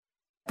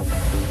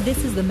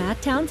This is the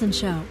Matt Townsend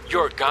Show.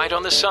 Your guide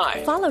on the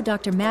side. Follow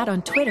Dr. Matt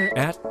on Twitter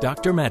at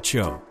Dr. Matt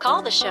Show.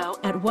 Call the show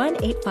at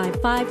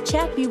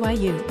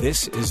 1-855-CHAT-BYU.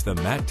 This is the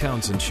Matt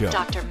Townsend Show.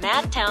 Dr.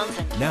 Matt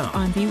Townsend. Now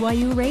on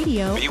BYU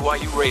Radio.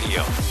 BYU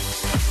Radio.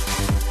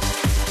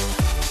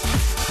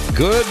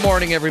 Good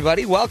morning,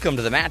 everybody. Welcome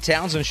to the Matt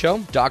Townsend Show.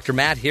 Dr.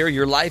 Matt here,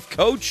 your life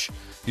coach,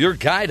 your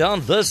guide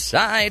on the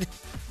side.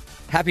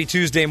 Happy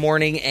Tuesday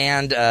morning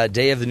and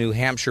day of the New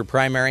Hampshire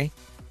primary.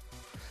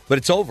 But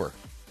it's over.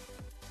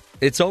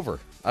 It's over.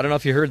 I don't know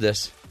if you heard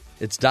this.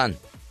 It's done.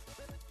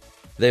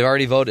 They've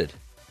already voted.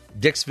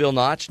 Dixville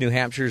Notch, New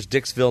Hampshire's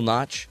Dixville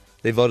Notch.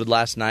 They voted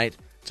last night.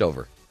 It's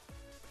over.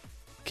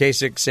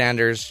 Kasich,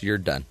 Sanders, you're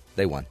done.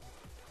 They won.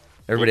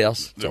 Everybody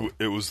else?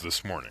 It was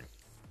this morning.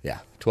 Yeah,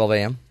 12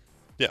 a.m.?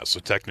 Yeah, so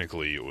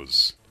technically it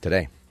was...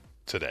 Today.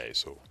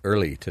 So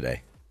early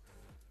today.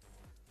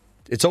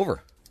 It's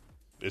over.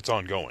 It's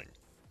ongoing.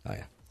 Oh,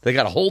 yeah. They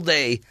got a whole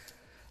day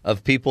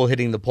of people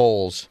hitting the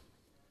polls.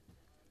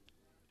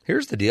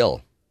 Here's the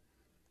deal.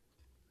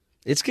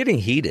 It's getting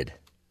heated.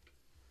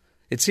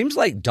 It seems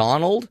like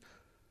Donald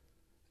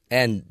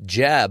and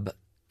Jeb, !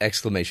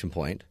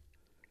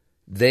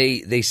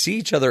 They see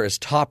each other as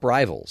top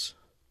rivals.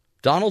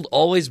 Donald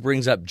always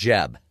brings up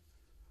Jeb.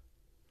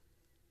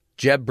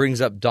 Jeb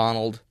brings up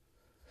Donald.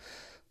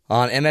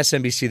 On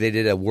MSNBC, they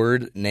did a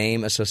word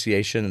name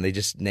association, and they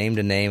just named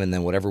a name and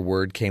then whatever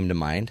word came to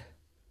mind.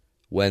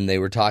 When they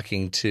were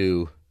talking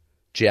to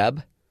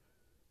Jeb,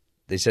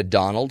 they said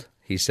Donald.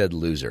 He said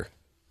loser.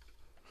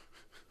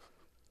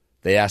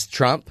 They asked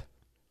Trump.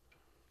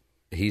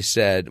 He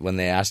said, when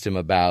they asked him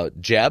about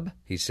Jeb,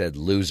 he said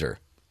loser.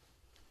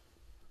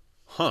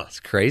 Huh. It's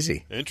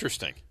crazy.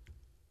 Interesting.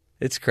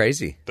 It's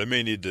crazy. They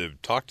may need to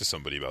talk to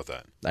somebody about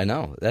that. I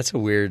know. That's a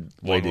weird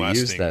way to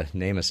use the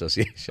name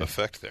association.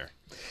 Effect there.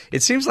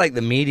 It seems like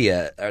the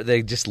media,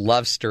 they just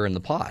love stirring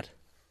the pot.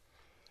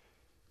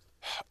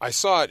 I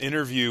saw an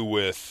interview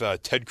with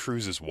Ted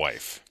Cruz's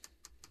wife.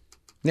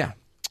 Yeah.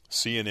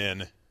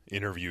 CNN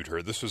interviewed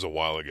her. This was a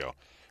while ago.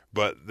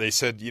 But they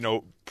said,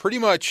 pretty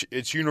much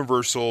it's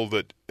universal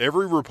that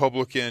every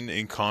Republican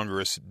in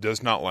Congress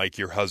does not like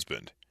your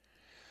husband.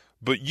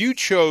 But you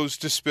chose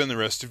to spend the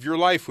rest of your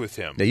life with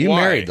him. Now, you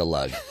Why? married the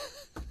lug.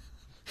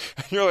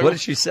 You're like, what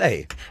did she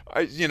say?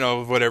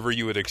 Whatever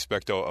you would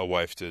expect a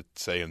wife to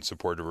say in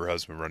support of her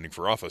husband running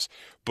for office.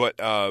 But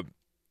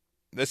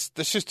that's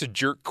just a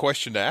jerk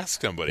question to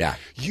ask somebody. Yeah.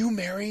 You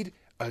married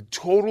a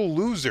total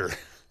loser.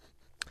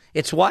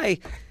 It's why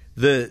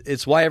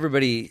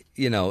everybody,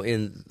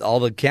 in all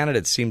the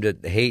candidates seem to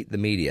hate the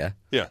media.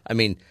 Yeah. I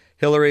mean,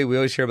 Hillary, we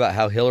always hear about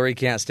how Hillary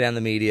can't stand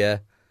the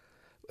media.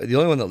 The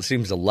only one that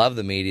seems to love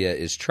the media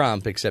is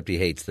Trump, except he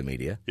hates the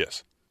media.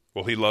 Yes.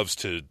 Well, he loves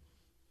to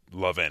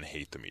love and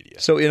hate the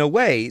media. So in a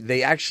way,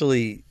 they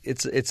actually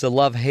it's a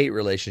love-hate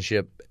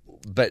relationship,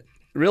 but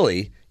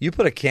really, you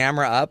put a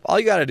camera up, all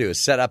you got to do is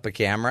set up a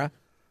camera,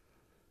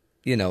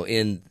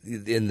 in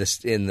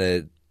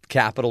the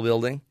Capitol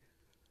building.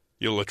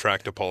 You'll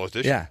attract a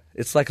politician. Yeah,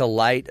 it's like a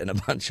light and a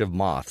bunch of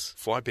moths.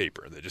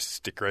 Flypaper. They just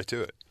stick right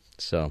to it.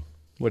 So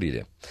what do you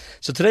do?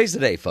 So today's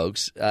the day,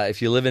 folks.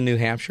 If you live in New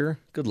Hampshire,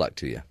 good luck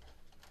to you.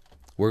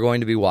 We're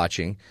going to be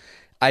watching.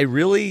 I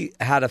really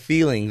had a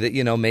feeling that,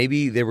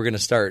 maybe they were going to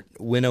start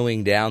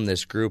winnowing down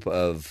this group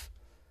of,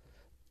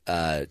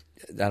 I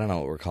don't know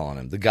what we're calling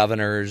them, the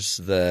governors,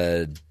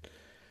 the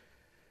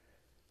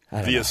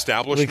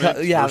establishment.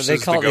 They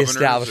call it the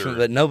establishment,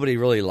 but nobody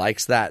really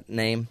likes that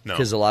name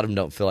because a lot of them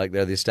don't feel like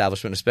they're the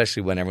establishment,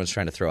 especially when everyone's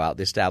trying to throw out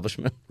the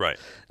establishment. Right.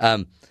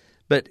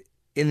 But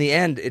in the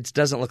end, it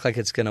doesn't look like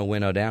it's going to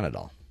winnow down at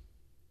all.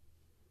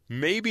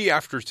 Maybe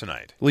after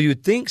tonight. Well,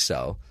 you'd think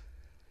so,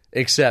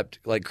 except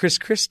like Chris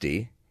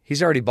Christie,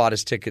 he's already bought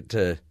his ticket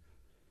to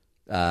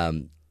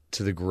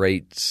the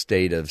great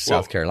state of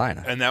South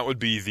Carolina, and that would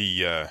be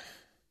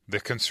the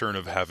concern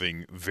of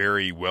having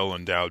very well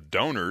endowed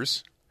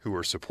donors who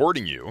are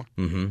supporting you,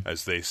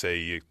 as they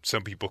say,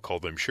 some people call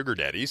them sugar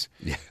daddies,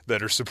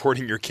 that are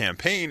supporting your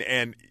campaign.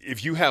 And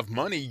if you have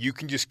money, you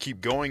can just keep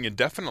going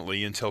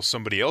indefinitely until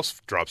somebody else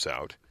drops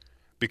out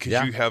because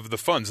you have the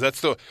funds.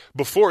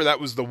 Before, that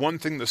was the one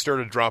thing that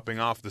started dropping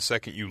off the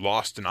second you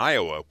lost in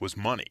Iowa was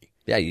money.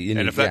 Yeah,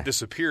 and if that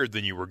disappeared,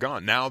 then you were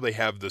gone. Now they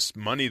have this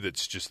money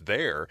that's just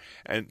there.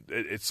 And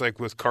it's like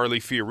with Carly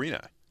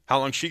Fiorina. How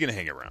long is she going to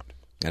hang around?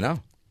 I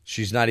know.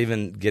 She's not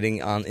even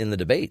getting on in the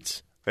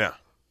debates. Yeah.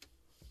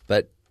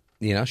 But,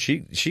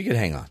 she could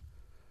hang on.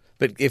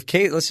 But if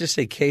let's just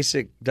say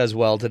Kasich does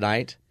well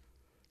tonight,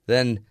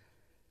 then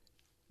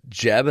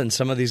Jeb and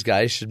some of these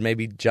guys should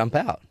maybe jump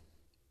out.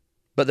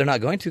 But they're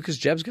not going to because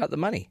Jeb's got the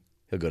money.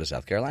 He'll go to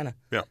South Carolina.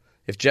 Yeah.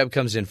 If Jeb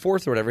comes in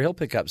fourth or whatever, he'll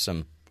pick up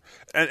some.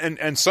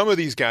 And some of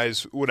these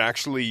guys would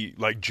actually,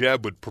 like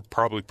Jeb, would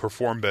probably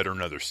perform better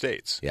in other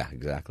states. Yeah,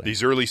 exactly.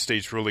 These early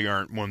states really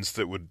aren't ones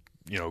that would,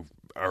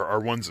 are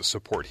ones that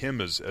support him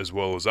as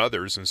well as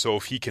others. And so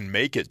if he can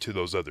make it to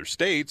those other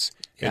states,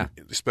 and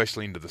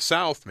especially into the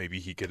South, maybe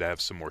he could have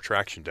some more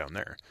traction down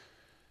there.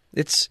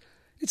 It's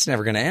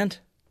never going to end.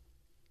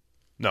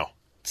 No.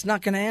 It's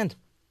not going to end.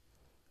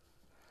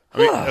 I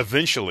mean,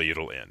 eventually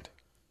it'll end.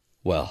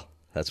 Well,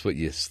 that's what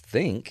you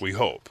think. We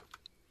hope.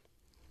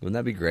 Wouldn't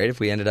that be great if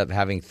we ended up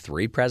having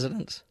 3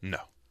 presidents? No.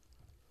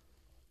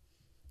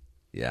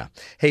 Yeah.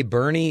 Hey,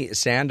 Bernie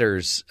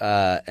Sanders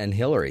and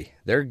Hillary,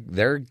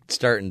 they're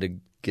starting to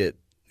get,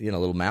 a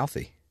little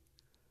mouthy.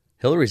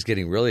 Hillary's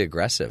getting really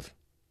aggressive.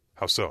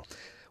 How so?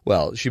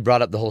 Well, she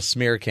brought up the whole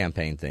smear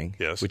campaign thing,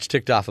 Yes. which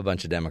ticked off a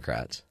bunch of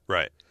Democrats.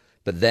 Right.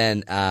 But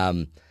then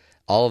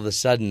all of a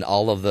sudden,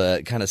 all of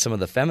the kind of some of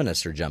the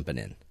feminists are jumping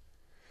in.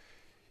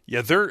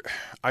 Yeah,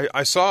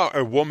 I saw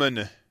a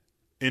woman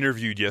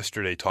interviewed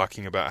yesterday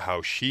talking about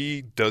how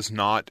she's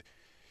not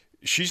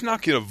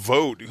going to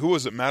vote. Who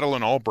was it?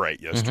 Madeleine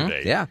Albright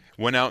yesterday. Yeah.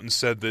 Went out and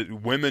said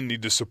that women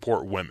need to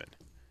support women.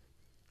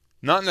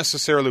 Not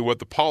necessarily what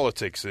the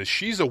politics is.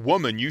 She's a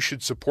woman. You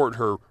should support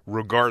her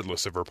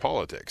regardless of her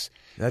politics.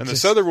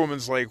 This other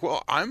woman's like,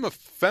 well, I'm a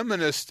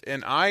feminist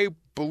and I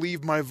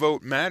believe my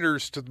vote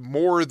matters to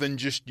more than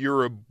just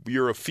you're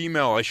a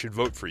female. I should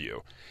vote for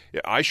you. Yeah,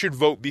 I should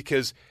vote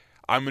because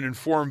I'm an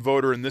informed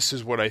voter and this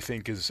is what I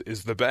think is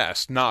the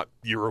best. Not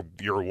you're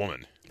a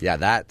woman. Yeah,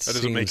 that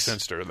doesn't make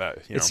sense to her.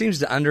 It seems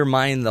to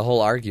undermine the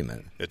whole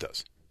argument. It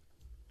does.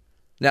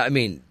 Now, I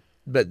mean,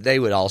 but they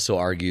would also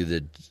argue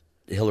that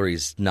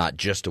Hillary's not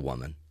just a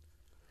woman.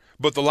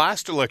 But the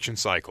last election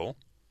cycle,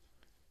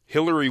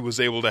 Hillary was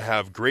able to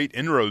have great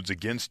inroads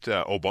against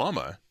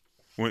Obama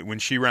when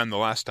she ran the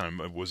last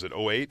time. Was it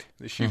 2008?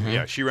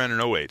 Yeah, she ran in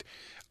 2008.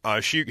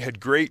 She had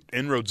great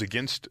inroads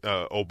against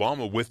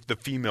Obama with the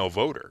female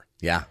voter.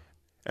 Yeah.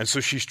 And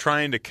so she's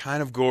trying to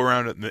kind of go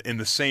around it in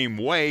the same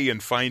way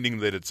and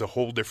finding that it's a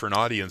whole different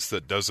audience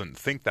that doesn't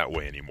think that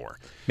way anymore.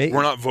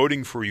 We're not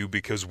voting for you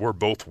because we're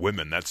both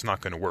women. That's not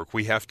going to work.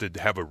 We have to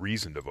have a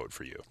reason to vote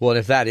for you. Well,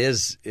 if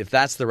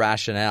that's the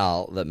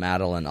rationale that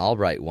Madeleine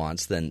Albright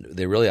wants, then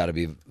they really ought to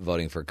be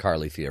voting for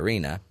Carly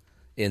Fiorina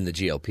in the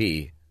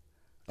GOP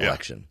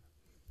election.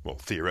 Well,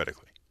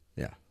 theoretically.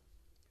 Yeah.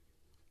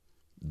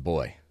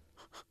 Boy.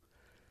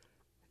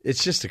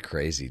 It's just a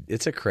crazy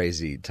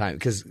time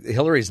because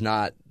Hillary's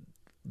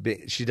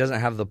she doesn't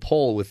have the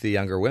pull with the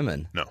younger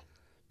women. No.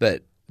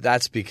 But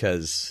that's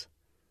because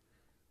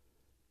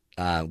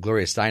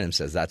Gloria Steinem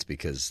says that's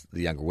because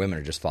the younger women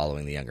are just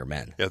following the younger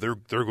men. Yeah, they're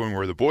going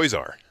where the boys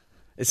are.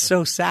 It's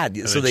so sad.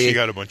 And so she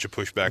got a bunch of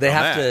pushback they on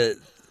have that.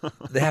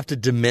 They have to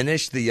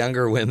diminish the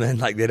younger women,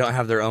 like they don't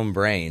have their own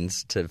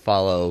brains to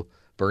follow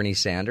Bernie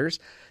Sanders.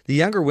 The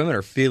younger women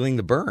are feeling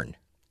the burn.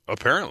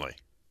 Apparently.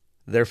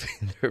 They're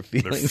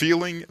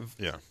feeling.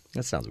 Yeah.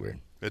 That sounds weird.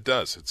 It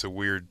does. It's a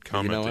weird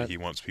comment that he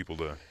wants people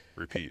to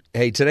repeat.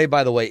 Hey, today,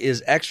 by the way,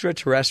 is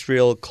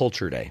Extraterrestrial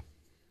Culture Day.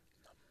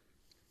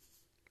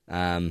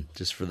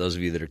 Just for those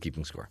of you that are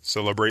keeping score.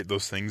 Celebrate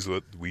those things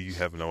that we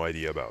have no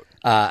idea about.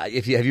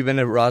 Have you been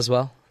to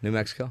Roswell, New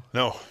Mexico?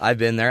 No. I've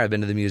been there. I've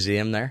been to the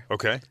museum there.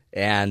 Okay.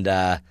 And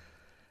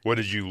what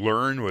did you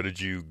learn? What did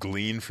you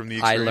glean from the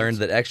experience? I learned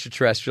that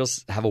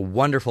extraterrestrials have a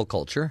wonderful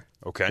culture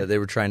that they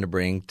were trying to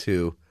bring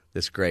to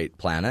this great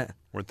planet.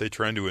 Weren't they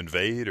trying to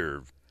invade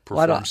or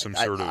perform some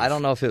sort of... I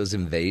don't know if it was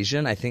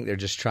invasion. I think they're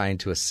just trying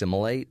to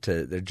assimilate.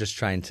 They're just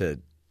trying to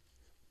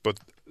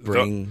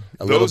bring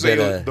a little bit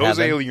of those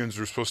aliens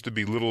were supposed to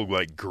be little,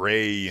 like,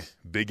 gray,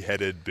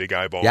 big-headed,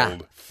 big-eyeballed... Yeah,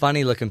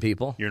 funny-looking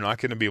people. You're not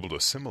going to be able to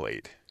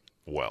assimilate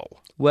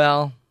well.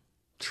 Well,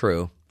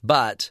 true.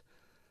 But,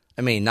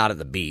 I mean, not at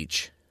the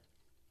beach,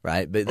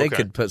 right? But they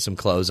could put some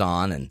clothes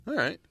on and all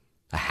right.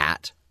 A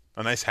hat.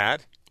 A nice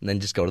hat? And then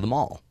just go to the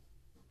mall.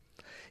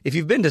 If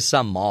you've been to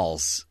some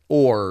malls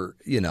or,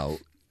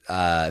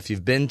 if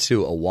you've been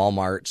to a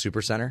Walmart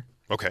supercenter.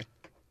 Okay.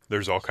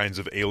 There's all kinds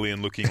of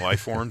alien-looking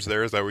life forms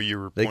there. Is that what you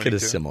were They pointing could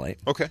to? assimilate.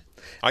 Okay.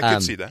 I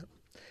could see that.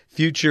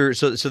 Future,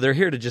 so they're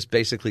here to just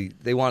basically,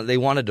 they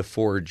wanted to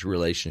forge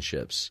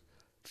relationships,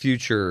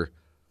 future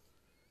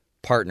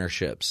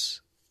partnerships.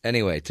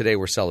 Anyway, today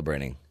we're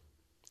celebrating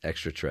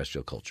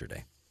Extraterrestrial Culture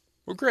Day.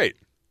 Well, great.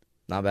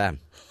 Not bad.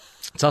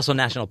 It's also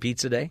National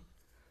Pizza Day.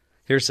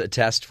 Here's a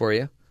test for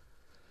you.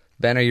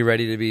 Ben, are you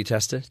ready to be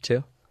tested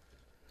too?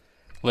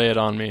 Lay it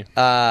on me.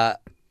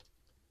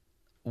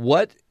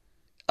 What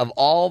of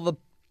all the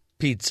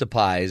pizza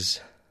pies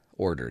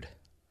ordered,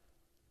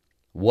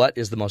 what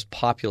is the most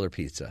popular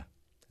pizza?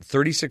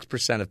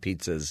 36% of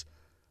pizzas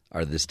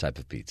are this type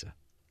of pizza.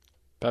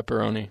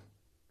 Pepperoni.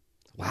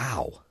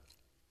 Wow.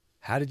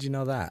 How did you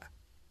know that?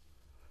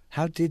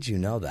 How did you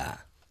know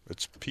that?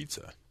 It's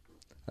pizza.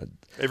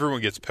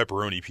 Everyone gets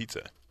pepperoni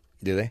pizza.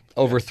 Do they?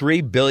 Over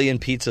 3 billion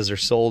pizzas are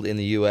sold in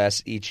the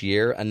U.S. each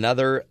year.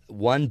 Another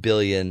 1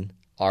 billion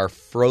are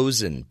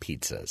frozen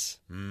pizzas.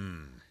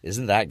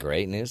 Isn't that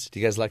great news? Do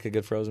you guys like a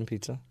good frozen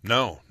pizza?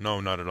 No,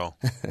 not at all.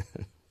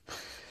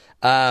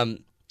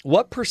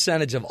 What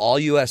percentage of all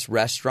U.S.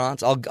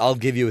 restaurants, I'll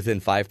give you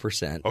within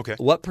 5%. Okay.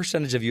 What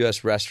percentage of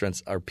U.S.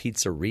 restaurants are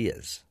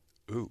pizzerias?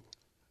 Ooh.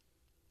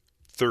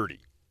 30.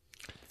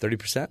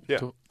 30%? Yeah.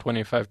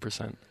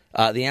 25%.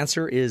 The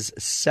answer is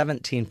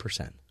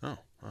 17%. Oh.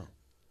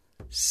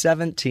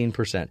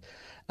 17%.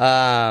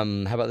 How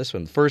about this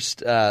one?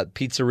 First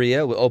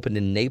pizzeria opened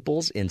in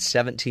Naples in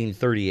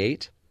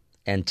 1738.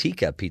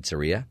 Antica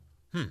Pizzeria.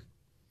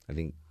 I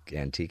think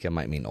Antica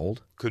might mean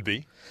old. Could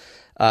be.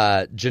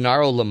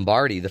 Gennaro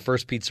Lombardi, the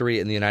first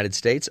pizzeria in the United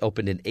States,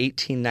 opened in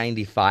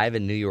 1895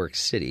 in New York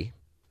City.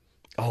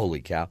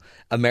 Holy cow.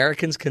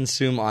 Americans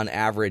consume on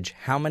average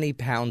how many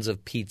pounds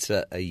of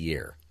pizza a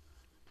year?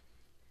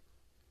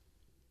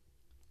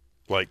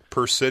 Like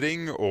per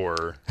sitting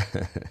or?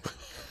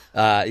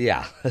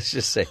 Yeah, let's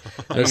just say.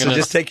 So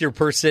just take your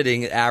per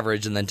sitting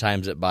average and then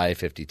times it by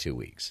 52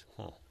 weeks.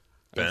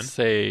 Ben? Let's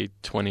say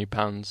 20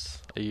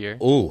 pounds a year.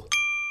 Ooh.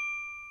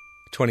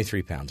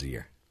 23 pounds a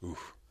year.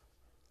 Oof.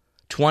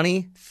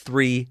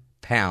 23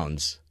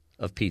 pounds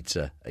of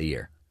pizza a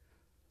year.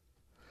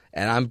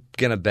 And I'm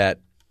going to bet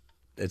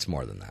it's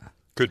more than that.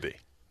 Could be.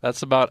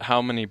 That's about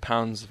how many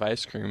pounds of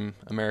ice cream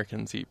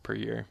Americans eat per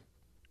year.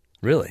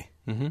 Really?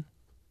 Mm-hmm.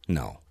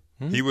 No.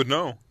 He would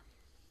know.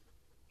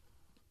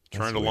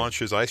 Trying to weird. launch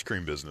his ice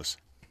cream business.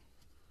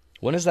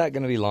 When is that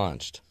going to be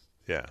launched?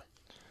 Yeah.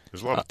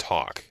 There's a lot of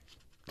talk.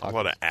 A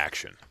lot of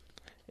action.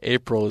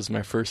 April is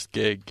my first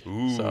gig.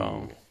 Ooh.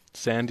 So,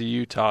 Sandy,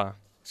 Utah.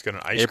 He's got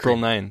an April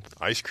 9th.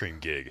 ice cream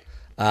gig.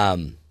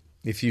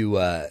 If you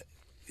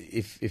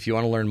if you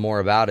want to learn more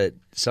about it,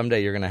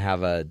 someday you're going to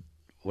have a,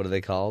 what are they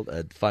called?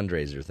 A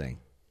fundraiser thing.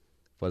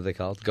 What are they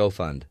called?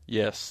 GoFund.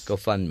 Yes.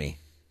 GoFundMe.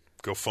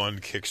 GoFund,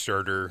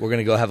 Kickstarter, We're going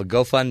to go have a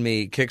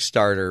GoFundMe,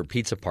 Kickstarter,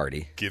 pizza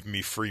party.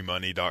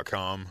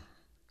 GiveMeFreeMoney.com.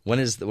 When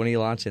are you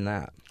launching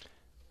that?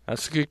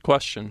 That's a good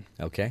question.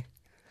 Okay.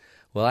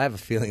 Well, I have a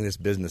feeling this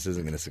business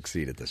isn't going to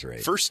succeed at this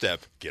rate. First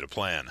step, get a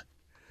plan.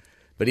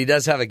 But he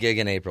does have a gig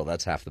in April.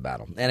 That's half the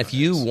battle. And if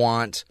you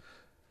want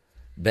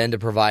Ben to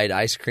provide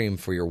ice cream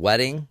for your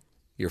wedding,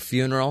 your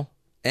funeral,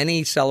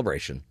 any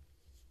celebration,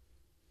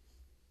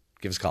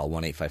 give us a call,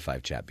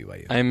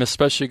 1-855-CHAT-BYU. I'm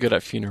especially good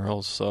at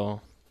funerals,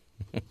 so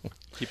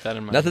keep that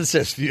in mind. Nothing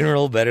says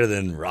funeral better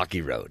than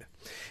Rocky Road.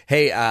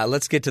 Hey,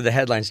 let's get to the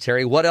headlines,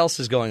 Terry. What else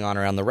is going on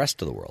around the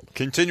rest of the world?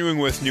 Continuing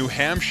with New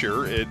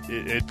Hampshire,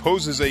 it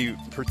poses a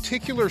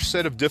particular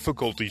set of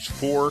difficulties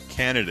for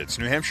candidates.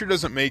 New Hampshire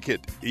doesn't make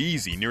it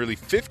easy. Nearly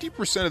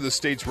 50% of the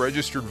state's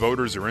registered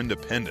voters are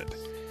independent,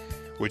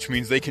 which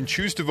means they can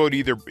choose to vote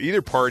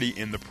either party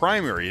in the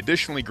primary.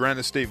 Additionally,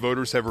 Granite State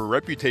voters have a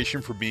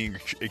reputation for being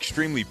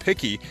extremely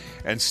picky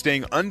and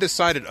staying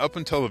undecided up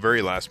until the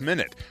very last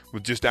minute.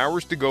 With just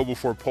hours to go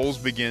before polls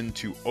begin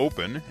to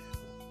open,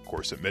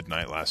 course, at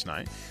midnight last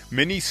night,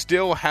 many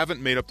still haven't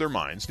made up their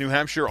minds. New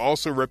Hampshire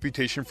also a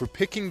reputation for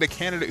picking the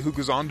candidate who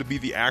goes on to be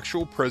the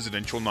actual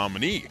presidential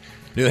nominee.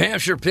 New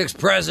Hampshire picks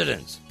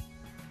presidents.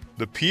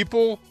 The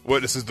people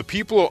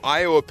of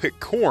Iowa pick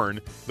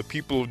corn. The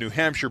people of New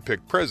Hampshire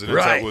pick presidents.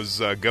 Right. That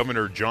was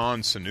Governor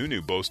John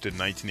Sununu boasted in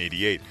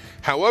 1988.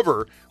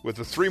 However, with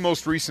the three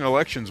most recent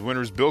elections,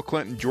 winners Bill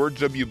Clinton, George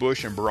W.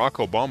 Bush, and Barack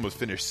Obama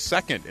finished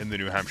second in the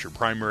New Hampshire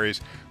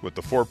primaries, with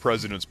the four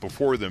presidents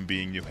before them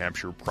being New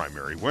Hampshire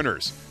primary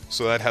winners.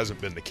 So that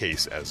hasn't been the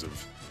case as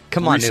of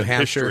Come on, recent New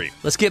Hampshire. history.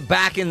 Let's get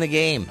back in the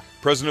game.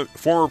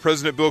 Former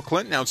President Bill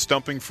Clinton out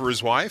stumping for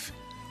his wife.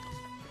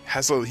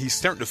 He's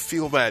starting to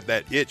feel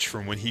that itch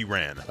from when he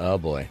ran. Oh,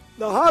 boy.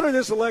 The hotter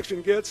this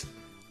election gets,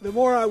 the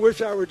more I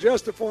wish I were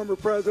just a former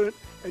president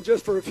and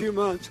just for a few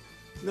months,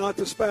 not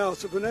the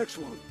spouse of the next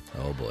one.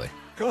 Oh, boy.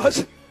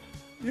 Because,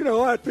 I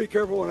have to be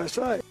careful what I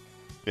say.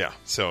 Yeah,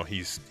 so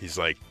he's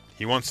like,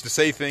 he wants to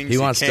say things. He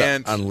wants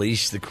can't. to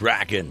unleash the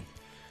Kraken.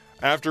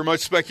 After much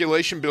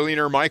speculation,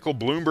 billionaire Michael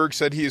Bloomberg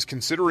said he is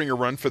considering a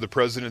run for the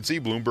presidency.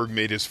 Bloomberg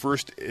made his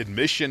first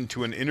admission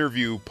to an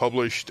interview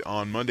published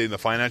on Monday in the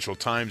Financial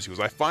Times. He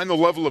goes, "I find the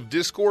level of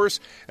discourse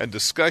and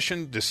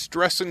discussion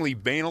distressingly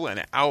banal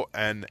and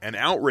an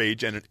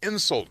outrage and an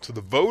insult to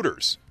the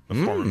voters," the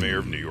former mayor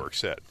of New York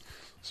said.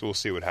 So we'll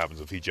see what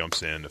happens if he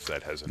jumps in, if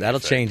that has any That'll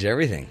effect. change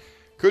everything.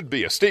 Could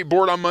be. A state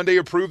board on Monday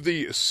approved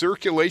the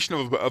circulation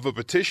of a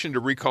petition to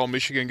recall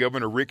Michigan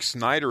Governor Rick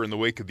Snyder in the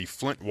wake of the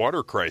Flint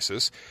water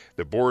crisis.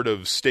 The Board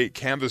of State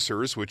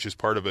Canvassers, which is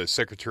part of a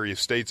Secretary of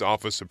State's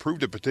office,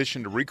 approved a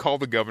petition to recall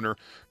the governor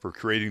for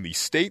creating the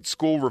State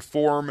School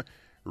Reform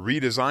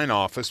Redesign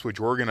Office, which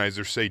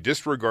organizers say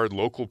disregard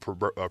local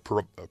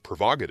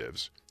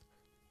prerogatives.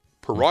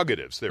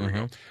 There we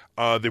go.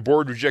 The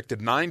board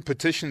rejected 9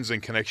 petitions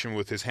in connection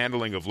with his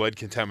handling of lead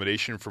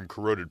contamination from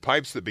corroded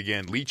pipes that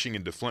began leaching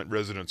into Flint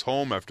residents'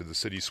 home after the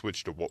city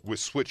switched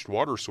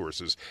water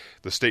sources.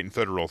 The state and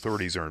federal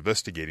authorities are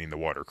investigating the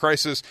water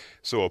crisis.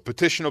 So a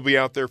petition will be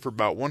out there for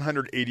about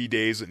 180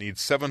 days. It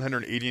needs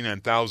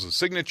 789,000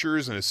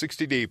 signatures and a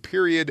 60-day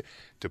period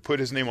to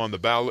put his name on the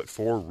ballot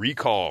for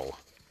recall.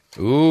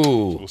 Ooh.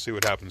 So we'll see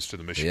what happens to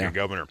the Michigan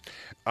governor.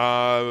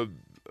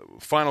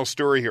 Final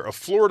story here. A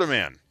Florida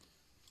man,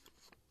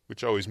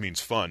 which always means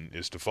fun,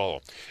 is to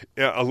follow,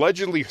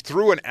 allegedly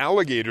threw an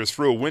alligator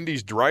through a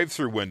Wendy's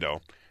drive-thru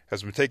window,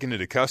 has been taken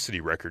into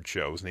custody, records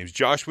show. His name's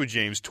Joshua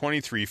James,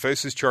 23,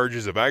 faces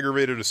charges of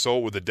aggravated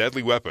assault with a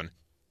deadly weapon,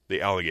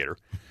 the alligator.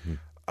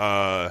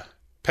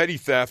 petty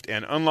theft,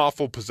 and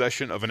unlawful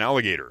possession of an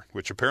alligator,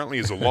 which apparently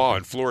is a law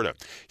in Florida.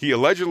 He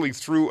allegedly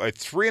threw a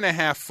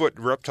 3.5-foot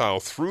reptile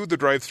through the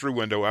drive-through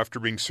window after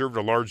being served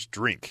a large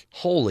drink.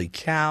 Holy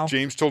cow.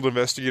 James told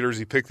investigators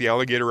he picked the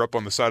alligator up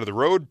on the side of the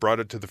road, brought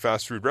it to the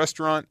fast food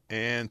restaurant,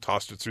 and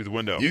tossed it through the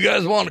window. You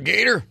guys want a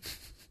gator?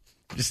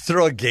 Just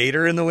throw a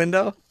gator in the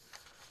window?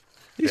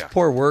 These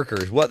poor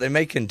workers. What, they're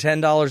making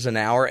 $10 an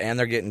hour and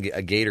they're getting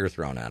a gator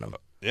thrown at them?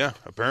 Yeah,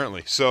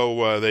 apparently.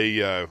 So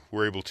they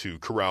were able to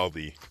corral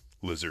the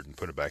lizard and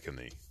put it back in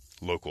the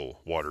local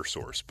water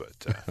source,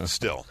 but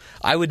still.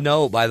 I would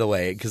know, by the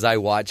way, because I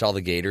watch all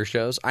the gator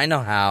shows. I know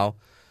how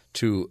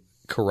to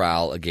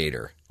corral a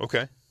gator.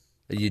 Okay.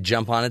 You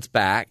jump on its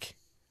back.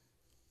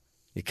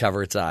 You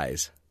cover its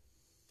eyes.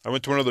 I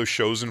went to one of those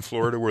shows in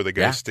Florida where the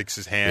guy sticks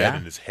his hand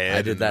in his head.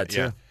 I did that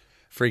too. Yeah.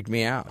 Freaked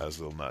me out. That was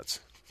a little nuts.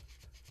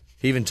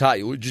 He even taught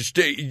you, you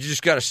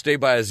just got to stay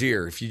by his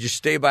ear. If you just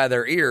stay by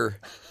their ear,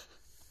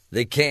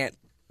 they can't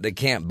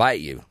bite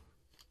you.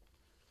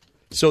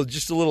 So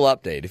just a little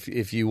update.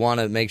 If you want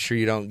to make sure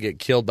you don't get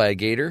killed by a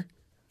gator,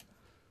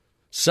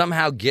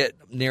 somehow get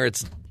near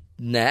its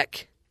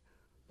neck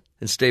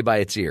and stay by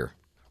its ear.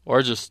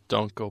 Or just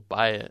don't go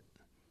by it.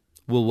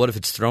 Well, what if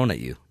it's thrown at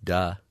you?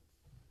 Duh.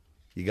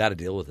 You got to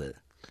deal with it.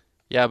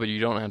 Yeah, but you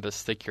don't have to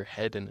stick your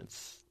head in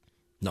its...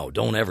 No,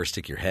 don't ever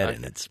stick your head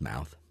in its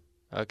mouth.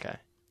 Okay.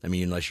 I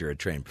mean, unless you're a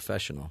trained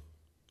professional.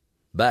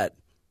 But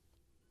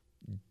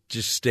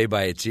just stay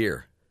by its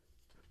ear.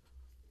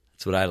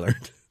 That's what I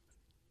learned.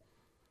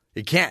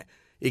 It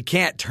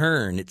can't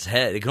turn its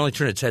head. It can only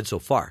turn its head so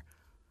far.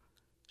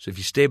 So if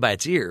you stay by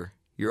its ear,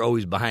 you're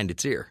always behind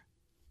its ear.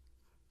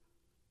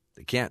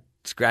 They can't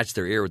scratch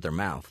their ear with their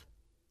mouth.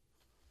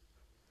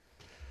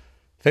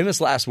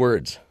 Famous last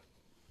words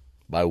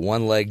by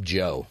One-Leg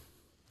Joe,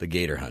 the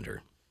gator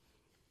hunter.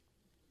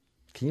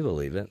 Can you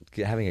believe it?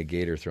 Having a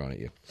gator thrown at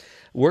you.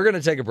 We're going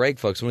to take a break,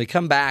 folks. When we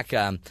come back,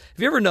 have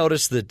you ever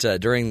noticed that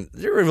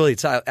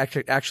it's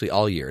actually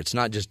all year. It's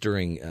not just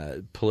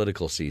during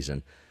political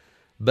season.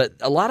 But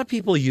a lot of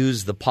people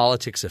use the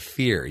politics of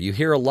fear. You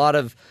hear a lot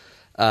of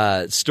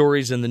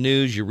stories in the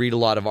news. You read a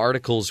lot of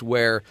articles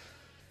where,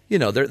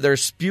 they're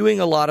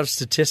spewing a lot of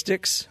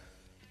statistics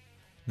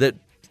that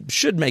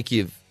should make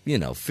you,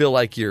 feel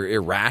like you're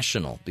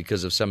irrational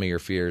because of some of your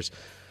fears.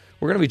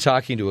 We're going to be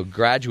talking to a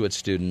graduate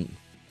student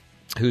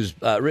who's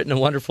written a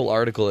wonderful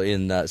article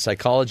in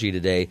Psychology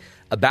Today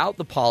about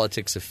the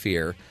politics of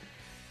fear.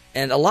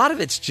 And a lot of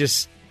it's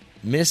just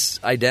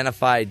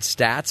misidentified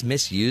stats,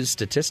 misused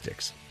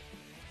statistics.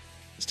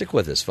 Stick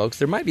with us, folks.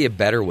 There might be a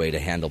better way to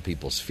handle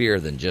people's fear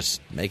than just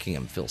making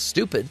them feel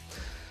stupid.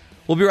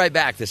 We'll be right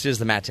back. This is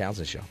the Matt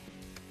Townsend Show.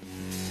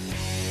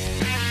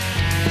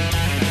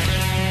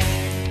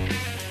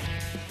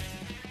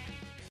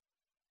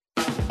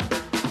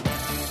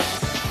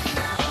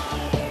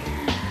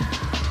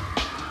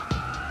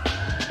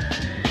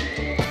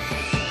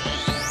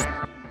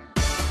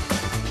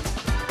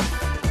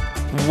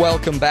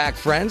 Welcome back,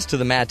 friends, to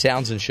the Matt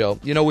Townsend Show.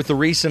 With the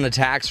recent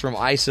attacks from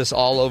ISIS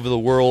all over the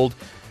world,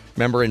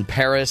 remember in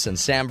Paris and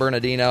San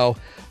Bernardino,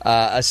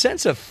 a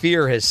sense of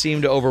fear has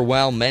seemed to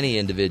overwhelm many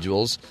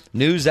individuals.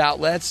 News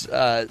outlets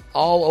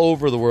all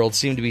over the world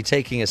seem to be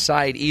taking a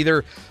side.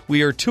 Either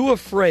we are too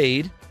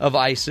afraid of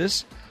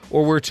ISIS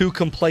or we're too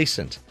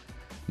complacent.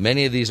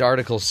 Many of these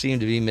articles seem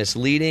to be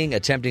misleading,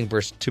 attempting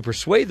to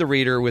persuade the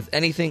reader with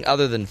anything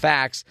other than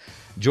facts.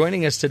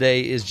 Joining us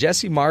today is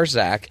Jesse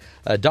Marczyk,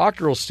 a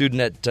doctoral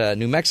student at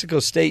New Mexico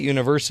State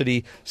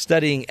University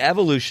studying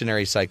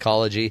evolutionary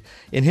psychology.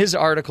 In his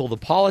article, The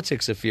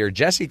Politics of Fear,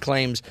 Jesse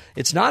claims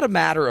it's not a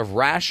matter of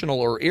rational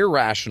or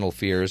irrational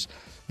fears,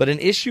 but an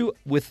issue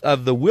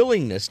of the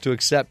willingness to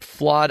accept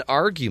flawed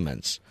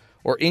arguments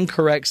or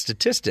incorrect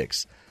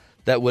statistics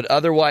that we would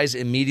otherwise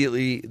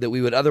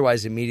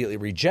immediately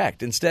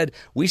reject. Instead,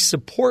 we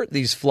support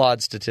these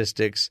flawed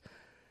statistics.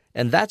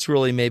 And that's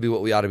really maybe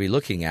what we ought to be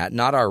looking at,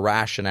 not our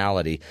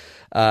rationality.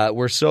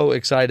 We're so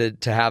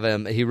excited to have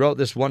him. He wrote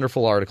this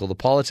wonderful article, The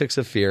Politics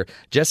of Fear.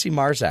 Jesse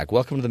Marczyk,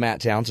 welcome to the Matt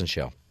Townsend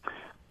Show.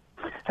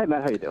 Hey,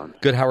 Matt, how you doing?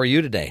 Good. How are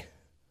you today?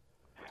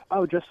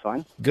 Oh, just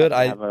fine. Good.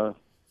 I have an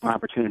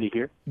opportunity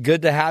here.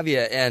 Good to have you,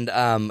 and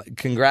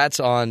congrats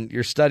on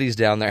your studies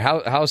down there.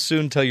 How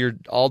soon till you're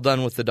all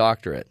done with the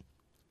doctorate?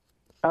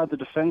 The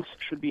defense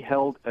should be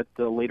held at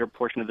the later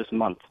portion of this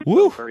month.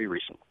 Woo! So very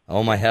recent.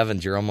 Oh, my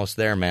heavens, you're almost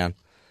there, man.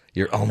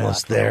 You're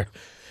almost there.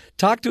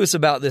 Talk to us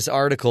about this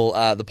article,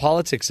 The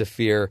Politics of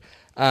Fear.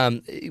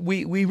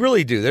 We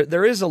really do.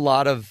 There is a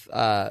lot of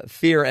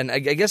fear, and I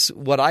guess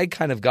what I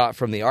kind of got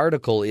from the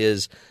article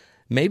is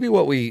maybe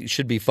what we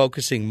should be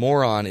focusing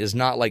more on is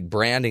not like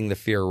branding the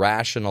fear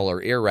rational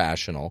or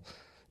irrational,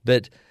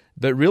 but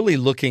really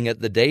looking at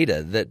the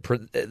data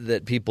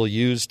that people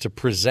use to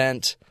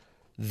present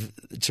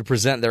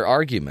their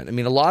argument. I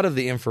mean, a lot of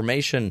the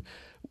information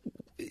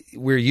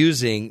we're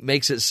using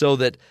makes it so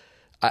that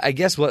I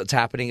guess what's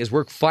happening is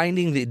we're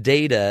finding the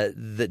data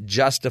that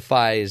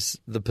justifies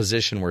the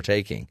position we're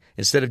taking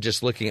instead of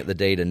just looking at the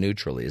data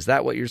neutrally. Is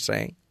that what you're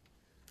saying?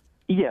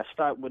 Yes,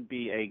 that would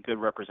be a good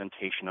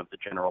representation of the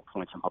general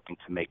points I'm hoping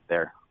to make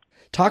there.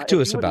 Talk to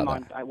If us you wouldn't about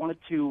mind, that. I wanted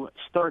to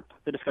start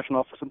the discussion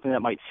off with something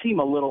that might seem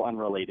a little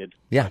unrelated.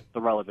 Yeah. But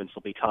the relevance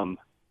will become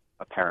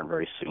apparent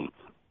very soon.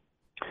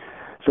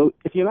 So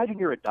if you imagine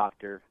you're a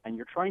doctor and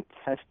you're trying to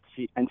test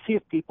and see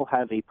if people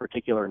have a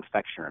particular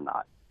infection or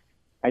not,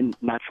 and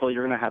naturally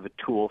you're going to have a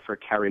tool for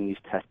carrying these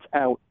tests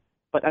out,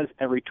 but as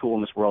every tool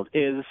in this world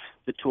is,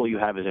 the tool you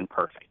have is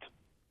imperfect.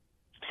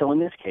 So in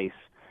this case,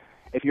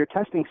 if you're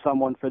testing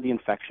someone for the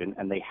infection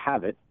and they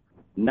have it,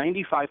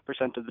 95%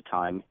 of the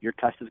time, your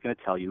test is going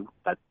to tell you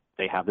that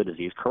they have the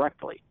disease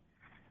correctly.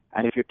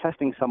 And if you're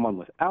testing someone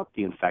without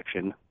the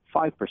infection,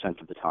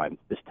 5% of the time,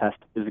 this test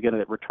is going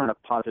to return a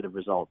positive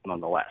result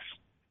nonetheless.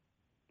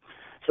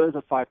 So there's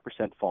a 5%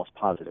 false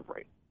positive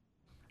rate.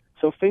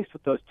 So faced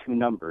with those two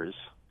numbers,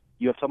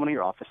 you have someone in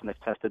your office and they've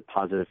tested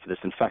positive for this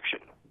infection.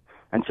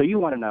 And so you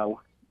want to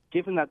know,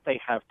 given that they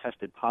have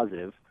tested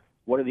positive,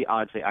 what are the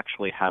odds they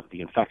actually have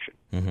the infection?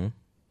 Mm-hmm.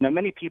 Now,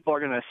 many people are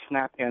going to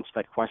snap answer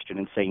that question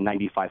and say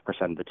 95%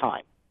 of the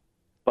time.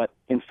 But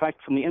in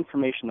fact, from the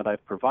information that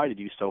I've provided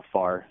you so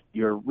far,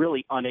 you're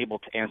really unable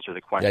to answer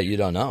the question. Yeah, you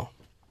don't know.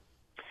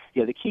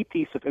 Yeah, the key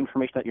piece of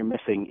information that you're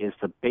missing is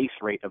the base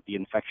rate of the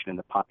infection in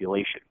the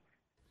population,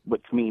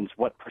 which means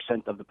what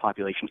percent of the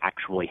population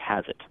actually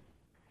has it.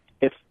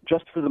 If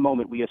just for the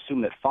moment we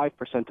assume that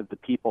 5% of the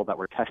people that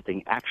we're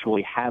testing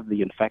actually have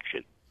the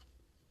infection,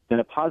 then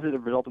a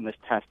positive result in this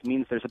test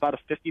means there's about a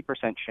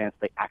 50% chance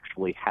they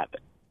actually have it.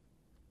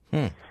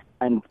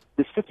 And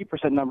this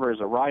 50% number is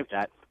arrived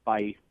at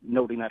by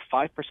noting that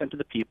 5% of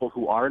the people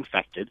who are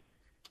infected,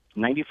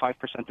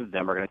 95% of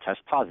them are going to test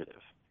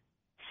positive.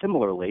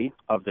 Similarly,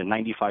 of the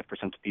 95%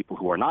 of people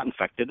who are not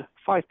infected,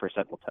 5%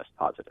 will test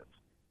positive.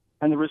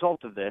 And the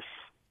result of this,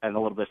 and a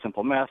little bit of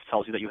simple math,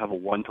 tells you that you have a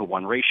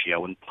 1-to-1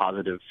 ratio in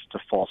positive to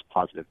false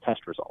positive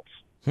test results.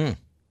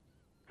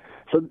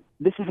 So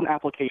this is an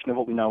application of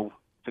what we know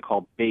to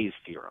call Bayes'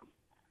 theorem.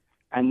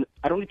 And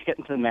I don't need to get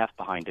into the math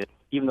behind it,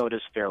 even though it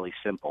is fairly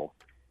simple.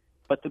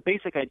 But the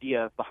basic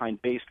idea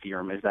behind Bayes'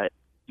 theorem is that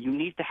you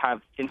need to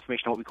have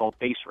information on what we call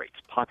base rates,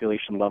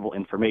 population-level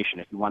information,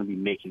 if you want to be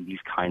making these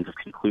kinds of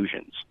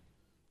conclusions.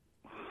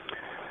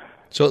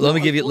 So let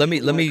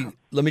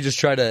me just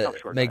try to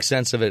make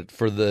sense of it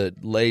for the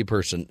lay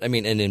person. I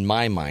mean, and in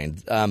my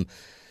mind,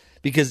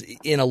 because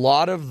in a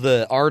lot of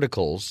the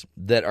articles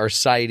that are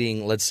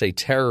citing, let's say,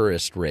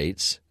 terrorist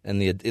rates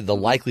and the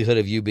likelihood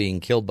of you being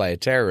killed by a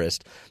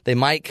terrorist, they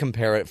might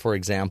compare it, for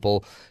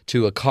example,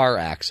 to a car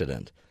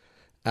accident.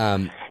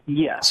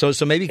 Yeah. So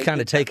maybe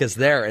kind of take us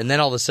there, and then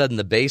all of a sudden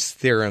the Bayes'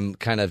 theorem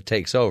kind of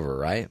takes over,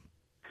 right?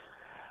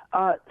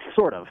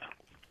 Sort of.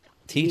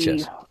 Teach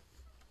us.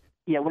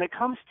 Yeah, when it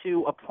comes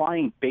to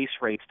applying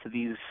base rates to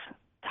these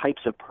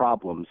types of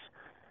problems,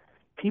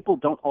 people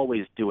don't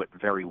always do it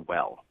very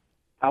well.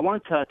 I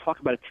wanted to talk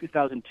about a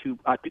 2000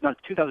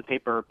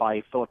 paper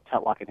by Philip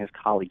Tetlock and his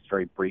colleagues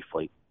very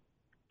briefly.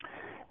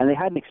 And they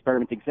had an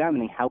experiment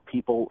examining how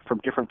people from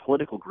different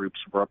political groups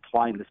were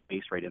applying this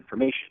base rate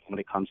information when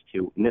it comes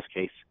to, in this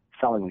case,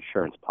 selling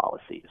insurance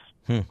policies.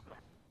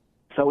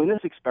 So in this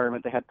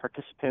experiment, they had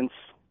participants,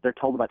 they're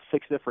told about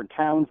 6 different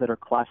towns that are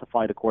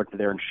classified according to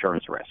their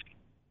insurance risk.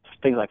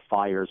 Things like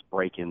fires,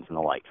 break-ins, and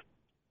the like.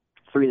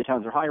 3 of the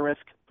towns are high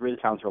risk, 3 of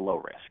the towns are low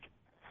risk.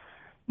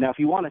 Now, if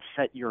you want to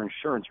set your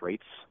insurance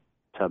rates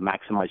to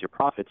maximize your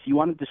profits, you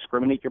want to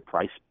discriminate your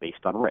price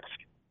based on risk.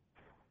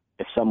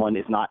 If someone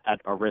is not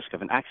at a risk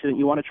of an accident,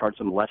 you want to charge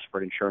them less for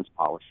an insurance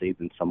policy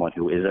than someone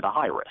who is at a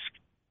high risk.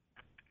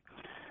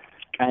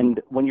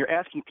 And when you're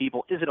asking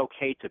people, is it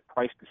okay to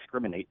price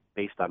discriminate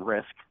based on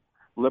risk,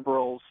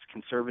 liberals,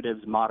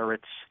 conservatives,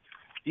 moderates,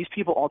 these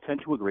people all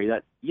tend to agree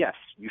that, yes,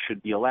 you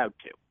should be allowed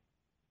to.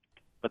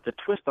 But the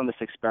twist on this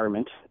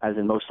experiment, as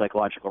in most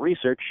psychological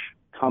research,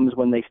 comes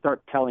when they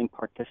start telling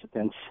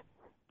participants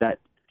that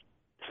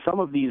some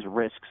of these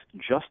risks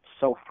just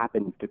so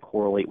happen to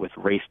correlate with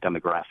race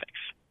demographics.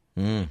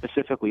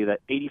 Specifically,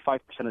 that 85%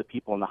 of the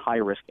people in the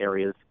high-risk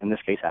areas, in this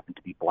case, happen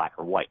to be black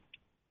or white.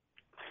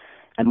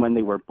 And when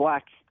they were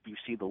black, you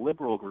see the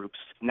liberal groups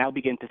now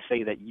begin to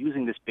say that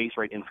using this base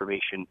rate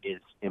information is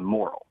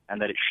immoral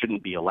and that it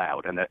shouldn't be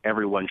allowed and that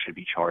everyone should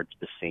be charged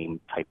the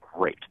same type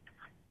of rate,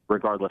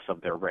 regardless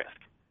of their risk.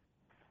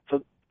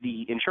 So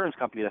the insurance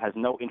company that has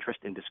no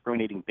interest in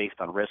discriminating based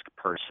on risk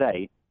per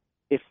se,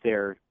 if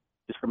their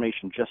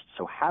discrimination just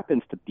so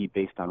happens to be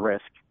based on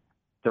risk,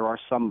 there are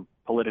some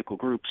political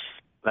groups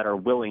that are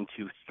willing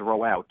to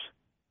throw out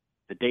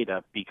the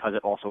data because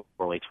it also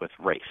correlates with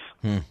race.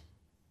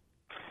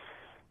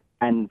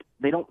 And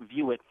they don't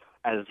view it,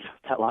 as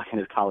Tetlock and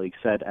his colleagues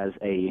said, as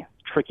a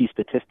tricky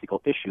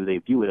statistical issue. They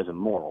view it as a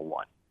moral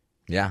one.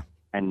 Yeah.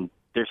 And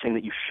they're saying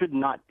that you should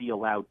not be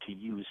allowed to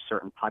use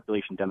certain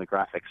population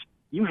demographics,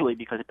 usually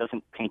because it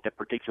doesn't paint a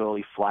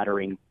particularly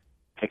flattering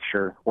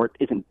picture or it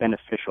isn't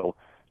beneficial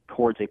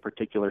towards a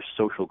particular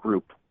social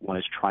group one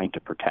is trying to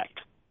protect.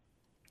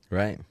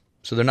 Right.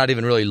 So they're not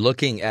even really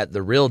looking at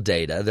the real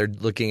data. They're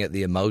looking at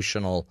the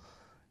emotional,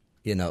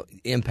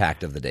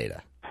 impact of the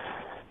data.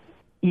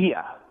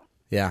 Yeah.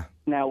 Yeah.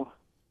 Now,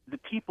 the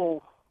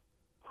people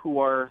who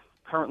are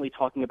currently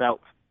talking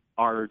about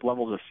our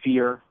levels of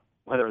fear,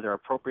 whether they're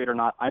appropriate or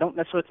not, I don't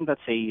necessarily think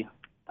that's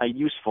a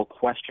useful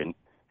question,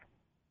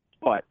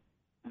 but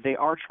they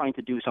are trying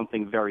to do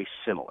something very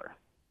similar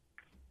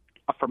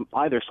from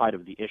either side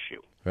of the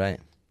issue. Right.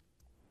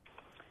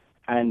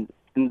 And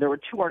there were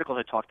two articles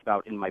I talked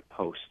about in my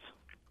post,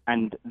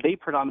 and they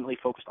predominantly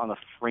focused on the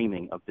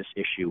framing of this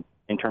issue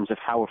in terms of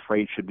how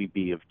afraid should we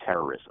be of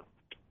terrorism.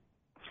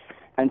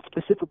 And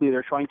specifically,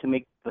 they're trying to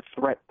make the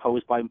threat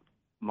posed by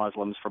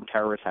Muslims from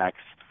terror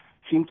attacks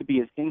seem to be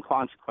as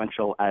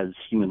inconsequential as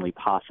humanly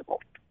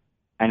possible.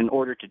 And in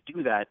order to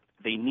do that,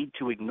 they need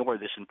to ignore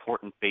this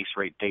important base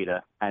rate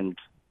data and,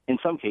 in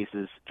some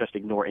cases, just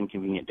ignore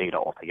inconvenient data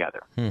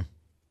altogether.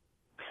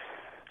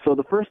 So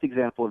the first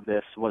example of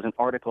this was an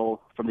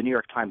article from the New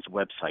York Times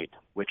website,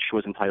 which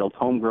was entitled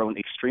Homegrown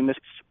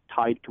Extremists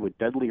Tied to a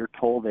Deadlier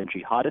Toll Than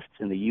Jihadists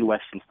in the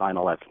U.S. Since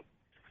 9/11.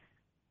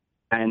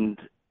 And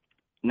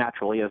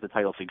naturally, as the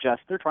title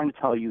suggests, they're trying to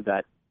tell you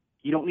that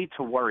you don't need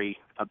to worry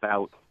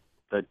about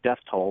the death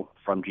toll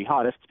from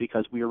jihadists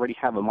because we already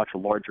have a much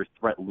larger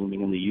threat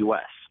looming in the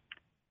U.S.,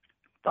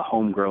 the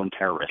homegrown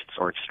terrorists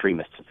or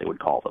extremists, as they would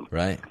call them.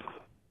 Right.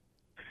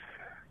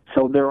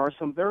 So there are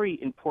some very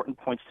important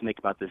points to make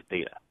about this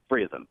data,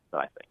 3 of them that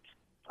I think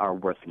are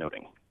worth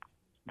noting.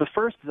 The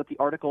first is that the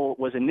article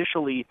was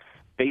initially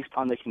based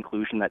on the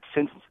conclusion that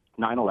since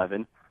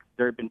 9/11,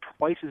 there had been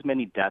twice as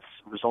many deaths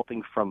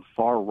resulting from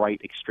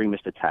far-right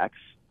extremist attacks,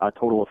 a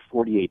total of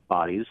 48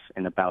 bodies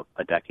in about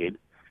a decade,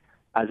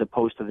 as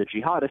opposed to the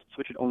jihadists,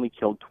 which had only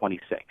killed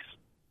 26.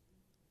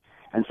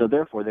 And so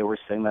therefore they were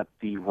saying that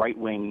the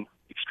right-wing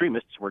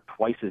extremists were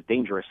twice as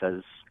dangerous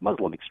as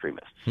Muslim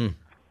extremists.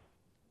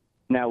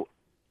 Now,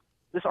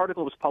 this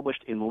article was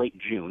published in late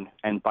June,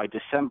 and by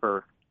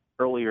December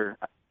later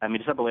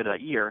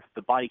that year,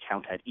 the body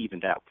count had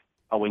evened out,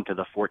 owing to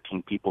the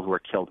 14 people who were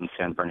killed in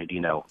San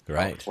Bernardino,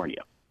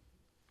 California.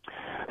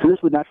 So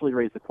this would naturally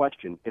raise the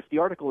question, if the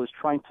article is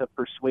trying to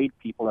persuade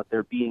people that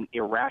they're being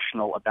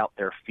irrational about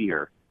their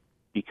fear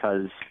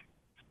because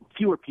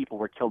fewer people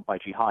were killed by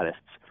jihadists,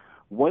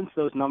 once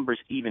those numbers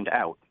evened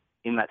out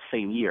in that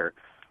same year,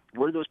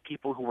 were those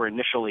people who were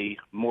initially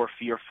more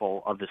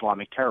fearful of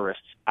Islamic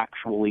terrorists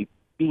actually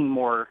being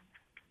more,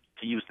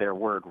 to use their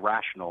word,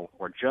 rational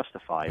or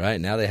justified? Right,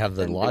 now they have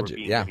the logic.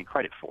 They were being given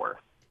credit for.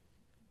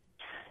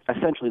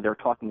 Essentially, they're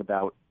talking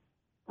about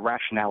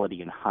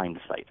rationality in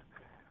hindsight.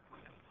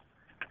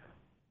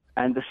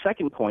 And the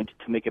second point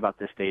to make about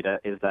this data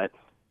is that,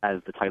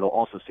 as the title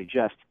also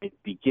suggests, it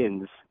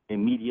begins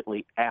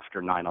immediately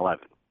after 9/11.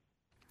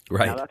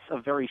 Right. Now, that's a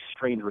very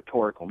strange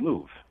rhetorical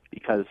move,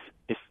 because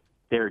if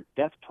their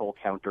death toll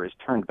counter is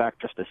turned back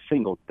just a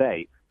single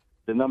day,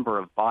 the number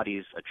of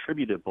bodies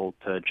attributable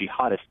to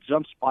jihadists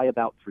jumps by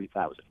about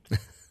 3,000,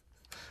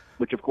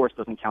 which, of course,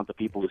 doesn't count the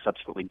people who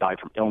subsequently died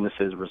from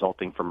illnesses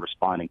resulting from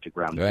responding to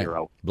ground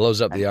zero.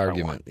 Blows up the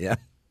argument, yeah.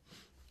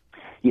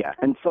 Yeah,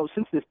 and so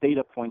since this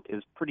data point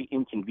is pretty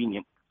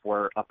inconvenient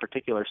for a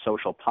particular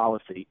social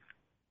policy,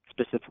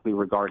 specifically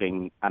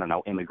regarding,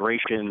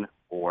 immigration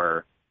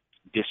or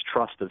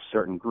distrust of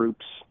certain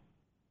groups,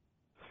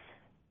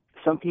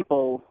 some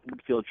people would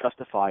feel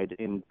justified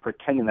in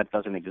pretending that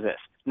doesn't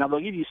exist. Now, they'll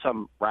give you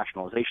some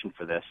rationalization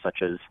for this,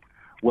 such as,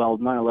 well,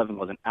 9/11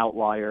 was an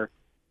outlier,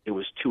 it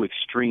was too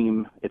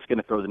extreme, it's going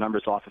to throw the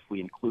numbers off if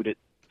we include it,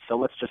 so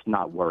let's just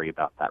not worry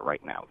about that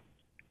right now.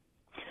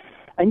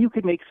 And you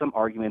could make some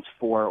arguments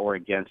for or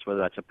against whether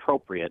that's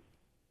appropriate,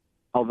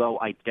 although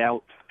I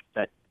doubt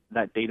that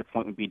that data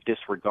point would be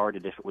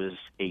disregarded if it was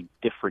a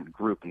different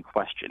group in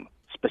question,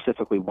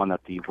 specifically one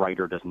that the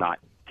writer does not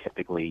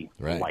typically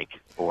like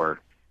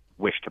or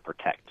wish to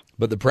protect.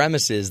 But the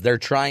premise is they're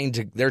trying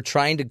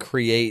to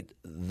create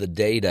the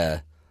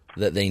data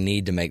that they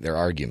need to make their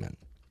argument.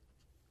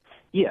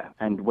 Yeah,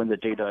 and when the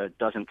data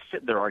doesn't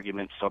fit their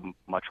argument, so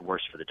much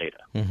worse for the data.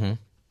 Mm-hmm.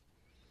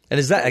 And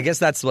is that? I guess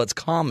that's what's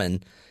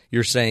common.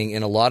 You're saying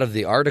in a lot of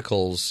the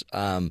articles,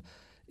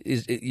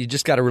 you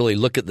just got to really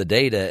look at the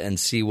data and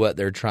see what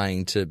they're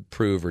trying to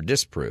prove or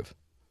disprove.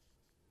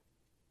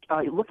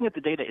 Looking at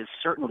the data is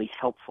certainly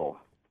helpful.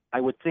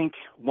 I would think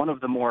one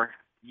of the more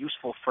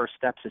useful first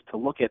steps is to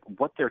look at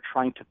what they're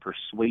trying to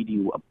persuade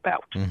you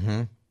about.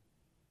 Mm-hmm.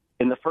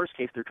 In the first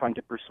case, they're trying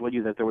to persuade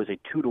you that there was a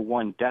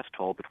 2-to-1 death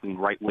toll between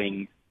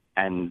right-wing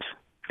and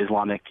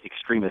Islamic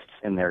extremists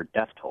in their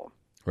death toll.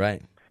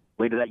 Right.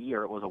 Later that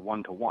year, it was a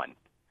 1-to-1.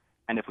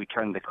 And if we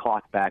turn the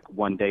clock back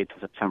one day to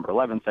September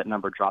 11th, that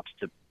number drops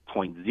to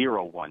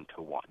 0.01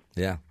 to 1.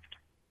 Yeah.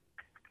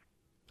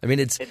 I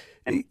mean,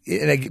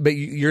 but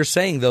you're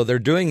saying though they're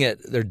doing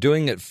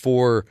it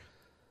for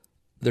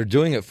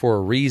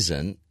a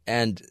reason,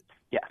 and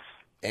yes,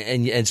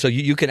 and so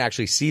you can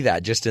actually see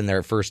that just in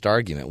their first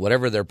argument.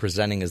 Whatever they're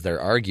presenting as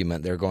their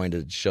argument, they're going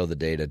to show the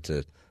data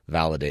to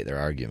validate their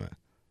argument.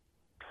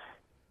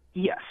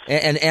 Yes.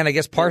 And I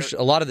guess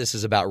a lot of this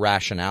is about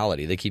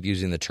rationality. They keep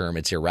using the term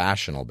it's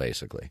irrational,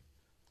 basically.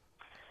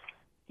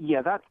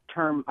 Yeah, that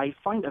term, I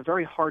find a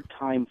very hard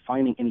time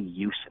finding any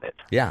use in it.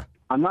 Yeah.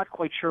 I'm not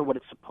quite sure what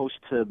it's supposed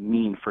to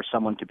mean for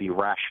someone to be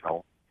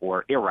rational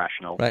or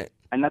irrational. Right.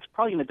 And that's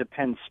probably going to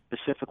depend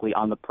specifically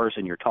on the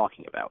person you're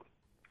talking about.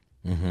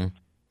 Mm-hmm.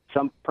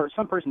 Some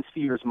person's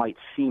fears might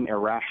seem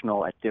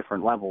irrational at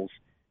different levels,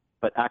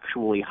 but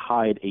actually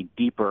hide a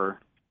deeper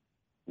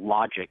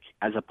logic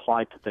as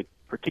applied to the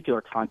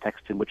particular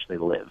context in which they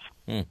live.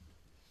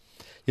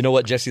 You know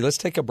what, Jesse? Let's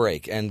take a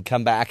break and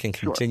come back and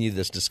continue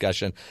this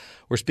discussion.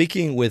 We're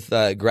speaking with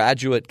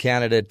graduate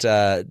candidate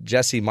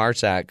Jesse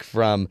Marczyk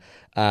from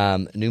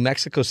New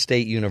Mexico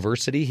State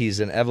University. He's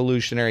an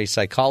evolutionary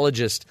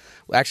psychologist.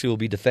 Actually, will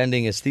be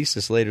defending his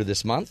thesis later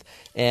this month.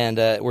 And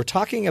we're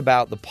talking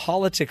about the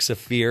politics of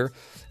fear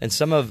and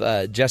some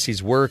of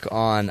Jesse's work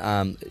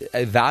on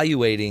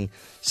evaluating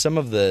some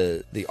of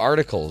the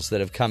articles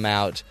that have come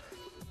out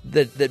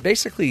that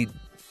basically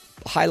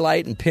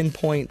highlight and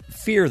pinpoint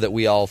fear that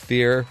we all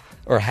fear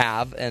or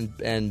have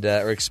and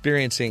are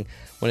experiencing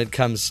when it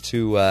comes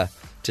to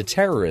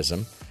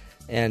terrorism.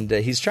 And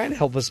he's trying to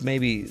help us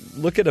maybe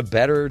look at a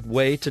better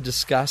way to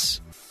discuss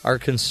our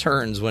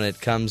concerns when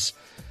it comes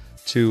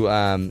to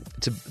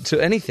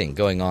anything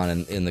going on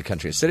in the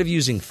country. Instead of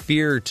using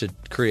fear to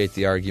create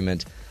the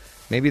argument,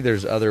 maybe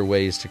there's other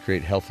ways to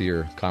create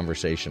healthier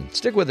conversation.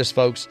 Stick with us,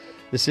 folks.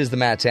 This is the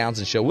Matt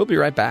Townsend Show. We'll be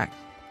right back.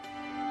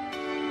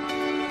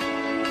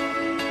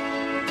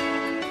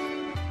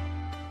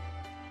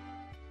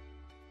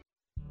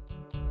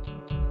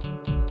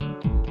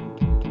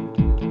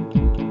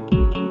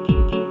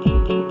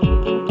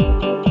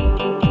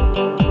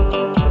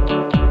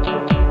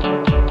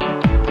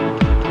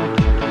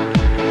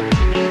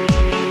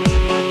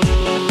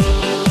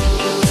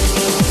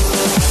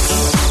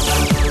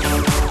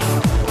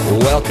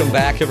 Welcome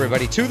back,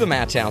 everybody, to the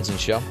Matt Townsend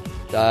Show.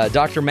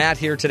 Dr. Matt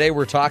here. Today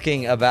we're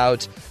talking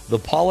about the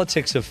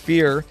politics of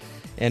fear,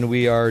 and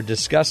we are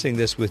discussing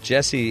this with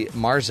Jesse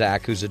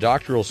Marczyk, who's a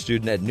doctoral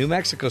student at New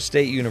Mexico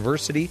State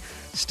University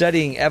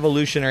studying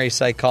evolutionary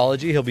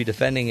psychology. He'll be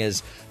defending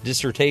his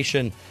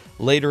dissertation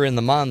later in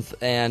the month,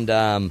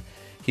 and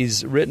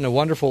he's written a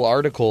wonderful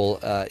article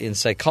in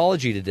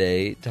Psychology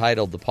Today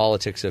titled The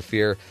Politics of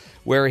Fear,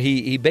 where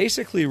he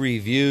basically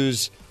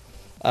reviews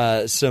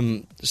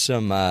some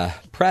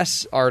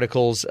press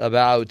articles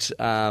about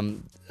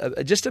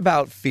just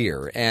about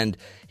fear, and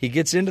he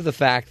gets into the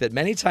fact that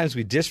many times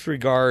we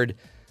disregard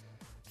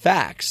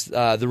facts,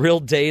 the real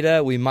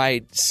data. We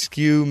might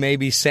skew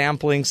maybe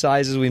sampling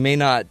sizes. We may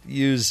not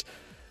use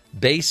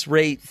base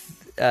rate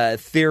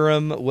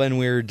theorem when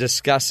we're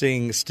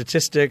discussing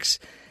statistics,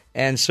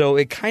 and so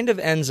it kind of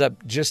ends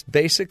up just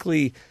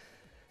basically.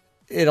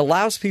 It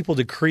allows people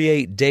to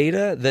create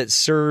data that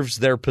serves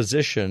their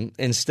position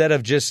instead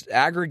of just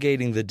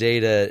aggregating the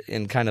data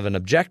in kind of an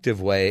objective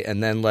way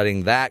and then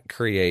letting that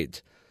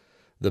create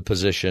the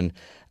position.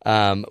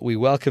 We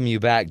welcome you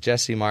back,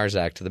 Jesse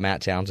Marczyk, to the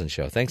Matt Townsend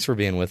Show. Thanks for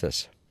being with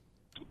us.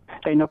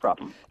 Hey, no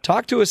problem.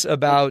 Talk to us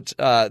about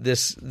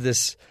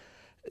this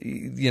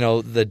you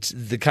know,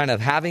 the kind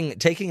of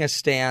taking a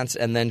stance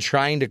and then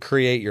trying to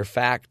create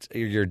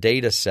your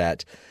data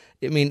set.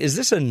 I mean, is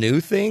this a new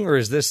thing, or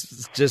is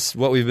this just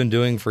what we've been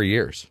doing for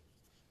years?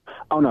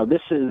 Oh no,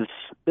 this is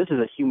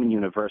a human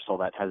universal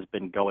that has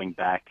been going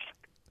back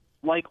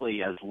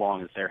likely as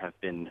long as there have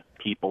been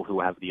people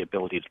who have the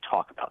ability to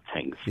talk about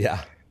things.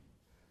 Yeah.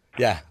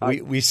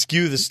 We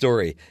skew the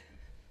story.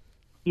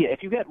 Yeah,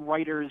 if you get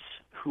writers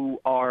who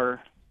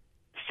are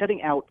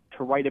setting out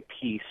to write a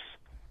piece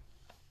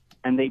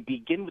and they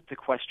begin with the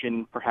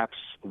question, perhaps,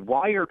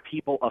 why are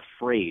people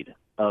afraid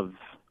of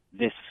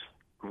this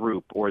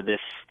group or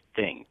this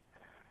thing,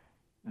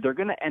 they're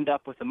going to end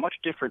up with a much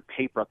different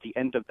paper at the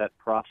end of that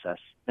process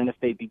than if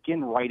they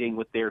begin writing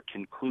with their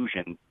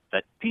conclusion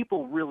that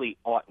people really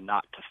ought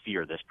not to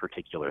fear this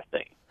particular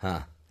thing.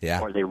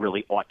 Yeah. Or they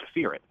really ought to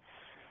fear it.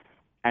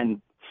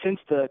 And since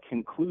the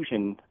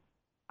conclusion,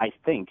 I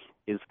think,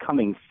 is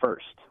coming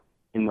first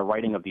in the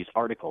writing of these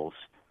articles,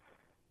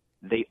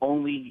 they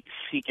only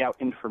seek out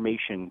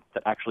information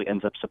that actually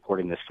ends up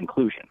supporting this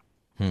conclusion.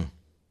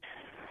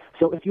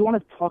 So if you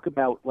want to talk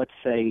about, let's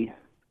say,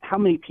 how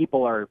many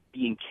people are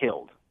being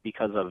killed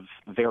because of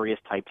various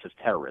types of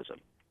terrorism,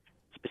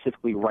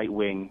 specifically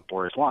right-wing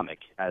or Islamic,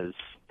 as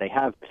they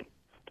have been,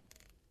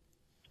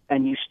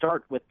 and you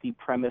start with the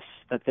premise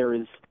that there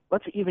is,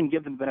 let's even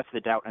give them the benefit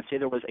of the doubt and say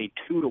there was a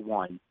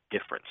 2-to-1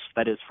 difference.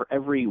 That is, for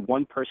every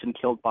one person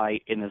killed by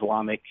an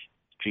Islamic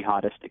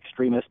jihadist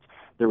extremist,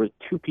 there were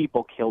 2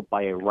 people killed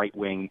by a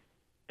right-wing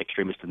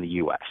extremist in the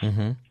U.S.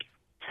 Mm-hmm.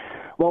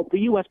 Well, the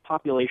U.S.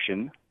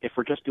 population, if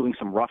we're just doing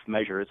some rough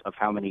measures of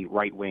how many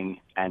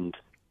right-wing and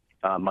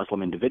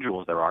Muslim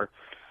individuals there are,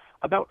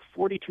 about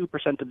 42%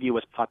 of the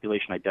U.S.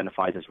 population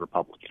identifies as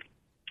Republican.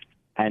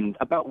 And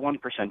about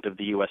 1% of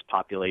the U.S.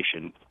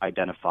 population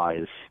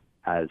identifies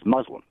as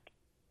Muslim.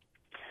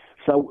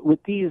 So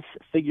with these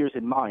figures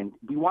in mind,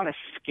 we want to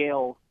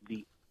scale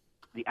the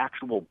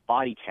actual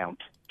body count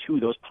to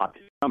those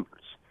population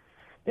numbers.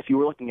 If you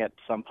were looking at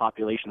some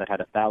population that had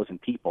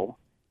 1,000 people,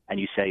 and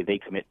you say they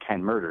commit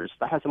 10 murders,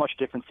 that has a much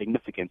different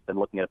significance than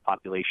looking at a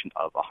population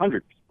of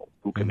 100 people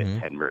who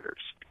commit 10 murders.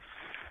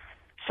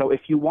 So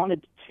if you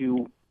wanted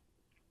to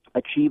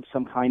achieve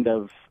some kind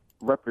of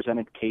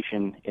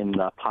representation in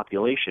the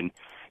population,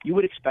 you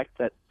would expect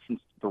that since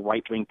the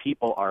right-wing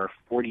people are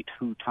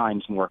 42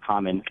 times more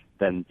common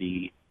than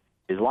the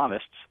Islamists,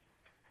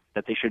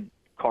 that they should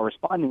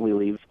correspondingly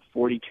leave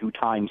 42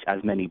 times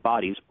as many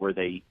bodies were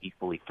they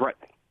equally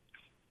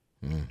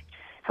threatening.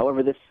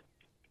 However, this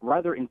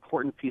rather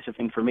important piece of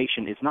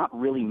information is not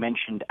really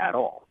mentioned at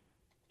all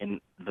in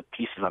the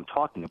pieces I'm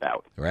talking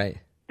about. Right.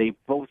 They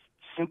both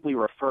simply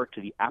refer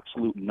to the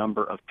absolute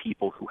number of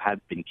people who have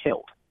been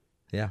killed,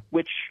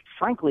 which,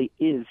 frankly,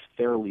 is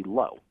fairly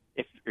low.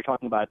 If you're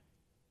talking about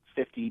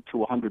 50 to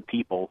 100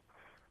 people,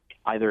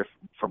 either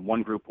from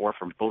one group or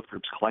from both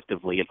groups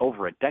collectively in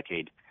over a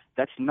decade,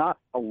 that's not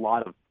a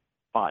lot of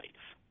bodies.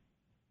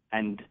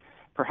 And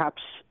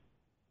perhaps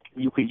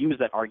you could use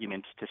that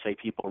argument to say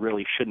people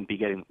really shouldn't be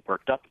getting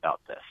worked up about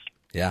this.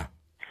 Yeah.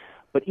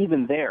 But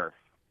even there,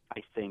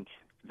 I think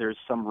there's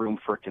some room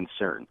for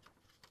concern.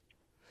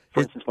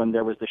 For instance, when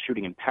there was the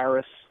shooting in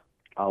Paris,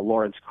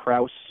 Lawrence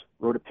Krauss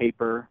wrote a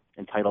paper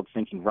entitled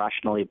Thinking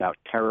Rationally About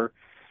Terror,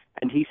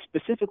 and he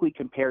specifically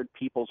compared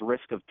people's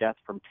risk of death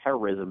from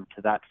terrorism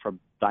to that from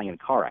dying in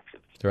car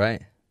accidents.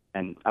 Right.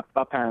 And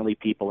apparently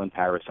people in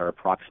Paris are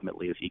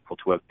approximately as equal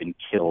to have been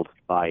killed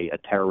by a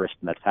terrorist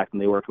in that attack than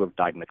they were to have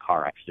died in a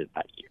car accident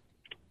that year.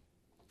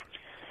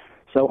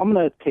 So I'm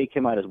going to take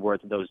him at his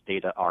word that those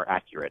data are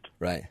accurate.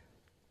 Right.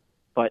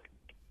 But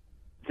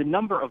the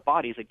number of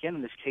bodies, again,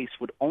 in this case,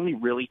 would only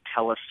really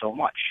tell us so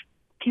much.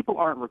 People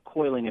aren't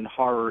recoiling in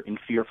horror and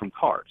fear from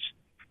cars.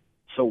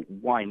 So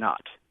why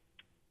not?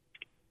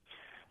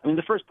 I mean,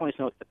 the first point is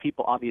to note that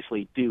people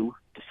obviously do,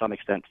 to some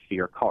extent,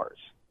 fear cars.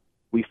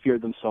 We fear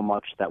them so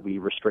much that we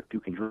restrict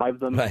who can drive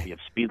them. Right. We have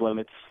speed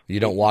limits.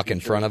 You don't walk in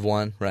front of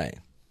one. Right.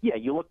 Yeah,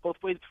 you look both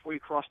ways before you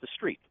cross the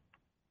street.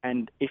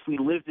 And if we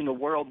lived in a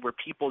world where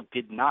people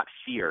did not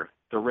fear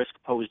the risk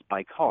posed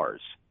by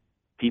cars,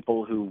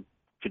 people who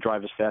could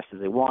drive as fast as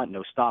they want,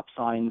 no stop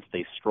signs,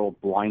 they stroll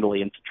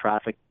blindly into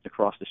traffic to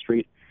cross the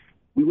street,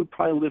 we would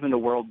probably live in a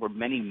world where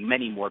many,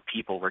 many more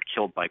people were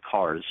killed by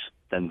cars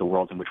than the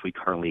world in which we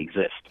currently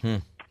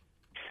exist.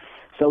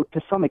 So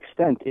to some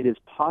extent, it is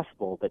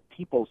possible that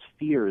people's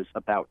fears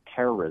about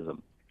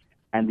terrorism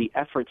and the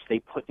efforts they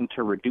put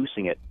into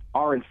reducing it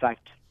are, in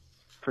fact,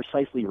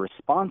 precisely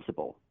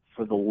responsible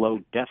for the low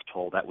death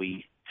toll that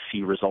we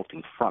see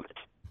resulting from it.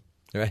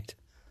 Right.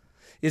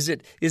 Is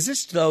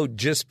this, though,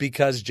 just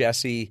because,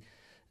 Jesse,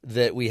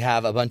 that we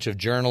have a bunch of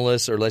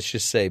journalists, or let's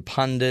just say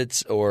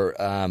pundits, or,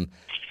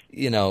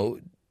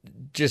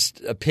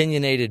 just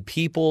opinionated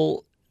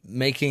people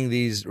writing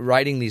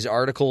these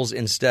articles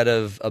instead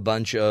of a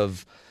bunch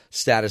of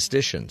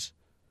statisticians?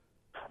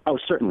 Oh,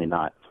 certainly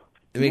not.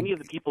 I mean, many of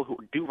the people who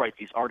do write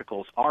these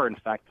articles are, in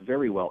fact,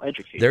 very well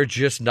educated. They're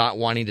just not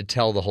wanting to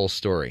tell the whole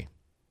story.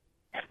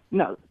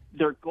 No,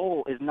 their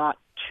goal is not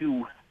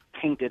to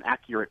paint an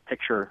accurate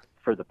picture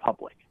for the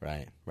public.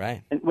 Right,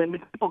 right. And when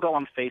people go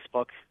on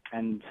Facebook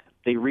and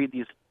they read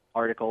these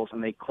articles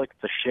and they click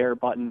the share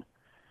button,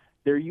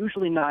 they're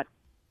usually not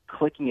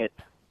clicking it,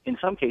 in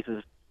some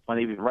cases, when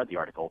they've even read the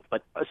article,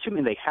 but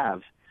assuming they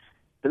have,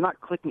 they're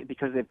not clicking it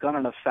because they've gone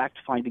on a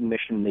fact-finding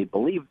mission and they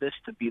believe this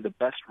to be the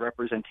best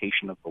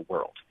representation of the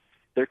world.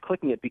 They're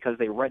clicking it because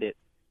they read it.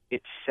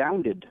 It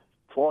sounded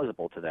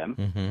plausible to them,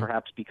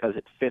 perhaps because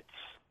it fits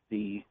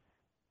the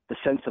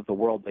sense of the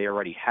world they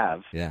already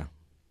have,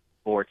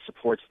 or it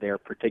supports their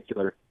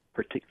particular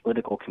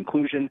political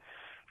conclusion,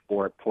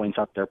 or it points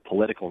out their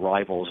political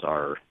rivals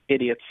are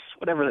idiots,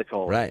 whatever they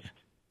call it. Right.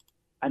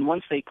 And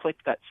once they click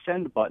that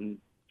send button,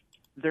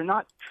 they're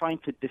not trying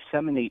to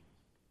disseminate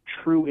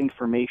true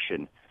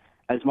information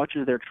as much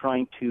as they're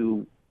trying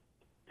to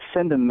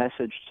send a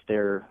message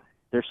to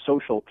their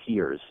social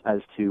peers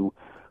as to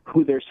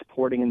who they're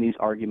supporting in these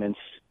arguments.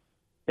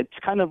 It's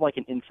kind of like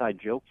an inside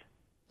joke,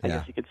 I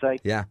guess you could say.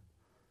 Yeah.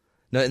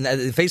 No, and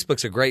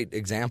Facebook's a great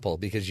example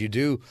because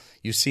you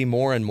see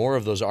more and more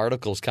of those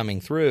articles coming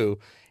through,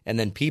 and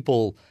then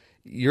people,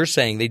 you're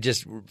saying they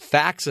just,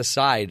 facts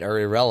aside, are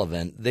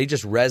irrelevant. They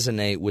just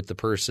resonate with the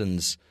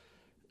person's,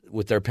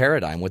 with their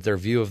paradigm, with their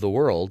view of the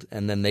world,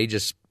 and then they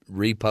just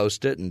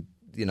repost it and,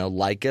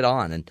 like it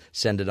on and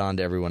send it on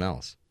to everyone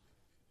else.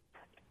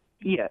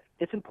 Yeah,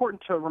 it's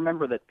important to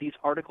remember that these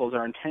articles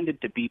are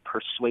intended to be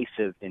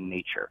persuasive in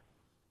nature.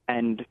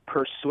 And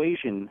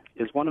persuasion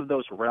is one of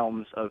those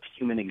realms of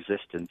human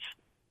existence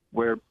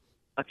where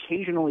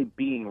occasionally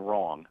being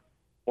wrong,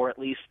 or at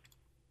least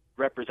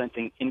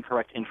representing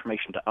incorrect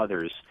information to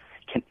others,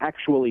 can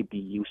actually be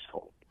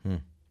useful.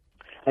 And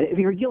if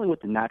you're dealing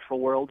with the natural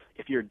world,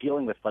 if you're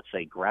dealing with, let's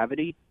say,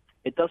 gravity,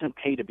 it doesn't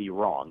pay to be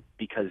wrong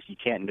because you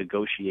can't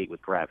negotiate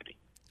with gravity.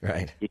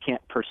 Right. You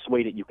can't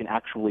persuade it. You can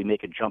actually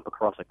make a jump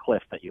across a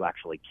cliff that you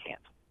actually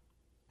can't.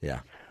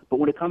 Yeah. But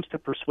when it comes to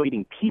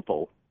persuading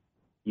people,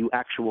 you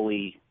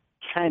actually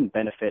can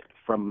benefit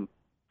from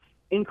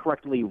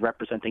incorrectly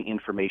representing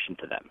information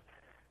to them.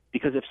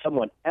 Because if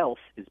someone else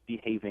is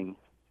behaving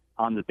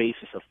on the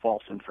basis of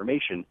false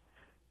information,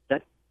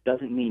 that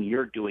doesn't mean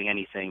you're doing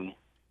anything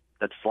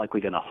that's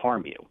likely going to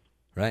harm you.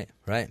 Right,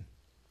 right.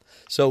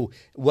 So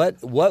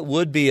what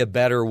would be a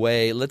better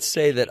way? Let's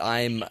say that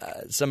I'm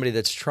somebody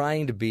that's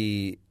trying to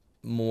be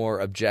more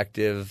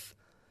objective,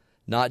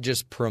 not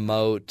just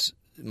promote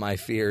my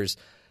fears.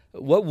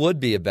 What would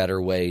be a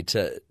better way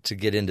to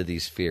get into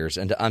these fears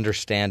and to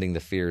understanding the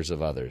fears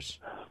of others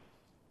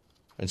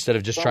instead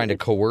of just trying to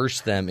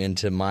coerce them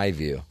into my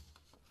view?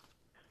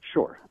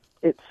 Sure.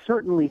 It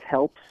certainly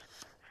helps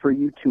for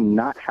you to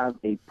not have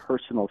a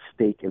personal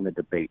stake in the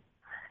debate.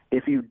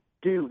 If you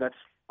do, that's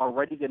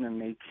already going to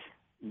make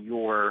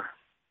your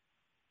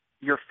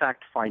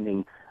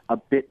fact-finding a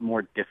bit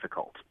more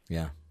difficult.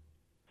 Yeah.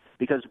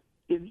 Because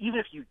even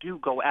if you do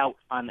go out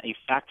on a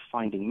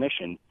fact-finding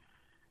mission,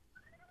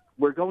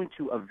 we're going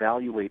to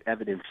evaluate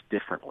evidence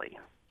differently,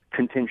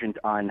 contingent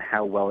on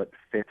how well it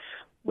fits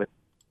with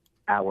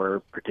our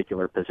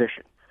particular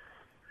position.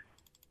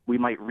 We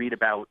might read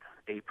about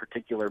a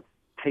particular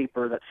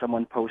paper that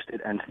someone posted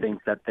and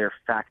think that their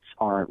facts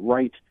aren't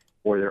right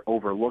or they're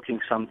overlooking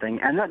something,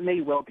 and that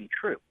may well be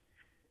true.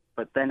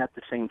 But then at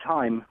the same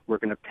time, we're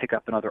going to pick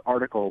up another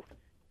article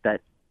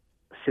that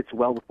sits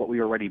well with what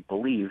we already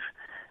believe,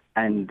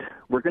 and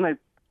we're going to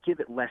give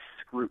it less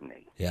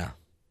scrutiny. Yeah.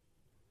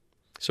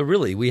 So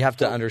really, we have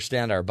to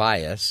understand our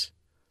bias.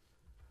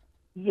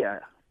 Yeah.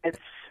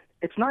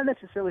 It's not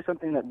necessarily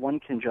something that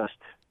one can just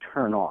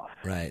turn off.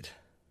 Right.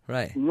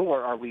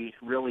 Nor are we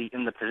really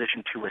in the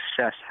position to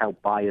assess how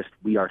biased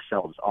we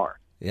ourselves are.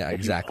 Yeah, if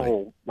exactly. You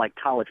poll, like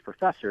college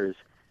professors,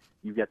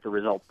 you get the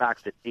result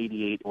back that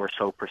 88% or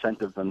so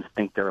of them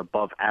think they're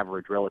above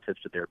average relative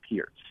to their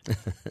peers.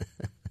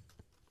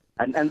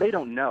 and they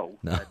don't know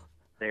that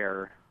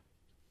they're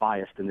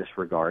biased in this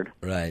regard.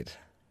 Right.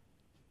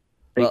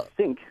 They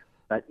think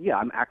that,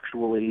 I'm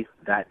actually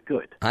that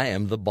good. I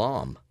am the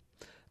bomb.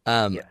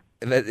 I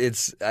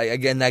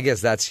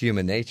guess that's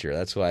human nature.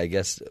 That's why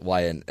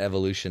an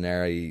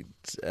evolutionary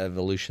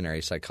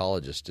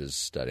psychologist is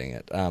studying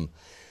it.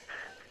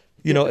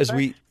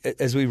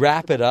 As we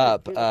wrap it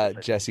up,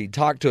 Jesse,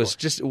 talk to us.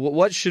 Just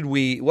what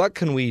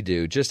can we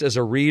do? Just as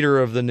a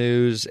reader of the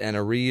news and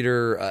a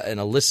reader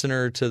and a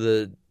listener to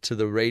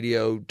the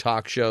radio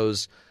talk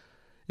shows,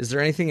 is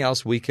there anything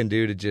else we can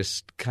do to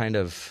just kind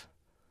of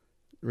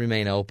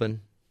remain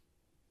open?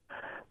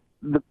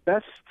 The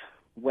best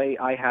way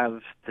I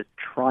have to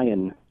try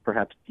and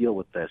perhaps deal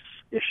with this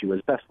issue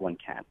as best one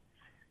can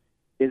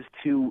is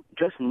to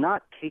just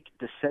not take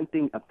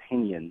dissenting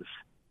opinions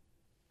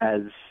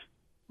as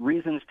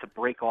reasons to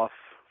break off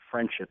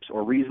friendships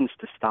or reasons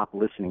to stop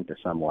listening to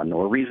someone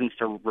or reasons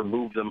to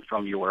remove them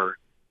from your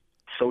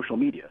social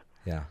media.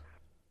 Yeah.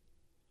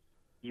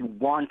 You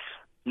want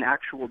an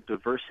actual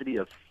diversity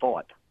of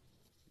thought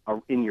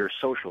in your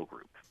social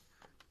group.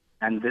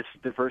 And this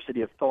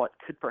diversity of thought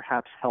could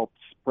perhaps help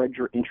spread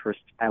your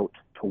interests out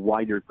to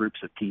wider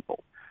groups of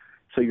people.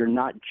 So you're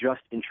not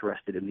just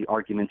interested in the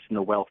arguments in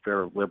the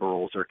welfare of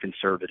liberals or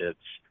conservatives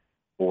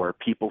or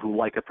people who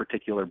like a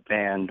particular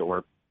band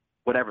or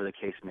whatever the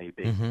case may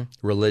be. Mm-hmm.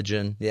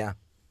 Religion, yeah.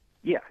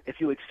 Yeah,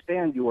 if you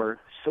expand your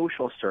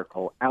social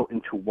circle out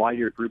into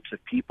wider groups of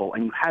people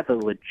and you have a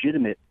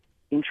legitimate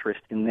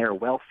interest in their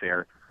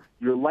welfare,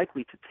 you're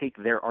likely to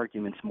take their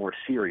arguments more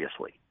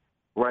seriously.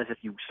 Whereas if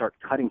you start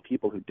cutting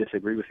people who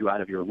disagree with you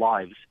out of your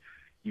lives,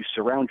 you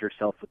surround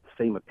yourself with the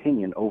same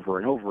opinion over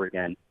and over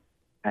again,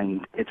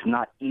 and it's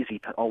not easy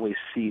to always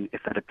see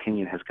if that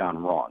opinion has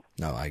gone wrong.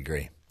 No, I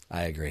agree.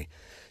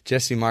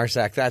 Jesse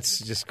Marczyk, that's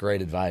just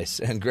great advice,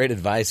 and great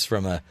advice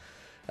from a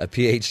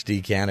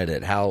PhD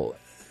candidate. How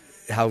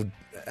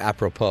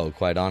apropos,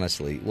 quite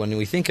honestly. When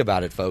we think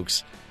about it,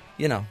 folks,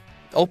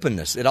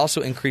 openness. It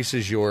also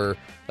increases your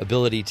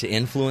ability to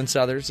influence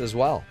others as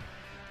well.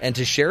 And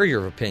to share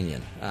your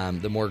opinion,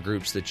 the more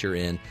groups that you're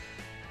in,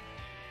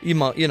 you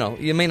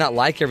may not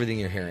like everything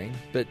you're hearing,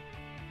 but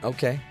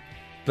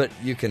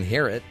you can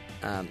hear it.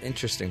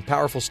 Interesting,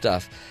 powerful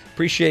stuff.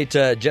 Appreciate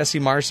Jesse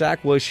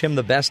Marczyk. Wish him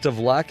the best of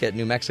luck at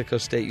New Mexico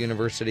State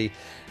University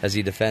as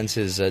he defends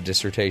his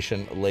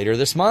dissertation later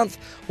this month.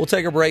 We'll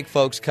take a break,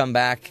 folks. Come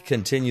back,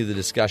 continue the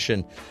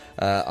discussion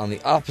on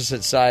the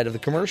opposite side of the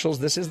commercials.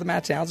 This is the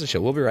Matt Townsend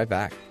Show. We'll be right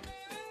back.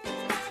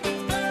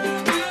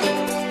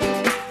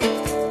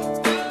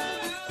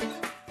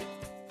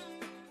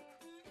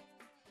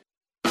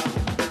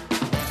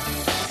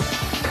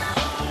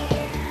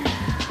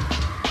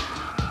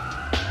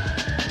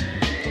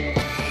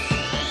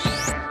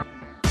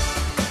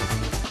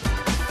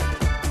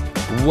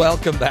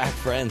 Welcome back,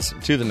 friends,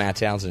 to the Matt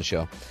Townsend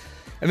Show.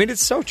 I mean,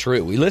 it's so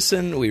true. We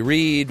listen, we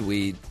read,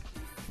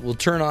 we'll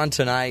turn on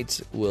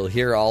tonight. We'll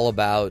hear all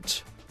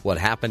about what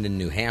happened in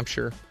New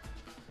Hampshire.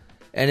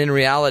 And in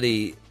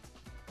reality,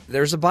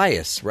 there's a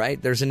bias, right?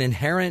 There's an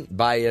inherent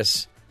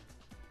bias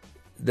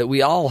that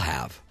we all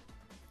have.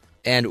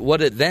 And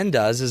what it then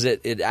does is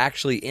it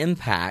actually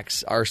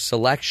impacts our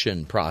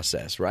selection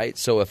process, right?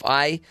 So if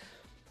I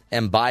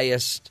am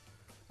biased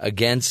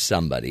against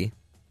somebody,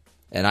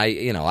 and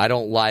I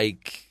don't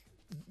like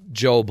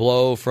Joe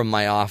Blow from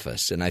my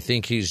office, and I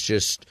think he's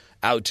just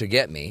out to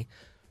get me,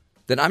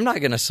 then I'm not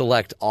going to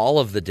select all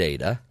of the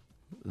data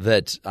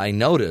that I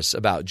notice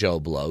about Joe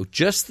Blow,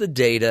 just the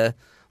data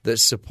that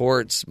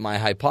supports my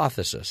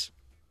hypothesis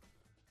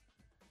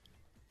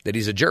that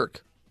he's a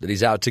jerk, that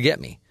he's out to get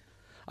me.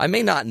 I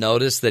may not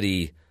notice that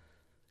he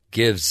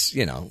gives,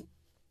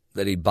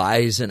 that he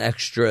buys an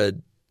extra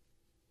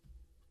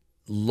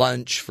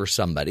lunch for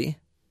somebody.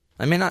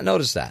 I may not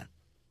notice that.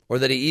 Or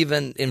that he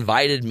even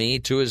invited me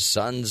to his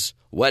son's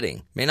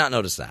wedding. May not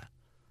notice that.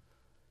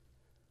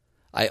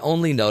 I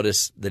only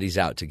notice that he's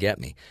out to get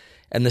me.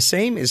 And the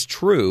same is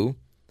true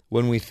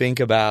when we think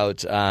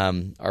about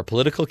our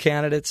political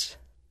candidates,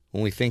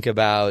 when we think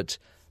about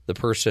the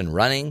person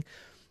running.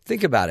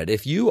 Think about it.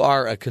 If you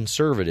are a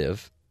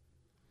conservative,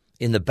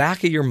 in the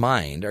back of your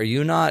mind, are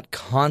you not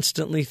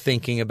constantly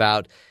thinking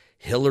about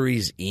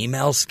Hillary's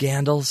email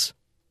scandals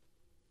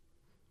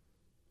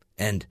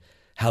and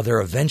how they're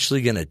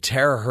eventually going to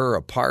tear her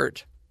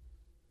apart?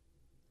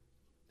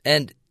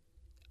 And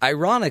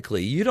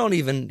ironically, you don't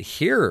even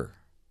hear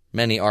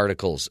many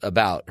articles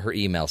about her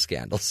email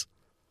scandals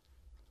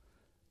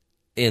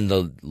in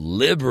the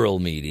liberal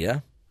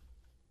media.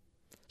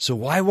 So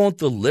why won't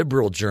the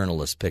liberal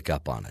journalists pick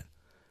up on it?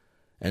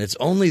 And it's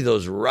only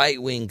those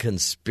right-wing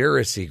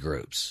conspiracy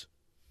groups.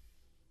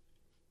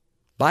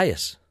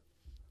 Bias.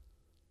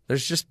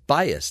 There's just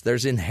bias.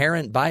 There's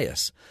inherent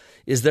bias.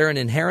 Is there an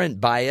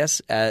inherent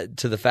bias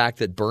to the fact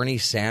that Bernie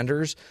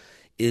Sanders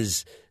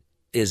is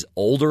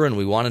older and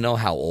we want to know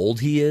how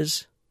old he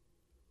is?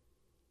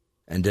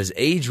 And does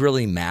age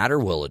really matter?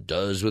 Well, it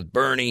does with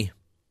Bernie.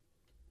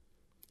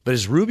 But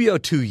is Rubio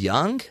too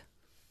young?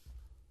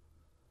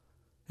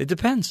 It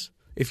depends.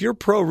 If you're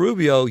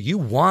pro-Rubio, you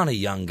want a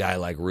young guy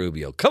like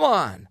Rubio. Come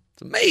on.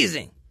 It's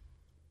amazing.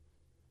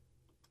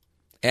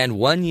 And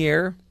 1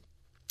 year,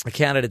 a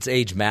candidate's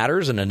age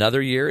matters, and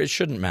another year, it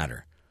shouldn't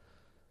matter.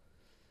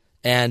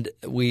 And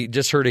we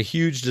just heard a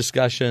huge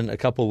discussion a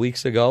couple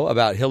weeks ago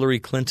about Hillary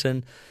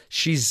Clinton.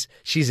 She's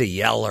a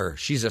yeller.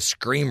 She's a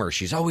screamer.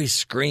 She's always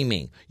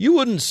screaming. You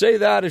wouldn't say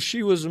that if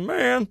she was a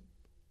man.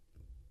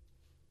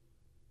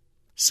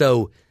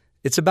 So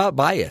it's about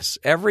bias.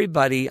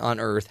 Everybody on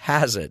earth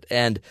has it.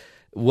 And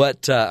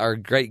what our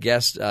great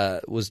guest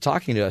was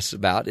talking to us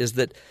about is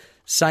that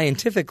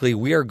scientifically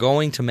we are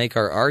going to make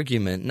our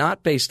argument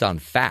not based on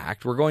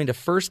fact. We're going to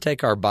first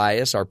take our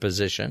bias, our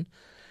position,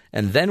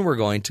 and then we're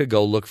going to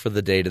go look for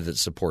the data that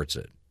supports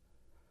it.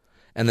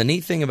 And the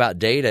neat thing about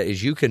data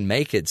is you can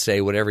make it say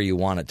whatever you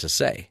want it to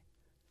say.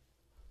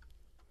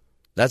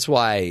 That's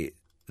why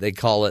they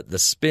call it the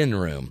spin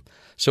room.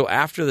 So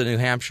after the New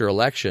Hampshire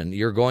election,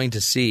 you're going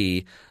to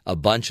see a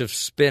bunch of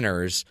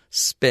spinners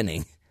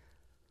spinning.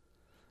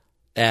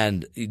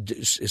 And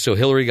so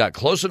Hillary got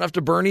close enough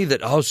to Bernie that,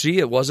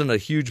 it wasn't a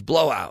huge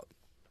blowout.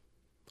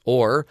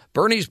 Or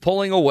Bernie's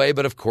pulling away,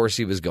 but of course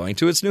he was going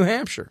to. It's New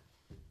Hampshire.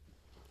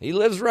 He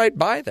lives right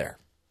by there.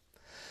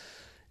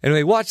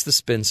 Anyway, watch the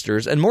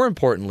spinsters. And more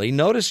importantly,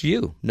 notice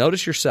you.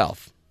 Notice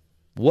yourself.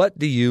 What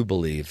do you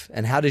believe?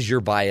 And how does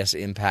your bias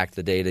impact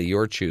the data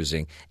you're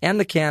choosing and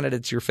the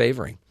candidates you're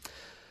favoring?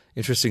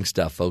 Interesting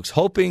stuff, folks.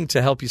 Hoping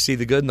to help you see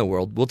the good in the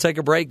world. We'll take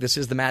a break. This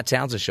is the Matt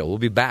Townsend Show. We'll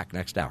be back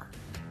next hour.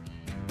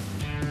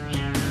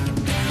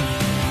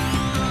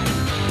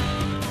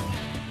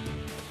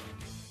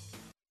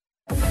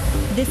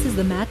 This is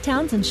the Matt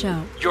Townsend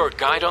Show. Your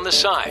guide on the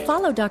side.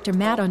 Follow Dr.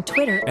 Matt on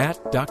Twitter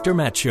At Dr.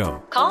 Matt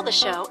Show. Call the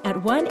show at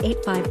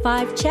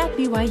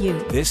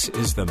 1-855-CHAT-BYU. This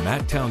is the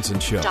Matt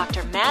Townsend Show.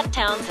 Dr. Matt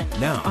Townsend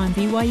Now on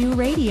BYU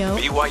Radio.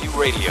 BYU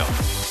Radio.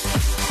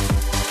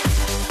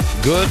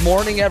 Good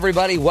morning,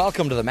 everybody.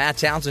 Welcome to the Matt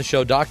Townsend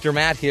Show. Dr.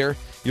 Matt here,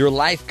 your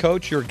life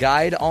coach, your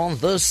guide on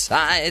the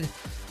side.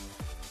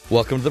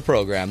 Welcome to the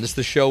program. This is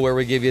the show where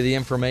we give you the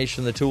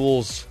information, the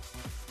tools,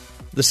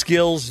 the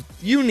skills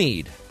you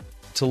need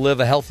to live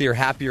a healthier,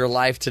 happier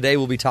life. Today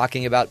we'll be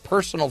talking about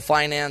personal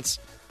finance.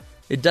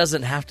 It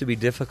doesn't have to be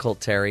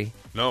difficult, Terry.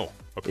 No.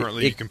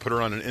 Apparently you can put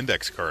her on an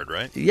index card,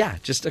 right? Yeah,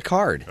 just a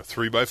card. A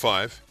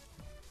 3x5.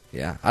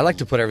 Yeah, I like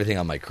to put everything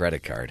on my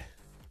credit card.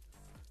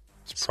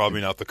 It's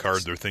probably not the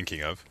card they're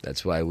thinking of.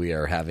 That's why we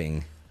are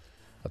having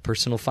a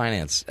personal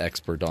finance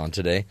expert on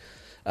today.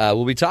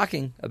 We'll be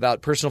talking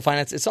about personal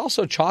finance. It's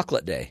also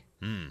Chocolate Day.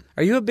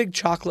 Are you a big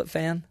chocolate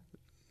fan?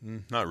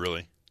 Not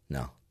really.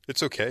 No.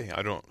 It's okay.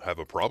 I don't have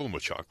a problem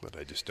with chocolate.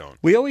 I just don't.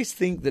 We always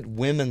think that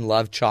women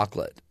love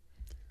chocolate.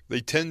 They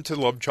tend to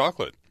love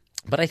chocolate.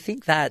 But I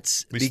think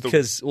that's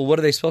because, what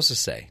are they supposed to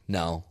say?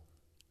 No.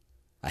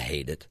 I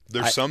hate it.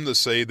 There's some that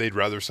say they'd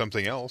rather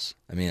something else.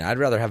 I mean, I'd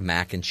rather have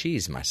mac and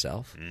cheese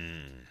myself.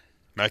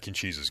 Mac and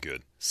cheese is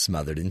good.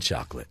 Smothered in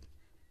chocolate.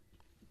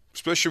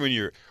 Especially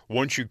when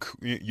once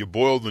you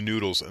boil the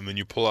noodles and then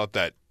you pull out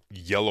that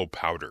yellow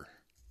powder.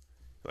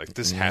 Like,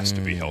 this has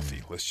to be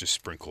healthy. Let's just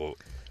sprinkle.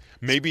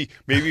 Maybe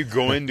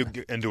go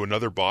into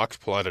another box,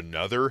 pull out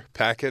another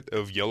packet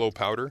of yellow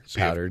powder. So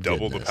Powder you have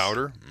double goodness. the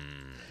powder.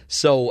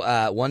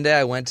 So one day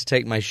I went to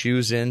take my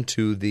shoes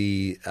into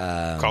the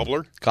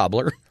Cobbler,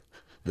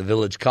 the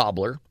village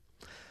cobbler,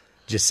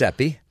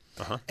 Giuseppe,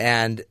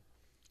 and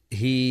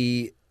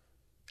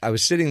I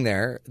was sitting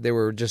there. They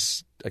were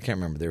just, I can't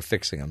remember. They were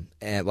fixing them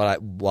and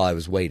while I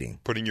was waiting.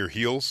 Putting your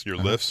heels, your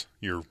lifts,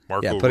 your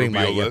Marco putting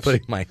Rubio lifts.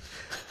 putting my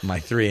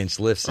 3-inch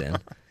lifts in.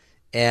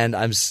 And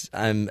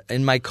I'm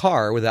in my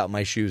car without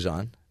my shoes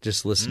on,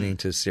 just listening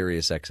to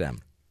Sirius XM.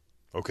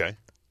 Okay.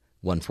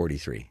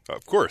 143.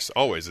 Of course,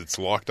 always. It's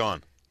locked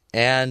on.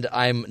 And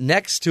I'm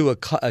next to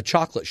a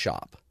chocolate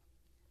shop,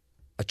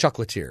 a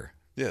chocolatier.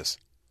 Yes.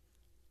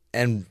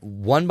 And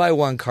one by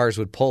one, cars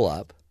would pull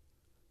up.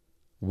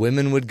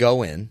 Women would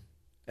go in.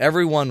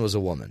 Everyone was a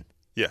woman.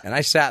 Yeah. And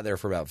I sat there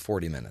for about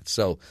 40 minutes.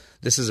 So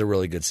this is a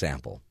really good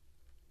sample.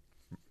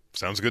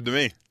 Sounds good to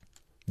me.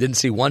 Didn't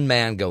see one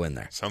man go in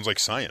there. Sounds like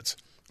science.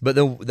 But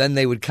then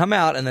they would come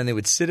out and then they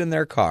would sit in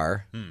their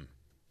car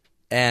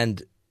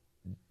and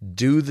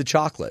do the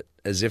chocolate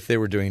as if they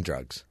were doing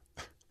drugs.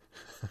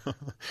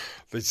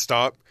 They'd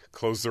stop,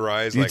 close their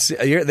eyes.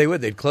 They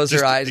would. They'd close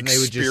their eyes and they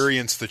would just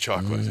experience the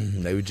chocolate.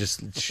 They would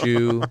just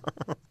chew.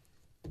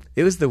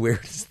 It was the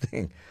weirdest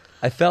thing.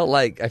 I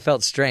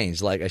felt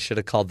strange. Like I should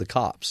have called the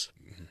cops.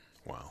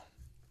 Wow.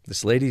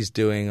 This lady's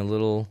doing a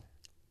little.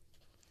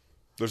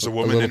 There's a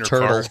woman in her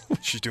turtle. car.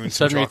 She's doing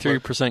some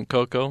 73%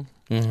 cocoa.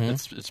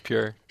 Mm-hmm. It's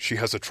pure. She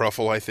has a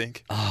truffle, I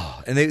think.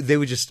 Oh, and they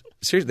would just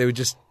seriously. They would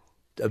just.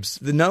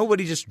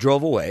 Nobody just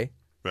drove away.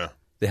 Yeah.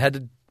 They had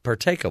to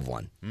partake of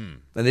one,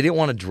 and they didn't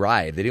want to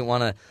drive. They didn't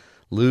want to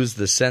lose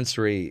the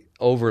sensory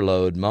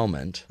overload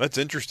moment. That's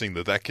interesting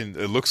that can.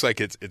 It looks like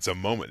it's a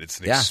moment. It's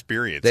an Yeah.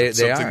 experience. They It's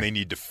something are. they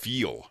need to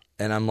feel.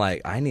 And I'm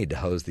like, I need to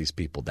hose these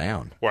people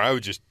down. Or I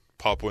would just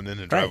pop one in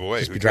and drive away.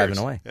 Just Who be cares? driving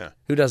away. Yeah.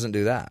 Who doesn't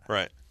do that?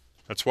 Right.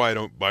 That's why I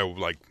don't buy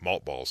like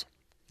malt balls.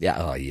 Yeah.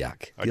 Oh,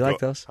 yuck. I'd You like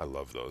those? I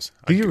love those.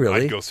 Do you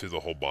really? I'd go through the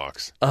whole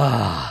box.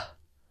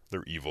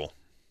 They're evil.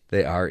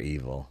 They are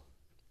evil.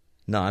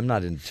 No, I'm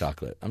not into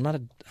chocolate. I'm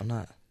not.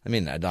 I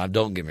mean,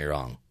 don't get me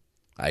wrong.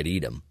 I'd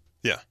eat them.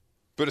 Yeah.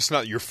 But it's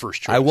not your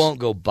first choice. I won't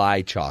go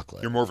buy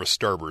chocolate. You're more of a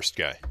Starburst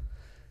guy.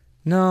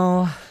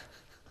 No.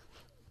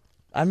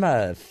 I'm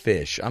a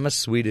fish. I'm a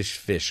Swedish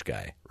fish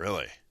guy.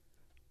 Really?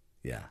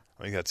 Yeah.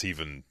 I think that's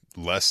even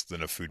less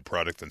than a food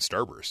product than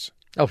Starburst.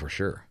 Oh, for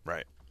sure.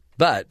 Right.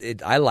 But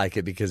I like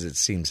it because it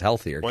seems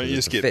healthier. Why don't you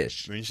because just it's get a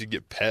fish. Why don't you just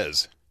get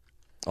Pez?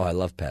 Oh, I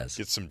love Pez.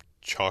 Get some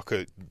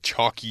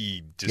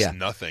chalky, just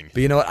nothing.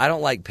 But you know what? I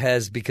don't like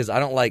Pez because I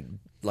don't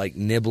like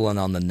nibbling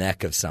on the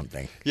neck of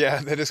something.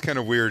 Yeah, that is kind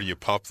of weird. You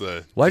pop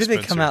the Why do they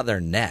dispenser. come out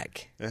their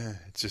neck?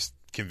 It's just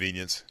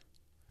convenience.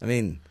 I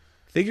mean,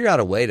 figure out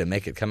a way to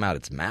make it come out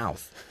its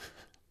mouth.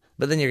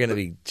 But then you're going to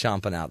be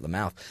chomping out the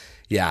mouth.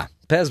 Yeah,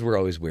 Pez were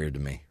always weird to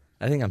me.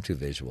 I think I'm too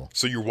visual.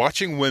 So you're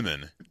watching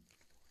women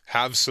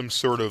have some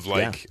sort of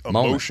moment.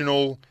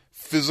 emotional,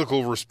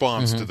 physical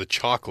response to the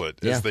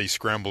chocolate as they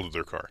scramble to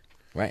their car.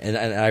 Right, and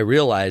I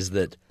realized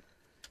that,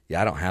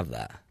 I don't have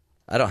that.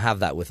 I don't have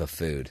that with a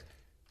food.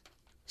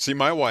 See,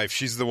 my wife,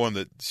 she's the one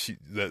that's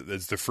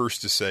the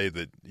first to say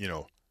that,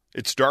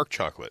 it's dark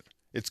chocolate.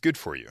 It's good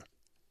for you.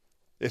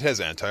 It has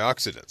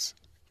antioxidants.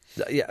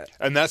 Yeah,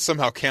 And that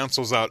somehow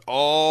cancels out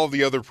all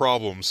the other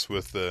problems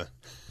with the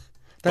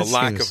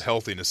lack of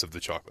healthiness of the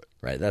chocolate.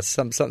 Right, that's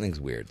something's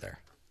weird there.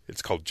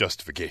 It's called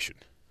justification.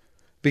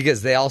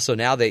 Because they also,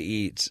 now they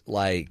eat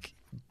like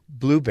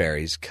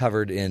blueberries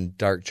covered in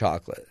dark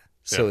chocolate.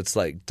 So it's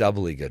like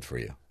doubly good for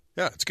you.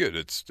 Yeah, it's good.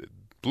 It's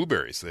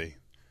blueberries. They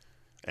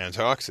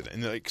antioxidant.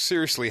 And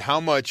seriously, how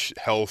much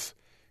health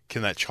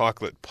can that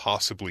chocolate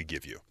possibly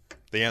give you?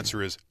 The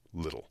answer is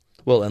little.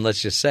 Well, and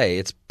let's just say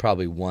it's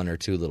probably one or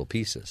two little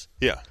pieces.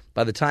 Yeah.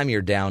 By the time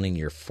you're downing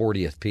your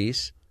 40th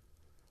piece,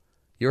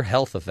 your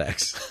health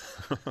effects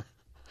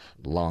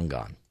long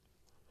gone.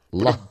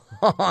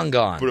 Long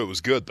gone. But it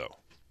was good, though.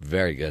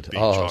 Very good.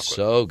 Being Oh, chocolate.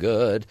 so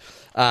good.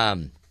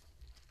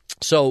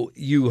 So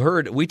you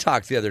heard, we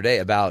talked the other day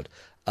about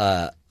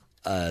a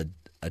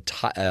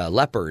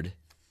leopard.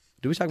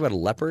 Did we talk about a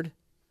leopard?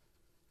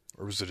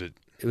 Or was it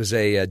It was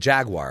a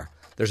jaguar.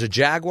 There's a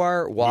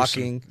jaguar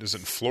walking. is it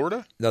in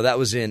Florida? No, that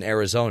was in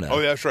Arizona. Oh,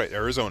 yeah, that's right,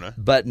 Arizona.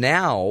 But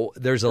now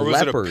there's a Or was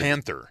leopard. it a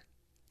panther?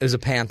 It was a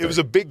panther. It was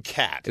a big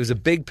cat. It was a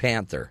big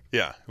panther.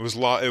 Yeah, it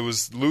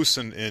was loose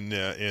in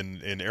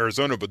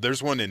Arizona, but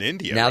there's one in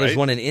India. Now there's right?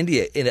 one in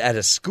India at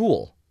a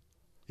school.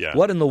 Yeah.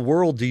 What in the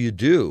world do you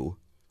do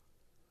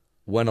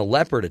when a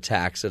leopard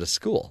attacks at a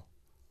school?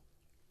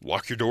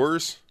 Lock your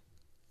doors.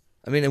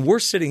 I mean, and we're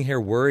sitting here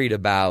worried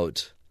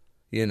about,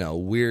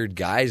 weird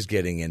guys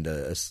getting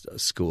into a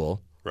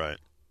school. Right.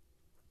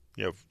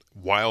 You have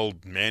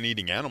wild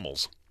man-eating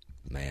animals.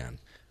 Man.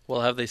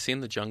 Well, have they seen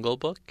the Jungle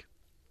Book?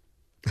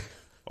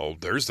 Oh,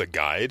 there's the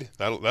guide.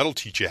 That'll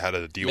teach you how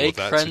to deal Make with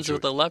that friends situation.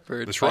 with a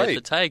leopard. That's Fight right.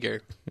 the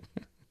tiger.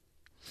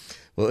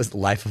 Well, it's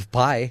Life of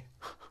Pi.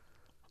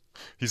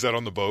 He's out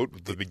on the boat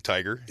with the big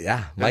tiger.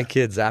 Yeah. My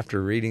kids,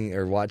 after reading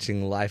or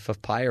watching Life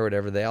of Pi or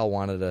whatever, they all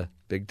wanted a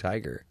big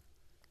tiger.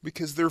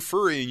 Because they're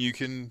furry and you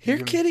can... Here,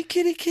 kitty,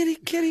 kitty, kitty,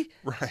 kitty.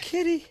 Right.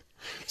 Kitty.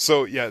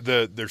 So, yeah,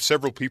 there's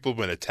several people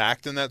been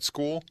attacked in that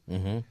school.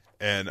 Mm-hmm.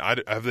 And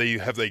have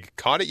they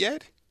caught it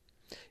yet?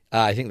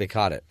 I think they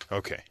caught it.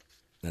 Okay.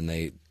 And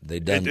they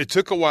done. It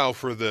took a while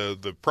for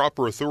the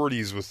proper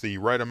authorities with the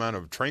right amount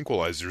of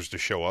tranquilizers to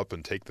show up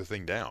and take the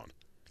thing down.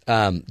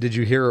 Did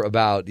you hear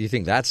about? Do you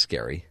think that's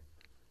scary?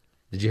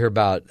 Did you hear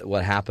about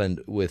what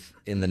happened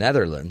in the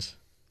Netherlands?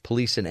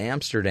 Police in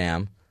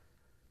Amsterdam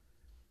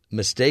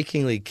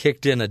mistakenly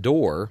kicked in a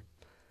door,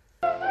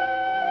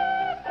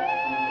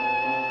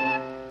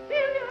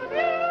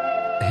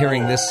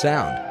 hearing this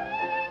sound,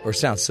 or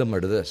sounds similar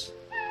to this.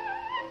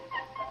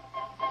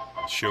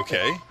 Is she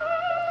okay?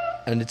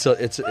 And it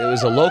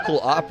was a local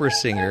opera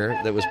singer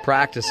that was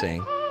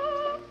practicing,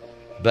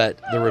 but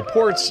the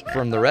reports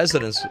from the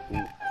residents,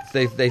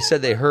 they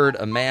said they heard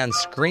a man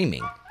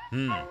screaming.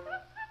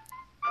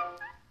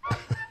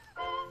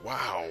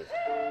 Wow.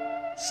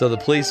 So the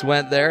police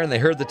went there, and they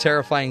heard the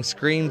terrifying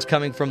screams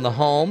coming from the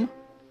home,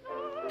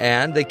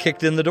 and they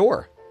kicked in the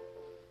door.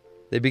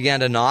 They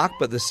began to knock,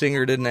 but the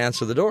singer didn't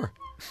answer the door.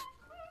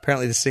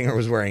 Apparently the singer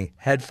was wearing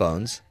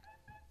headphones,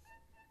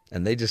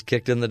 and they just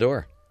kicked in the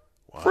door.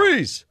 Wow.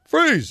 Freeze!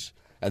 Freeze!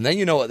 And then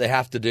you know what they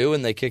have to do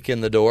when they kick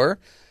in the door?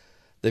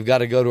 They've got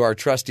to go to our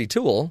trusty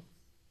tool.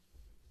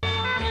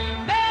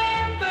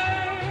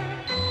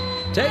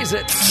 Tase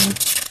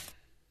it!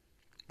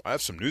 I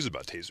have some news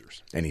about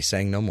tasers. And he's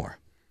saying no more.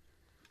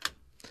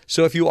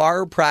 So if you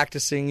are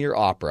practicing your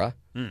opera...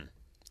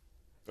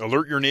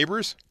 Alert your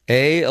neighbors?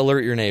 A,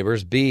 alert your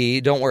neighbors.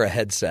 B, don't wear a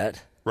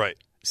headset. Right.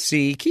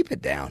 C, keep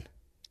it down.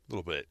 A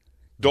little bit.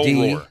 Don't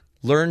D, roar.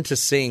 learn to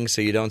sing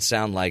so you don't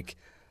sound like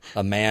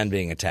a man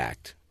being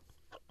attacked.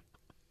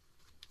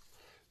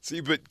 See,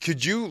 but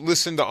could you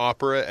listen to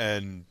opera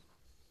and,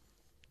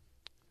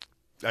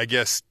 I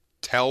guess,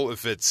 tell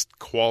if it's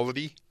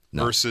quality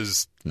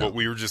versus what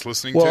we were just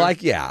listening to? Well,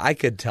 I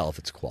could tell if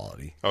it's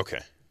quality. Okay.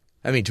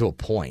 I mean, to a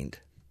point.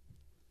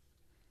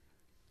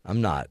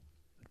 I'm not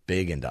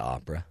big into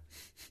opera,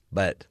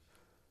 but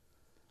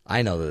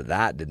I know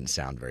that didn't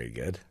sound very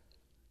good.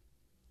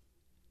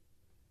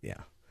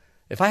 Yeah.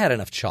 If I had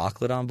enough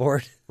chocolate on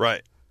board.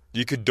 Right.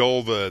 You could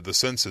dull the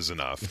senses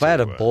enough. If I had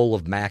a bowl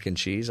of mac and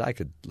cheese, I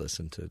could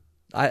listen to.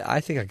 I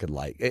think I could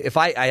like. If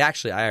I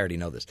already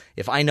know this.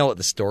 If I know what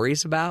the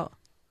story's about.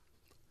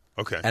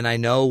 Okay. And I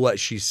know what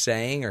she's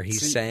saying or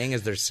he's saying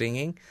as they're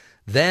singing,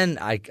 then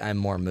I'm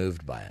more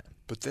moved by it.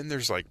 But then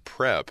there's like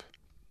prep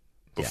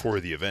before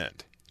the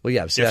event. Well,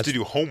 yeah. You have to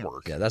do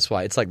homework. Yeah, that's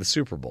why. It's like the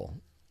Super Bowl.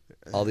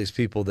 All these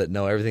people that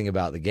know everything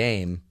about the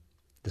game,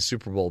 the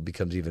Super Bowl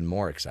becomes even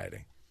more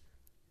exciting.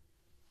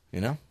 You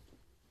know?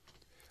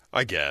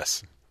 I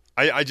guess.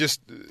 I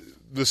just,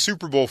 the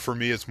Super Bowl for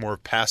me is more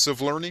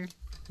passive learning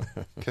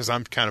because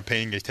I'm kind of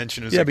paying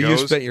attention as it goes. Yeah,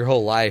 but you spent your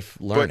whole life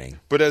learning.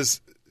 But as,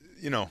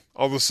 all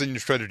of a sudden you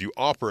try to do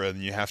opera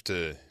and you have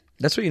to.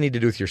 That's what you need to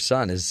do with your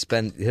son is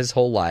spend his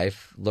whole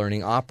life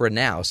learning opera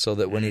now so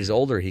that when he's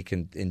older he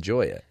can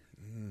enjoy it.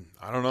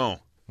 I don't know.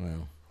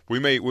 Well, we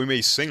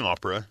may sing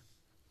opera,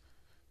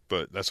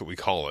 but that's what we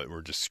call it.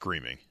 We're just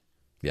screaming.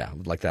 Yeah,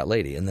 like that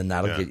lady. And then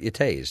that'll get you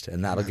tased,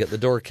 and that'll get the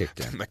door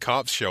kicked in. And the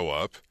cops show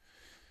up.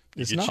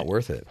 It's not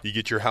worth it. You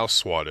get your house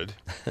swatted.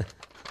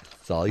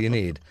 That's all you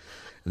need.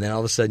 And then all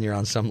of a sudden you're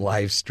on some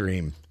live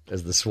stream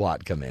as the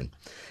SWAT come in.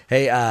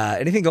 Hey,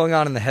 anything going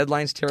on in the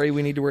headlines, Terry,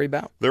 we need to worry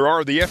about? There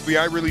are. The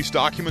FBI released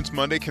documents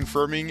Monday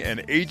confirming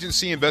an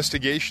agency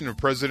investigation of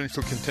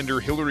presidential contender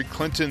Hillary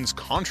Clinton's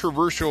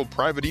controversial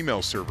private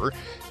email server.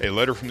 A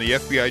letter from the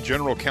FBI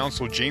General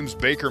Counsel James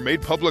Baker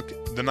made public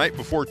the night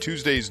before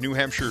Tuesday's New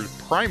Hampshire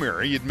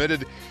primary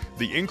admitted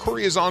the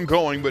inquiry is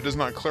ongoing but does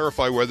not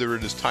clarify whether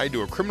it is tied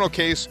to a criminal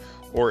case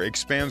or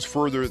expands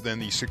further than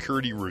the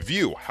security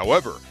review.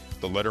 However,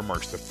 the letter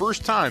marks the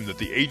first time that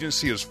the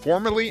agency has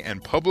formally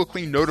and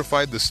publicly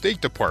notified the State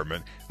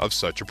Department of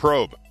such a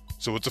probe.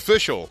 So it's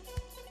official.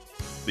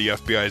 The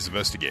FBI is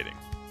investigating.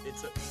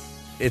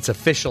 It's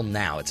official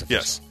now. It's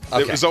official. Yes.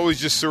 Okay. It was always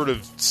just sort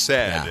of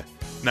said. Yeah.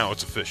 Now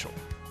it's official.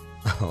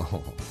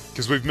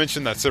 Because we've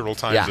mentioned that several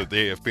times that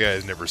the FBI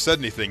has never said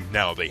anything.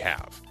 Now they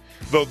have.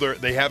 Though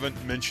they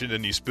haven't mentioned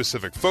any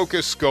specific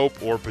focus,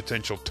 scope, or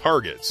potential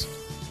targets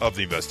of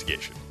the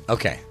investigation.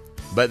 Okay.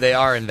 But they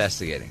are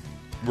investigating.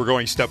 We're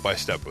going step by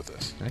step with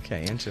this.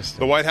 Okay, interesting.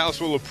 The White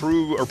House will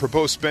approve or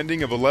propose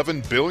spending of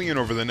 $11 billion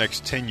over the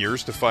next 10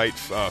 years to fight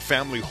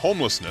family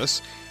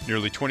homelessness.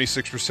 Nearly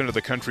 26% of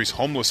the country's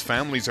homeless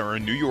families are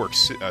in New York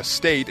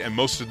State, and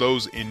most of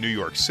those in New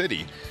York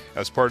City.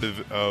 As part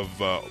of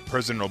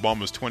President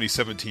Obama's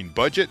 2017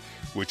 budget,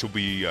 which will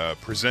be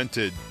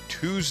presented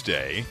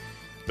Tuesday,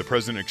 the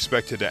president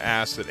expected to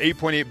ask that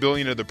 $8.8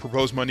 billion of the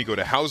proposed money go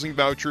to housing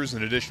vouchers,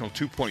 an additional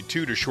 $2.2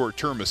 to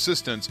short-term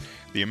assistance.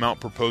 The amount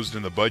proposed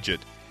in the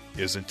budget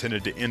is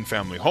intended to end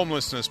family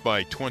homelessness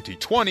by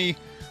 2020,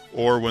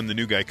 or when the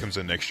new guy comes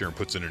in next year and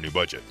puts in a new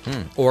budget.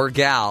 Or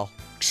gal.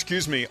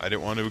 Excuse me, I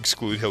didn't want to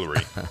exclude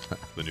Hillary,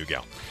 the new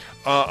gal.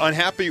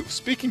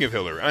 Speaking of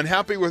Hillary,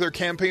 unhappy with her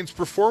campaign's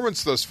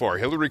performance thus far,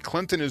 Hillary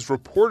Clinton is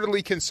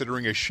reportedly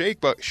considering a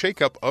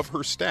shake-up of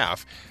her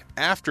staff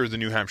after the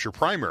New Hampshire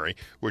primary,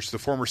 which the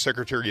former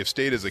Secretary of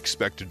State is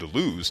expected to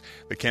lose.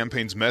 The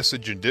campaign's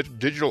message and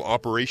digital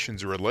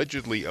operations are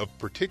allegedly of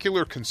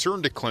particular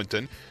concern to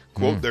Clinton,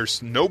 Quote,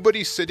 there's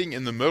nobody sitting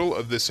in the middle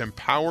of this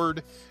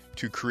empowered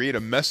to create a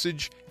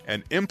message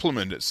and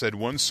implement it, said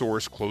one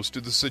source close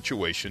to the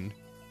situation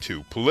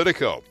to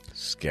Politico.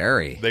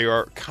 Scary. They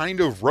are kind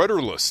of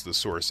rudderless, the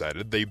source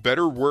added. They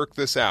better work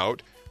this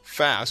out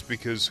fast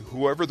because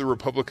whoever the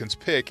Republicans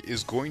pick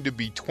is going to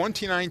be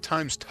 29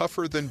 times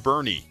tougher than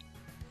Bernie.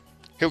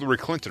 Hillary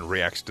Clinton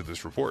reacts to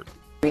this report.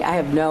 I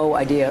have no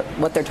idea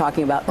what they're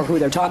talking about or who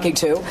they're talking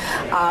to.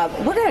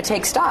 We're going to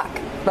take stock,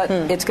 but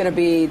it's going to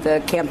be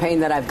the campaign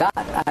that I've got.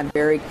 I'm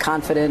very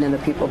confident in the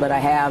people that I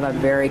have. I'm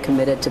very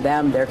committed to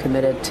them. They're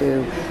committed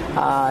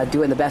to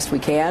doing the best we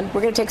can.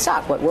 We're going to take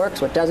stock. What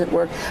works, what doesn't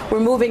work. We're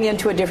moving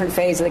into a different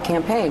phase of the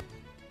campaign.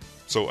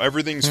 So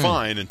everything's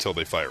fine until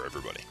they fire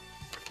everybody.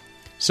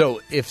 So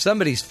if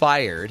somebody's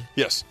fired,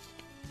 yes,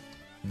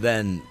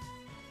 then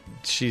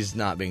she's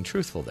not being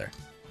truthful there.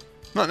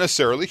 Not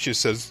necessarily. She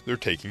says they're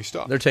taking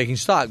stock. They're taking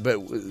stock, but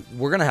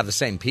we're going to have the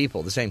same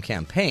people, the same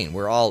campaign.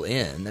 We're all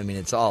in. I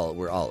mean,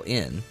 we're all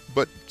in.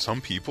 But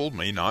some people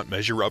may not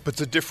measure up.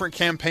 It's a different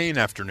campaign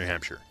after New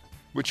Hampshire,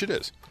 which it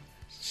is.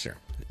 Sure.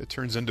 It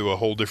turns into a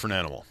whole different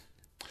animal.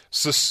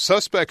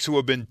 Suspects who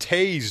have been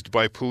tased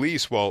by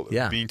police while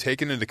being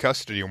taken into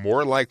custody are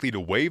more likely to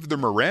waive their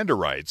Miranda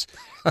rights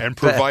and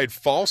provide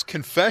false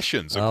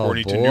confessions,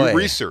 according to new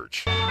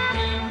research.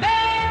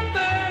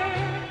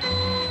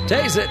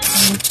 Tase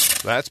it.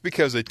 That's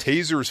because a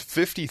taser's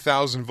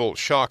 50,000-volt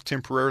shock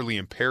temporarily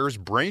impairs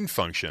brain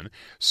function,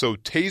 so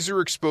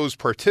taser-exposed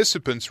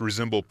participants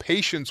resemble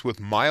patients with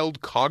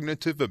mild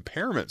cognitive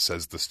impairment,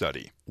 says the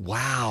study.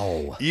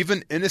 Wow.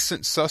 Even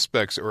innocent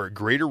suspects are at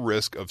greater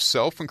risk of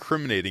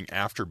self-incriminating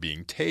after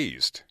being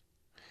tased.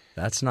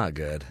 That's not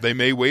good. They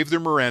may waive their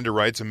Miranda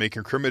rights and make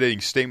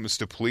incriminating statements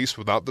to police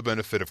without the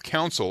benefit of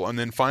counsel and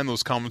then find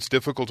those comments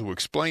difficult to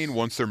explain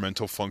once their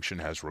mental function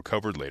has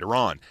recovered later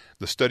on.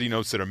 The study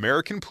notes that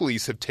American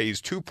police have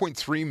tased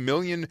 2.3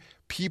 million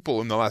people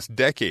in the last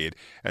decade,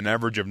 an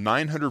average of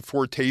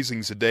 904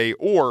 tasings a day,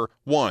 or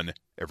one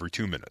every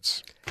 2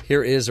 minutes.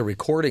 Here is a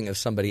recording of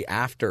somebody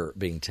after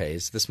being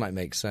tased. This might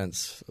make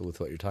sense with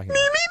what you're talking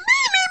about.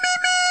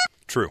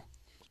 True.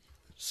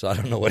 So I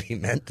don't know what he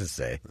meant to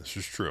say. This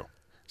is true.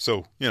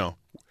 So,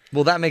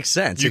 well, that makes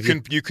sense. You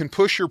can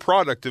push your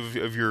product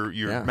of your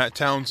Matt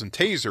Townsend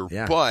taser,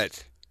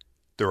 but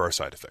there are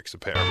side effects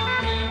apparently.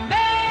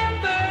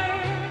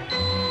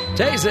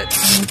 Tase it.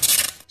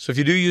 So if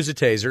you do use a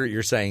taser,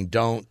 you're saying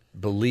don't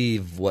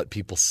believe what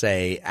people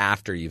say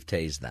after you've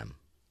tased them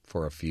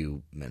for a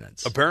few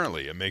minutes.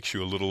 Apparently, it makes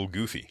you a little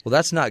goofy. Well,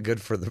 that's not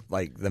good for the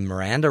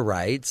Miranda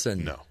rights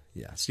and no.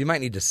 Yeah. So you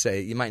might need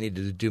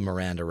to do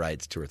Miranda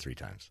rights 2 or 3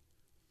 times.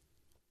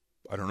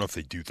 I don't know if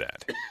they do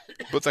that,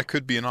 but that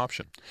could be an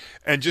option.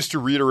 And just to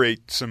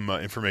reiterate some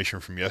information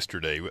from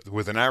yesterday,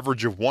 with an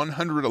average of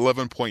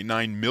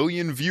 111.9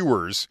 million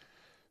viewers,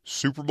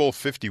 Super Bowl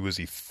 50 was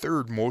the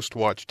 3rd most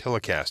watched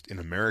telecast in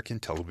American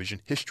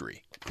television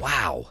history.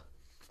 Wow.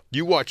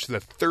 You watched the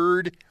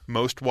 3rd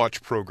most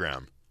watched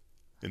program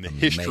in the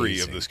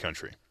history of this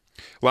country.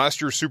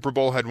 Last year's Super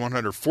Bowl had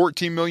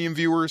 114 million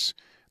viewers.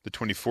 The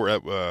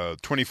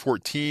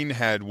 2014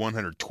 had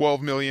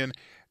 112 million.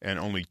 And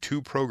only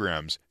 2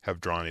 programs have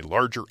drawn a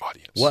larger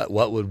audience.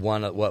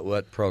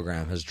 What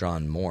program has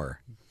drawn more?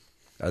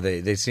 Are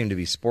they seem to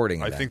be sporting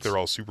events. I think they're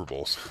all Super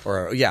Bowls.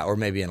 Or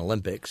maybe an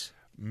Olympics.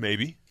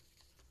 Maybe.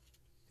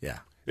 Yeah.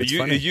 It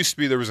used to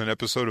be there was an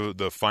episode of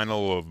the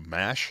final of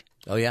MASH.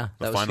 Oh yeah,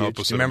 that was huge.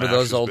 Do you remember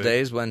those old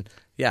days when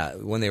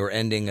they were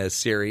ending a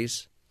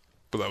series?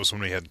 But that was when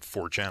we had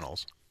 4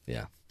 channels.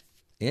 Yeah.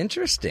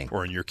 Interesting.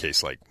 Or in your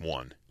case, like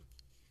 1.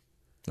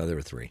 No, there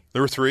were 3.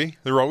 There were 3?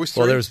 There were always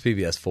 3? Well, there was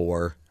PBS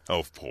 4.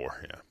 Oh,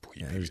 4,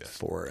 yeah. There was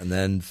 4. And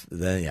then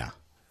there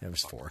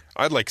was 4.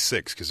 I'd like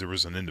 6 because there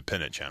was an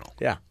independent channel.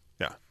 Yeah.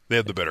 Yeah. They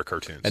had the better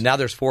cartoons. And now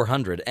there's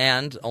 400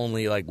 and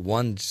only like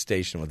 1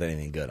 station with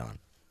anything good on.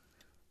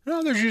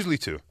 No, there's usually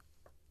 2.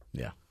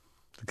 Yeah.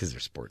 Because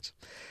they're sports.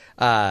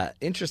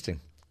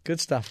 Interesting. Good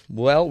stuff.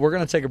 Well, we're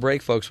going to take a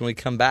break, folks. When we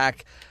come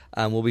back,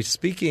 we'll be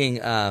speaking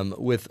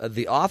with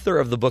the author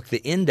of the book, The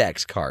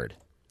Index Card.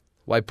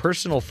 Why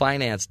personal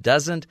finance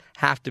doesn't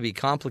have to be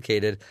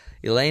complicated.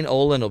 Helaine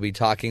Olen will be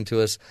talking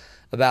to us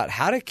about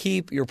how to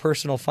keep your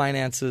personal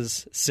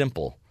finances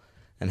simple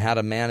and how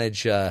to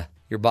manage your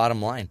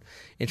bottom line.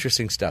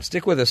 Interesting stuff.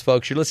 Stick with us,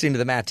 folks. You're listening to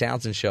The Matt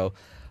Townsend Show,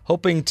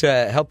 hoping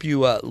to help you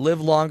live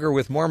longer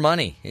with more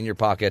money in your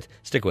pocket.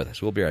 Stick with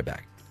us. We'll be right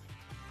back.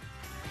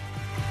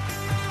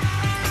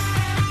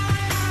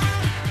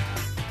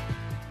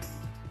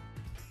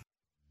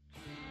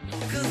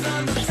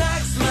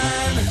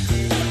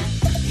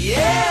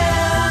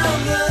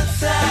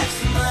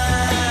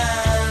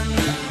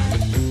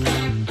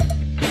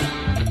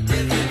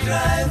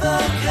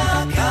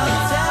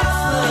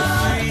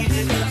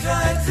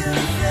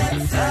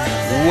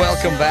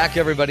 Welcome back,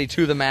 everybody,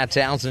 to the Matt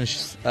Townsend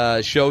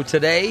Show.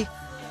 Today,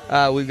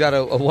 we've got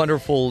a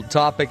wonderful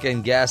topic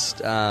and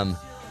guest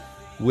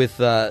with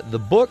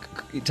the book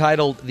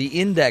titled The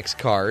Index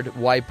Card,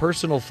 Why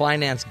Personal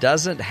Finance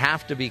Doesn't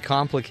Have to Be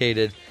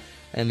Complicated.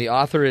 And the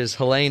author is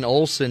Helaine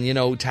Olen. You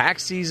know,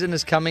 tax season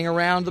is coming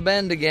around the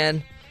bend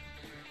again.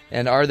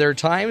 And are there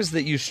times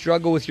that you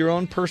struggle with your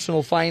own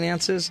personal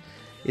finances?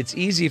 It's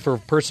easy for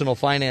personal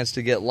finance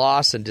to get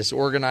lost and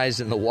disorganized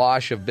in the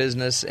wash of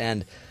business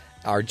and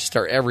our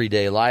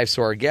everyday life.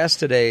 So our guest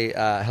today,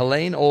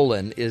 Helaine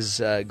Olen, is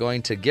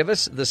going to give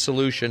us the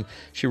solution.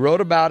 She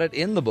wrote about it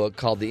in the book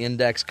called The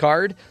Index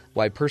Card,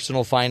 Why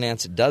Personal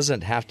Finance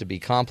Doesn't Have to Be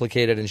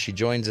Complicated, and she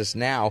joins us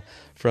now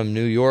from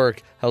New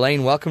York.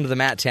 Helaine, welcome to the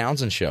Matt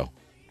Townsend Show.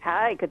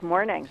 Hi, good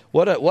morning.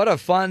 What a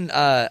fun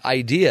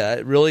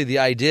idea, really, the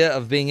idea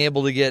of being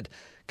able to get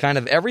kind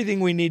of everything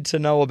we need to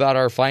know about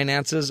our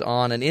finances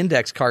on an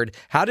index card.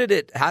 How did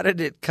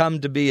it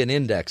come to be an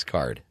index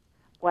card?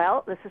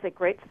 Well, this is a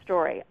great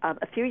story.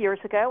 A few years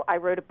ago, I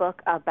wrote a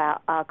book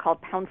about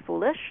called Pound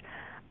Foolish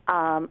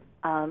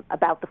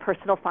about the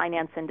personal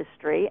finance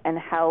industry and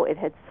how it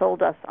had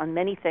sold us on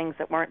many things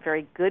that weren't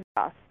very good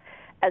for us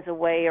as a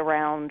way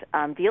around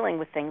dealing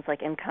with things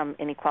like income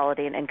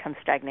inequality and income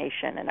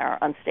stagnation in our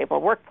unstable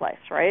workplace,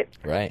 right?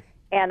 Right.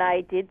 And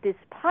I did this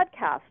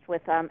podcast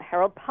with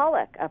Harold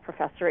Pollack, a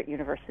professor at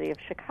University of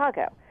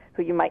Chicago,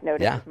 who you might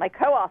notice is my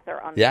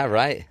co-author on the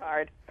right.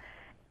 card.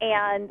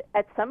 And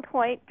at some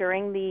point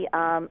during the,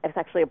 it's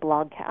actually a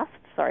blogcast,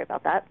 sorry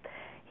about that.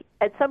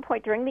 At some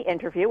point during the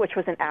interview, which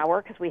was an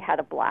hour because we had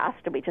a blast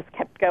and we just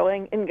kept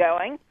going and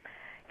going,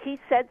 he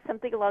said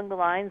something along the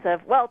lines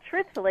of, well,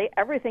 truthfully,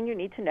 everything you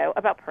need to know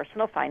about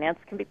personal finance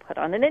can be put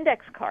on an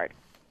index card.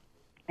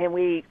 And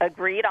we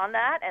agreed on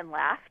that and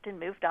laughed and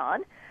moved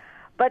on.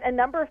 But a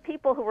number of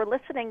people who were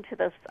listening to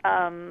this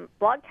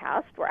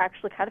blogcast were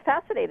actually kind of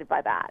fascinated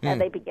by that. And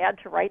they began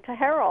to write to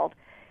Harold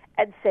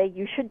and say,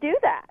 you should do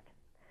that.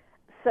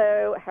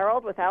 So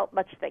Harold, without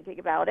much thinking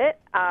about it,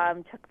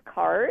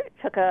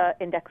 took an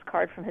index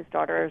card from his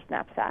daughter's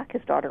knapsack.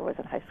 His daughter was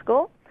in high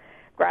school,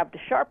 grabbed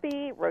a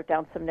Sharpie, wrote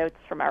down some notes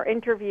from our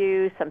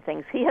interview, some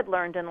things he had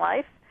learned in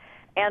life,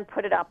 and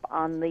put it up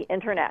on the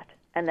Internet.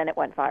 And then it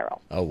went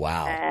viral. Oh,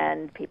 wow.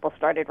 And people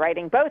started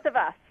writing, both of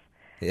us.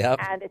 Yep.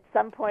 And at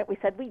some point we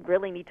said, we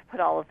really need to put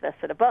all of this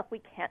in a book.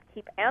 We can't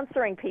keep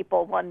answering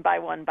people one by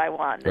one by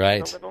one.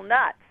 This is a little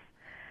nuts.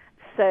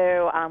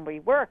 So we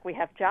work, we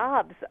have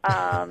jobs.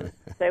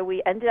 So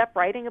we ended up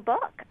writing a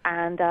book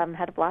and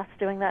had a blast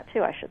doing that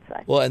too, I should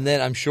say. Well, and then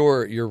I'm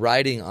sure your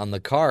writing on the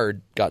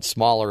card got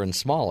smaller and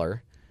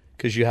smaller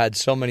because you had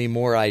so many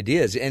more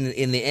ideas. And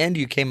in the end,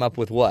 you came up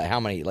with what? How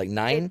many? Like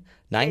nine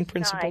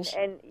principles?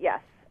 9, and yes.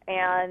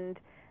 And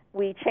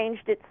we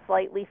changed it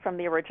slightly from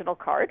the original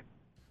card.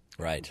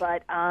 Right.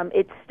 But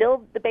it's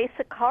still the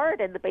basic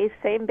card and the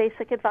same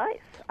basic advice.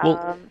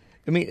 Well,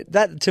 I mean,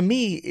 that to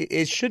me,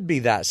 it should be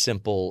that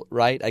simple,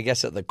 right? I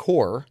guess at the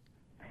core.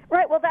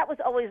 Right. Well, that was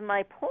always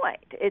my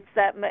point. It's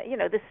that,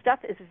 this stuff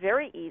is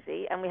very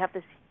easy, and we have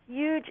this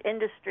huge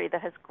industry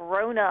that has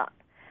grown up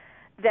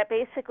that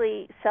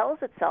basically sells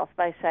itself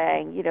by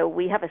saying,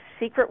 we have a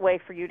secret way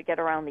for you to get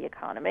around the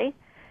economy,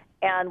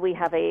 and we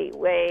have a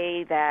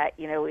way that,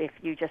 if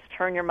you just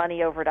turn your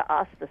money over to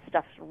us, the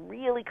stuff's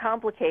really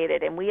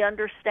complicated, and we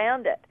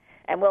understand it,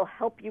 and we'll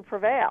help you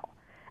prevail.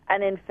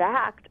 And in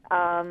fact,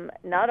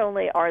 not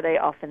only are they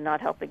often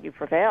not helping you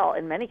prevail,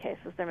 in many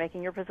cases they're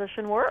making your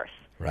position worse.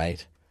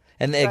 Right.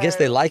 And I guess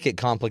they like it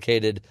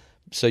complicated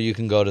so you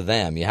can go to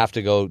them. You have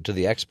to go to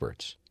the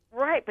experts.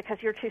 Right, because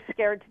you're too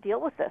scared to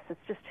deal with this. It's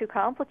just too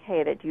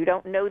complicated. You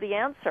don't know the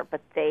answer,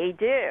 but they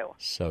do.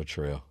 So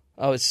true.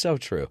 Oh, it's so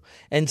true.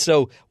 And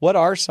so what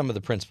are some of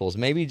the principles?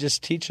 Maybe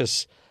just teach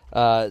us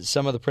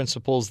some of the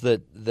principles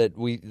that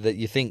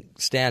you think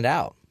stand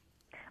out.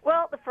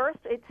 Well, the first,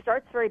 it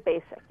starts very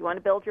basic. You want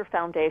to build your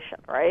foundation,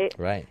 right?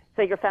 Right.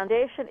 So your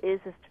foundation is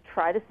to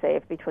try to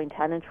save between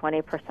 10 and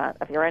 20%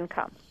 of your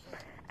income.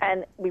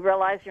 And we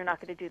realize you're not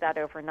going to do that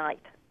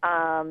overnight.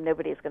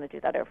 Nobody is going to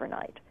do that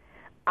overnight.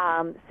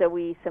 So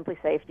we simply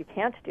say if you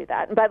can't do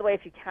that, and by the way,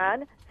 if you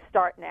can,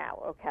 start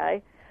now,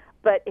 okay?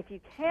 But if you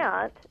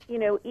can't,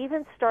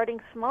 even starting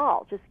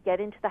small, just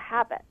get into the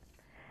habit.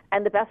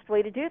 And the best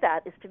way to do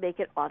that is to make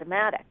it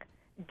automatic.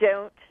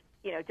 Don't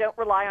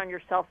rely on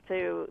yourself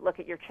to look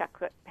at your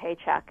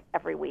paycheck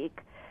every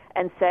week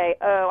and say,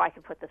 oh, I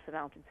can put this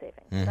amount in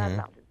savings, that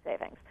amount in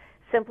savings.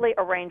 Simply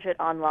arrange it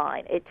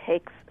online. It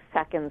takes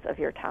seconds of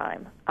your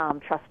time.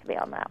 Trust me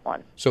on that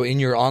one. So in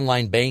your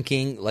online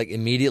banking, like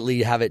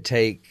immediately have it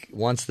take,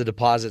 once the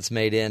deposit's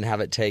made in,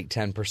 have it take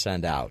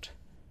 10% out.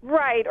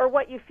 Right, or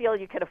what you feel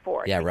you can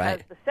afford. Yeah, right.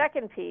 Because the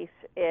second piece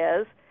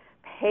is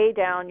pay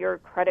down your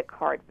credit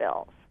card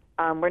bills.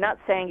 We're not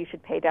saying you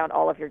should pay down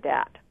all of your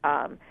debt.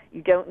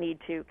 You don't need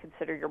to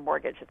consider your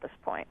mortgage at this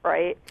point,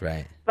 right?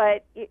 Right.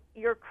 But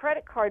your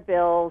credit card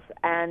bills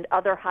and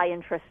other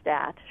high-interest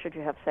debt, should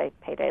you have, say,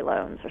 payday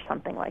loans or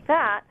something like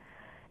that,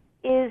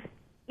 is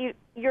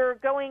you're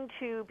going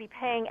to be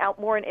paying out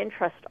more in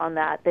interest on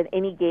that than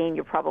any gain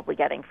you're probably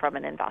getting from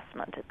an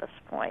investment at this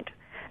point,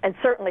 and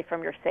certainly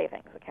from your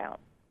savings account.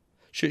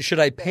 Should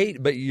I pay?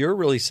 But you're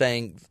really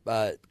saying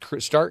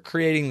start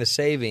creating the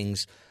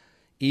savings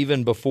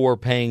even before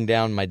paying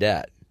down my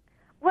debt.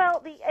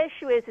 Well, the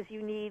issue is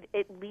you need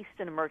at least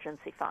an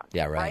emergency fund.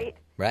 Yeah, right.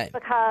 Right.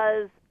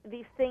 Because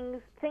these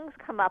things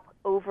come up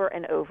over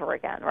and over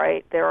again,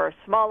 right? There are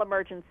small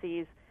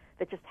emergencies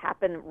that just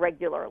happen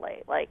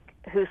regularly, like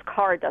whose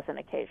car doesn't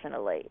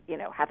occasionally,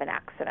 have an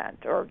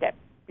accident or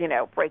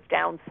break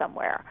down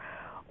somewhere,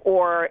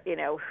 or,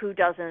 who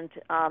doesn't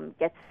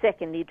get sick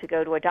and need to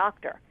go to a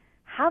doctor.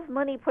 Have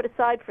money put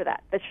aside for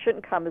that. That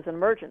shouldn't come as an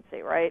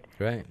emergency, right?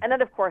 Right. And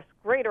then, of course,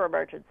 greater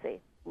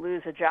emergency,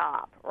 lose a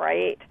job,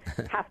 right?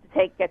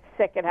 Get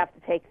sick and have to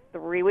take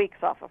 3 weeks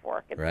off of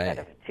work instead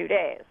of 2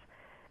 days.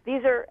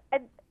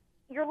 And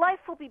your life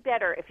will be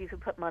better if you can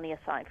put money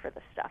aside for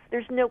this stuff.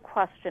 There's no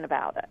question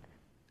about it.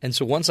 And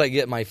so once I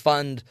get my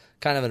fund,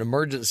 kind of an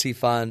emergency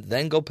fund,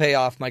 then go pay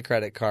off my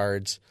credit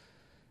cards,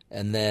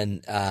 and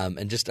then I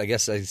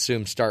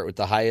assume start with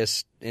the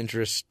highest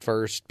interest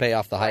first, pay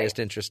off the highest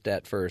interest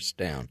debt first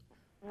down.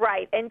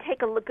 Right, and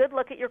take a good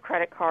look at your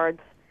credit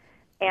cards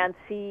and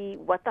see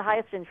what the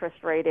highest interest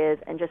rate is,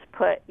 and just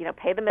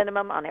pay the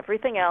minimum on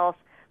everything else,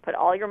 put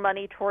all your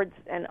money towards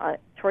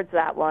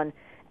that one,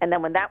 and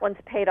then when that one's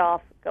paid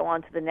off, go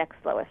on to the next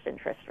lowest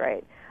interest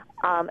rate.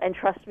 And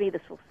trust me,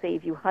 this will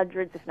save you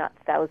hundreds, if not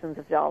thousands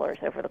of dollars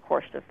over the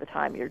course of the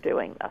time you're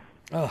doing this.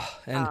 Oh,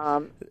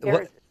 and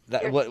there's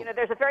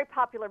a very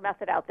popular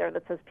method out there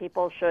that says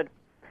people should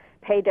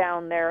pay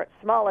down their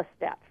smallest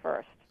debt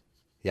first.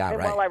 Yeah, and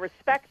right. while I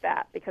respect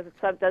that, because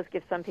it does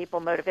give some people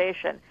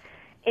motivation,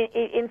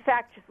 it in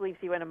fact just leaves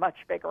you in a much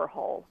bigger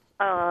hole.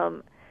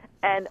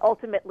 And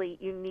ultimately,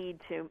 you need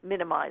to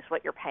minimize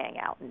what you're paying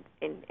out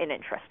in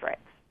interest rates.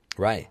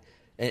 Right.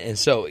 And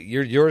so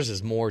yours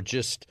is more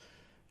just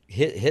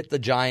hit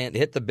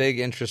the big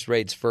interest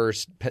rates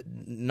first,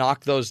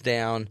 knock those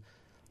down,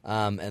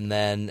 and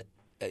then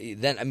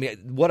I mean,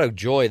 what a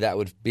joy that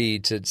would be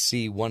to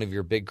see one of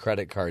your big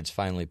credit cards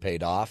finally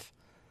paid off.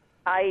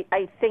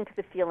 I think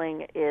the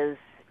feeling is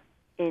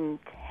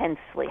intense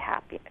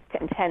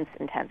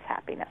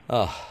happiness.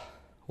 Oh,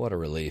 what a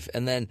relief.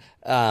 And then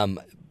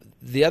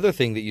the other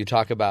thing that you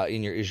talk about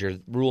is your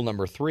rule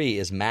number 3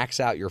 is max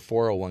out your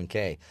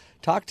 401k.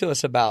 Talk to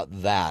us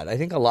about that. I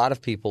think a lot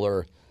of people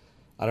are,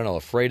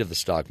 afraid of the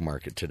stock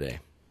market today.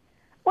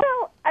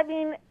 Well, I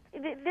mean,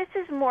 this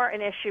is more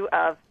an issue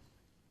of,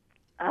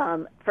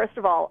 first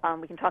of all,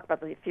 we can talk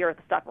about the fear of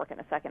the stock market in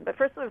a second, but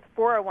first with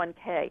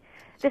 401k,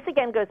 this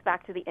again goes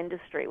back to the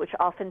industry, which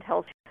often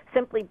tells you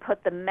simply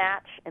put the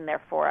match in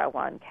their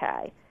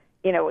 401k,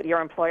 your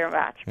employer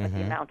match, put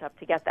the amount up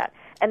to get that,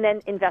 and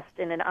then invest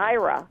in an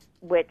IRA,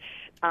 which,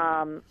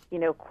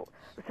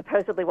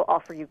 supposedly will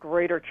offer you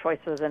greater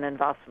choices in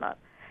investment.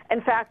 In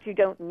fact, you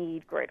don't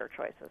need greater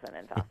choices in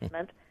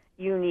investment.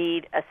 You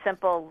need a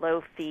simple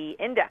low-fee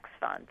index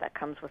fund that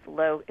comes with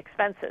low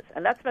expenses,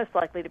 and that's most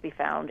likely to be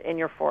found in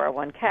your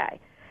 401k.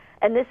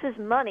 And this is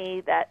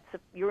money that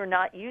you're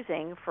not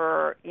using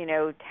for,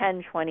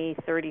 10, 20,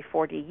 30,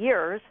 40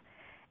 years,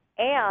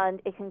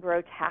 and it can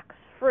grow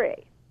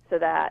tax-free, so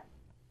that,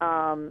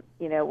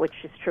 which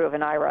is true of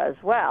an IRA as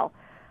well.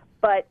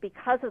 But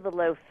because of the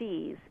low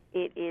fees,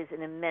 it is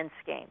an immense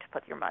gain to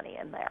put your money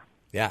in there.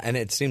 Yeah, and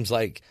it seems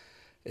like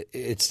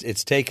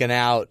it's taken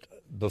out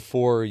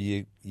before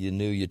you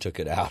knew you took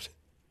it out.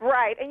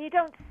 Right, and you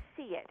don't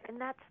see it, and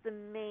that's the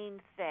main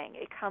thing.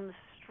 It comes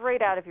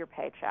straight out of your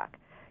paycheck.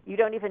 You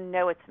don't even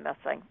know it's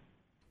missing.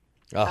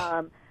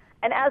 Oh.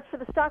 And as for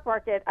the stock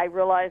market, I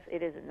realize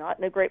it is not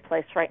in a great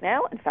place right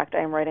now. In fact, I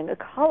am writing a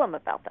column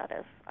about that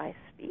as I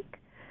speak.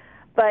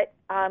 But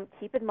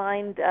keep in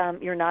mind,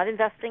 you're not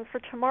investing for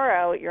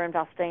tomorrow. You're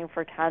investing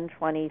for 10,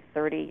 20,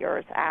 30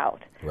 years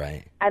out.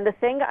 Right. And the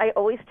thing I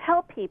always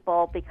tell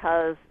people,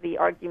 because the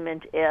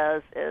argument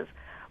is,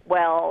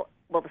 well,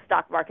 will the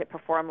stock market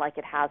perform like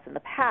it has in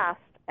the past?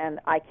 And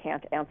I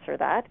can't answer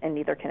that, and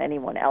neither can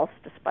anyone else,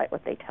 despite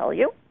what they tell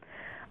you.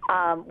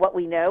 What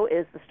we know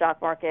is the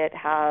stock market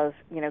has,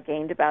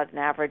 gained about an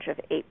average of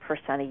 8%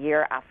 a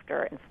year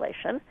after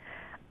inflation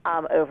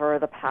over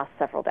the past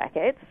several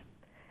decades.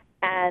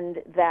 And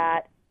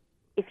that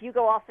if you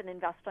go off and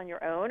invest on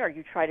your own, or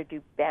you try to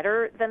do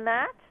better than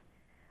that,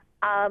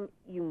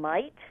 you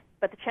might,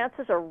 but the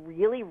chances are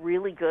really,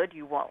 really good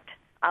you won't.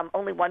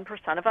 Only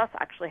 1% of us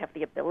actually have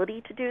the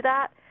ability to do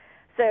that.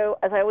 So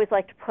as I always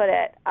like to put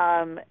it,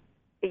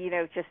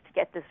 just to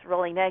get this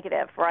really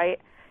negative, right?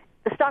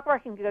 The stock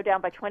market can go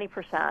down by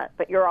 20%,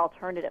 but your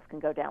alternative can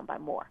go down by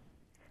more.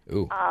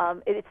 Ooh.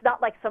 It's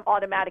not like some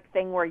automatic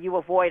thing where you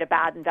avoid a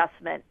bad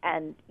investment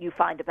and you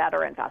find a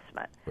better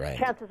investment. Right.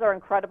 Chances are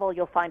incredible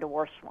you'll find a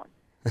worse one.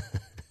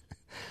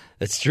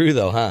 That's true,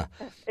 though, huh?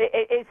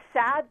 It's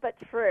sad but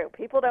true.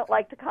 People don't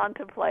like to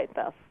contemplate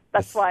this.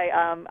 That's why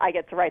I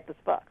get to write this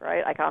book,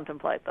 right? I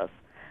contemplate this.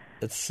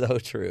 It's so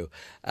true.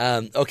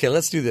 Okay,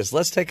 let's do this.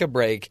 Let's take a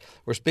break.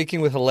 We're speaking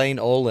with Helaine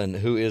Olen,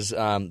 who is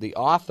the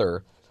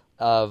author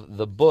of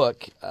the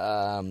book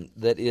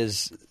that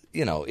is,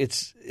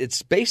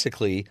 it's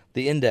basically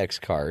the index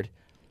card,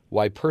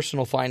 why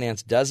personal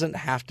finance doesn't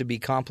have to be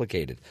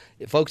complicated.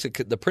 Folks,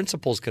 the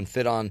principles can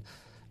fit on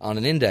on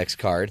an index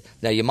card.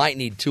 Now, you might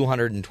need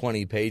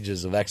 220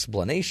 pages of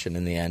explanation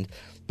in the end,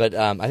 but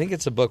I think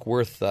it's a book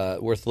worth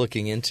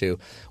looking into.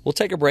 We'll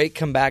take a break,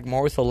 come back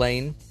more with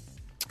Helaine,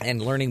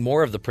 and learning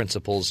more of the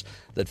principles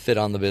that fit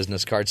on the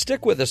business card.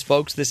 Stick with us,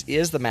 folks. This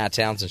is the Matt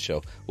Townsend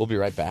Show. We'll be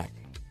right back.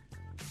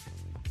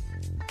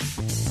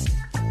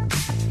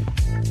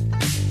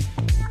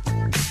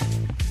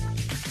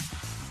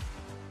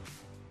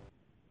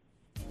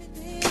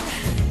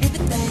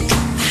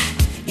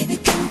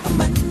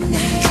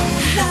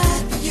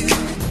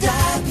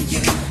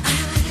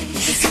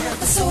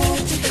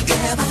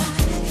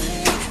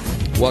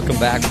 Welcome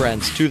back,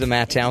 friends, to the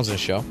Matt Townsend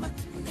Show.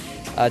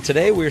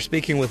 Today we're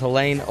speaking with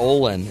Helaine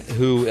Olen,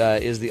 who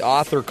is the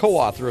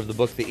co-author of the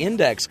book The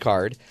Index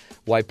Card,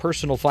 Why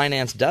Personal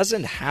Finance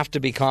Doesn't Have to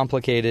Be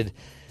Complicated.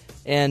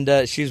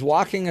 And she's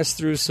walking us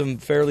through some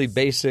fairly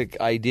basic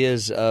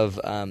ideas of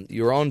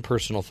your own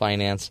personal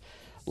finance,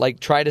 like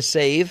try to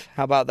save.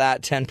 How about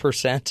that?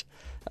 10%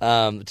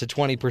 to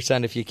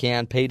 20% if you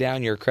can. Pay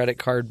down your credit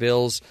card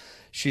bills.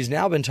 She's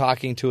now been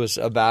talking to us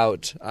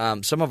about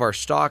some of our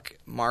stock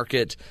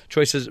market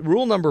choices.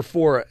 Rule number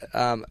 4,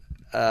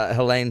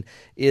 Helaine,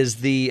 is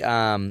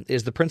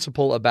the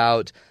principle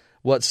about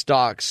what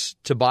stocks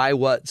to buy,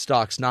 what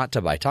stocks not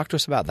to buy. Talk to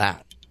us about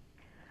that.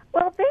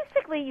 Well,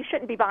 basically, you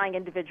shouldn't be buying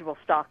individual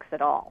stocks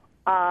at all.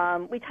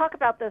 We talk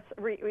about this.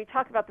 We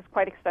talk about this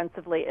quite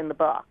extensively in the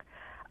book.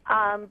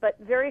 But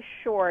very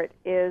short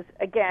is,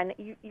 again,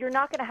 you're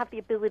not going to have the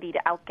ability to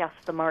outguess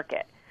the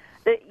market.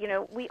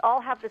 We all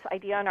have this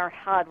idea in our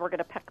head, we're going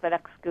to pick the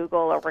next Google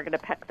or we're going to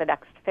pick the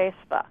next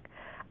Facebook.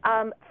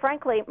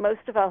 Frankly,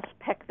 most of us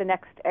pick the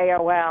next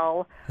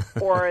AOL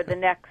or the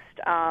next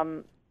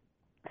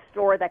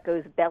store that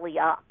goes belly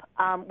up.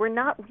 We're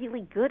not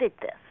really good at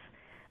this.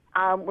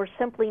 We're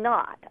simply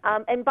not.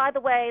 And by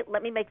the way,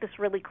 let me make this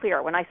really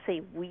clear. When I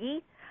say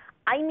we,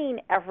 I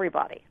mean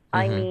everybody. Mm-hmm.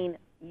 I mean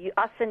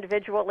us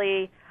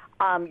individually,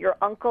 your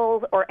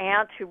uncle or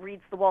aunt who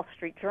reads the Wall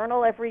Street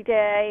Journal every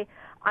day.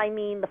 I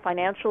mean the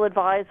financial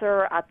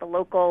advisor at the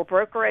local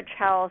brokerage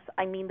house.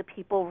 I mean the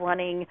people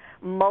running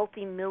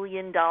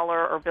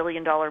multi-million-dollar or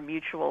billion-dollar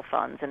mutual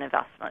funds and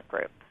investment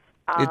groups.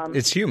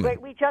 It's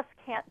human. We just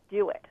can't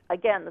do it.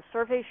 Again, the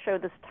surveys show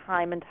this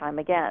time and time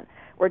again.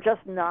 We're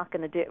just not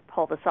going to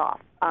pull this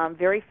off.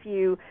 Very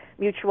few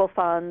mutual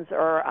funds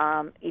or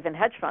even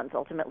hedge funds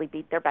ultimately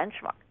beat their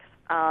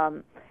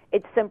benchmarks.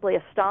 It's simply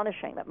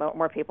astonishing that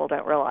more people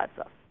don't realize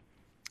this.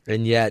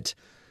 And yet,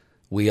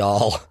 we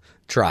all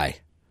try.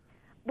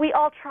 We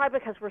all try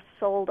because we're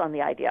sold on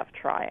the idea of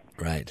trying.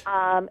 Right.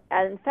 And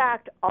in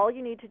fact, all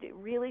you need to do,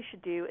 really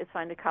should do, is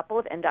find a couple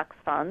of index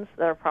funds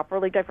that are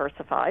properly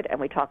diversified, and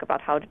we talk about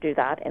how to do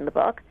that in the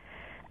book,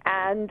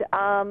 and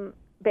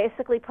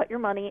basically put your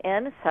money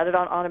in, set it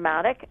on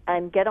automatic,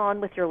 and get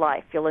on with your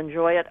life. You'll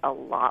enjoy it a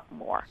lot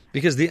more.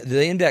 Because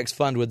the index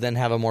fund would then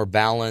have a more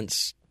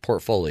balanced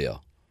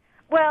portfolio.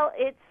 Well,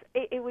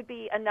 it would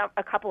be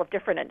a couple of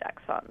different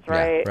index funds,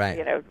 right?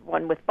 Yeah, right.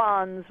 One with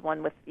bonds,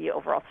 one with the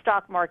overall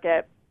stock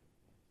market.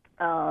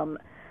 But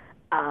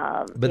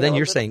then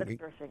you're saying,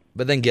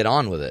 but then get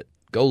on with it.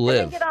 Go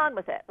live. Get on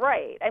with it,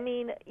 right? I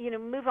mean,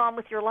 move on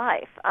with your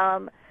life.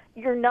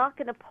 You're not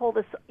going to pull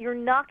this. You're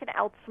not going to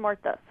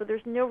outsmart this. So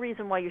there's no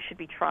reason why you should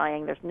be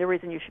trying. There's no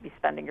reason you should be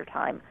spending your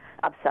time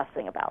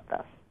obsessing about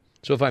this.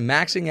 So if I'm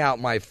maxing out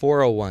my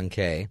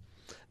 401k,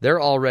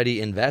 they're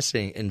already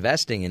investing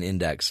in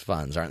index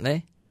funds, aren't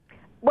they?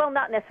 Well,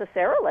 not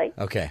necessarily.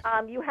 Okay.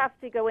 You have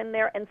to go in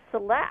there and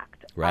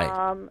select. Right.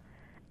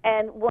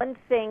 And one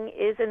thing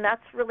is, and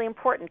that's really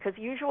important, because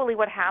usually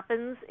what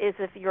happens is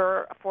if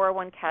your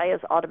 401k is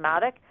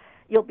automatic,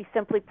 you'll be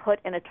simply put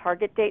in a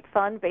target date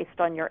fund based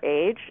on your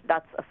age.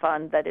 That's a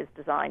fund that is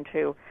designed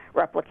to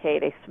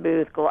replicate a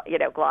smooth,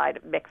 glide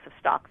mix of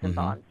stocks and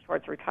bonds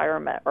towards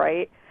retirement,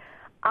 right?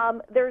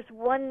 There's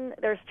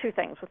two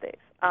things with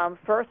these.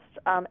 First,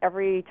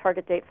 every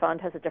target date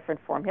fund has a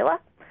different formula.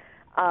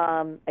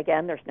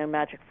 Again, there's no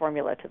magic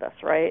formula to this,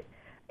 right?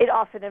 It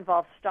often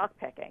involves stock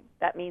picking.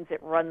 That means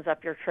it runs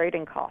up your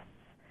trading costs,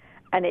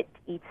 and it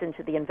eats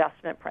into the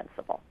investment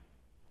principle.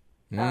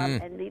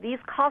 And these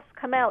costs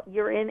come out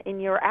year in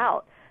and year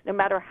out, no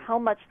matter how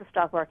much the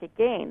stock market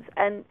gains.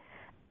 And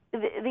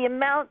the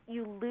amount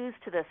you lose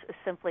to this is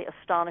simply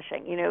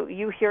astonishing.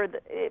 You hear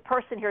a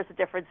person hears the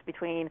difference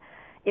between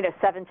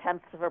 0.7%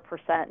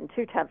 and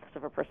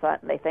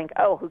 0.2%, and they think,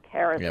 oh, who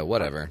cares? Yeah,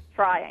 whatever.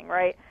 Trying,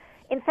 right?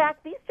 In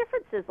fact, these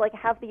differences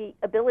have the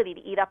ability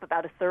to eat up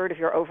about a third of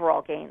your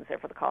overall gains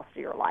over the cost of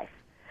your life.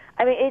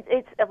 I mean,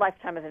 it's a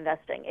lifetime of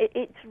investing.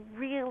 It's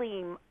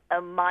really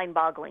a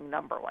mind-boggling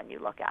number when you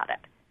look at it.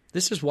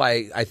 This is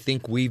why I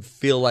think we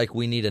feel like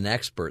we need an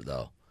expert,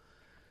 though.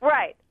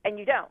 Right, and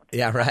you don't.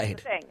 Yeah, right.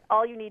 That's the thing.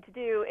 All you need to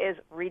do is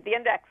read the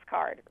index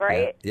card,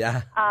 right?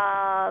 Yeah.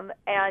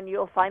 And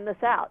you'll find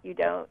this out. You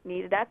don't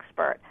need an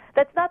expert.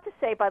 That's not to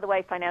say, by the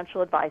way,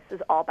 financial advice is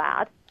all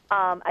bad.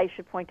 I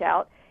should point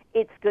out,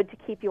 it's good to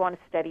keep you on a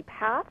steady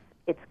path.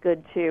 It's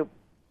good to,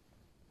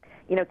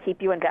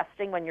 keep you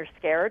investing when you're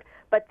scared.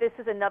 But this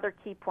is another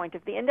key point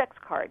of the index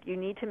card. You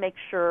need to make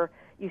sure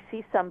you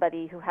see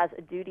somebody who has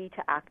a duty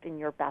to act in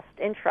your best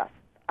interest.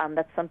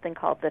 That's something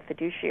called the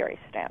fiduciary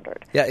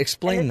standard. Yeah,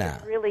 explain and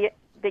that.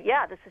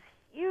 This is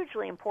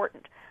hugely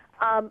important.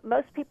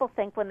 Most people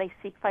think when they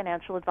seek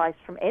financial advice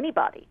from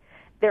anybody,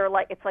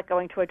 it's like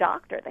going to a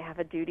doctor. They have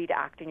a duty to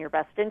act in your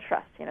best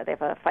interest. They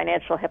have a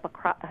financial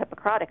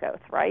Hippocratic oath,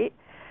 right?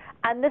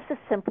 And this is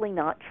simply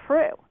not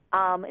true.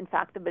 In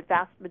fact, the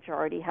vast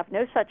majority have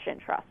no such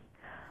interest.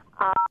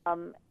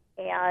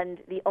 And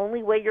the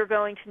only way you're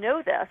going to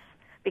know this,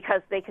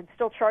 because they can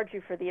still charge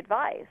you for the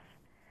advice,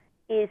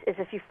 is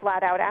if you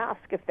flat out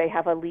ask if they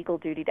have a legal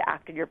duty to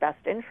act in your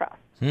best interest.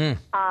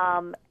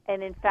 And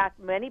in fact,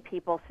 many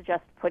people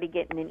suggest putting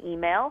it in an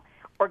email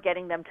or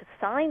getting them to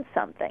sign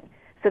something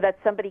so that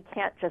somebody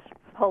can't just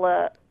pull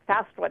a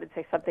fast one and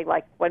say something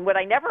like, when would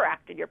I never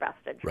act in your best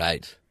interest?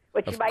 Right.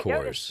 Which you might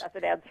notice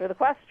doesn't answer the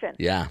question.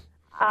 Yeah.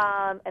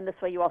 And this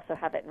way you also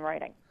have it in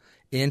writing.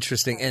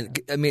 Interesting. And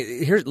I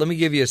mean, let me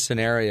give you a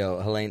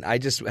scenario, Helaine. I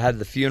just had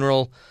the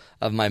funeral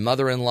of my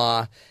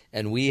mother-in-law,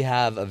 and we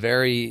have a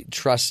very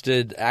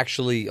trusted,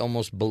 actually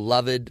almost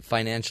beloved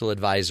financial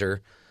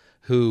advisor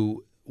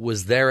who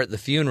was there at the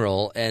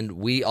funeral, and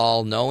we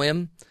all know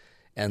him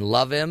and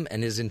love him,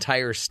 and his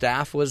entire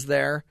staff was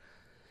there.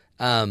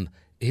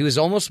 He was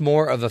almost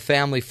more of a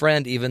family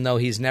friend, even though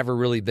he's never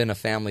really been a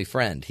family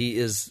friend. He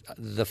is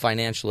the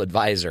financial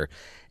advisor.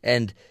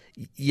 And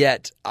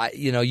yet,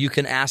 you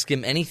can ask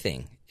him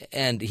anything,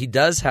 and he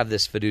does have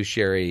this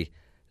fiduciary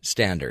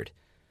standard.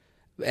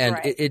 And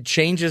right. it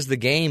changes the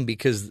game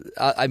because,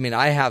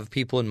 I have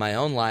people in my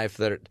own life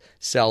that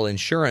sell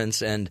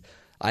insurance, and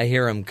I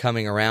hear them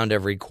coming around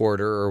every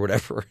quarter or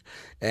whatever,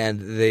 and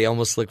they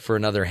almost look for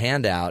another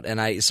handout. And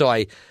I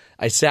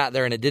sat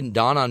there, and it didn't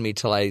dawn on me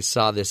till I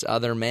saw this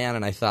other man,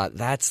 and I thought,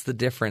 that's the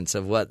difference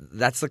of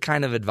that's the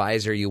kind of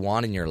advisor you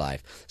want in your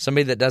life.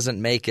 Somebody that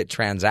doesn't make it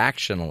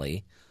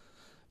transactionally,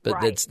 but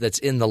right. that's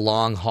in the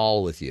long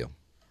haul with you.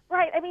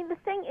 Right. I mean, the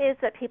thing is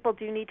that people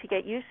do need to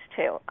get used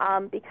to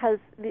because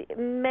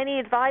many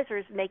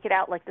advisors make it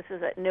out like this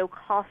is at no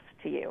cost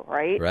to you,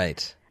 right?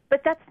 Right.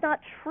 But that's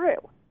not true.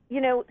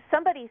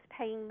 Somebody's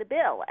paying the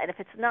bill, and if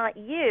it's not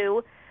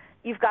you,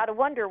 you've got to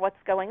wonder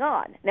what's going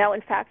on. Now,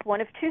 in fact,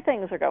 one of two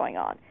things are going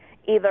on.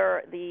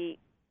 Either the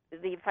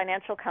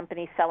financial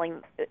company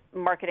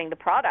marketing the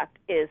product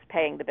is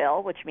paying the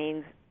bill, which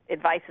means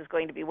advice is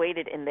going to be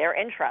weighted in their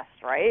interest,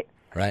 right?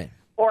 Right.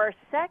 Or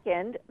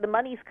second, the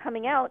money's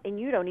coming out and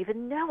you don't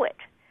even know it.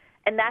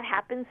 And that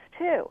happens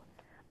too.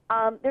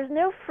 There's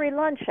no free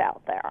lunch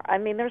out there. I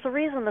mean, there's a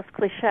reason this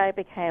cliche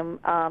became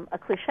a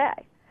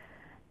cliche.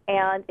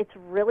 And it's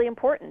really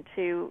important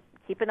to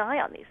keep an eye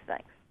on these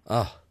things.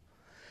 Oh,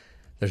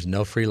 there's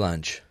no free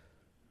lunch.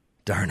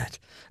 Darn it.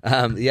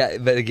 Yeah,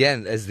 but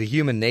again, as the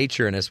human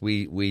nature in us,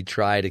 we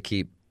try to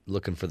keep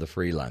looking for the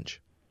free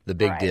lunch, the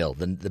big deal,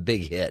 the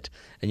big hit.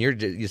 And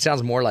it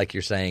sounds more like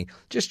you're saying,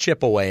 just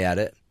chip away at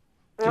it.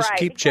 Just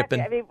keep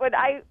chipping. I mean, when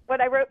I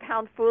wrote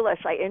Pound Foolish,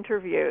 I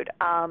interviewed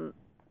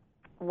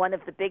one of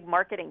the big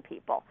marketing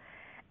people,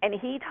 and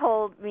he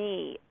told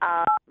me,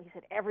 he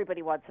said,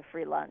 everybody wants a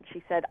free lunch.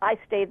 He said, I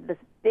stayed at this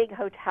big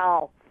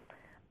hotel,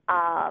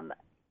 on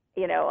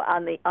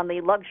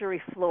the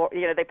luxury floor,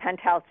 the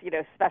penthouse,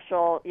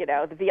 special,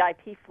 the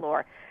VIP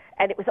floor,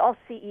 and it was all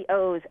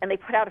CEOs, and they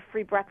put out a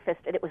free breakfast,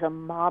 and it was a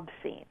mob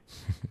scene.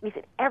 He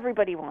said,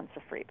 everybody wants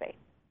a freebie,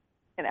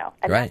 and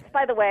right. That's,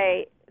 by the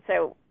way,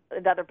 so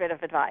another bit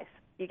of advice.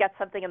 You get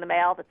something in the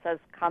mail that says,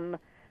 come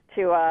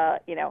hear a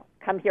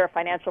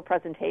financial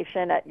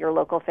presentation at your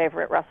local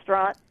favorite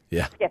restaurant.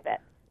 Yeah. Skip it.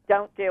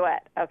 Don't do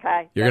it,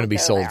 okay? You're going to be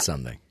sold there.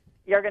 something.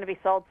 You're going to be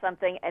sold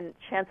something, and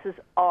chances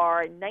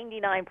are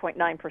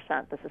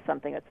 99.9% this is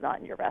something that's not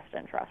in your best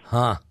interest.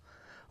 Huh.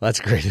 That's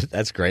great.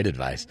 That's great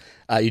advice.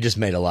 You just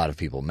made a lot of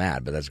people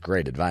mad, but that's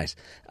great advice.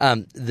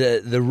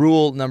 The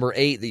rule number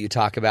 8 that you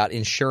talk about,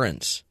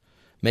 insurance.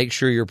 Make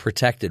sure you're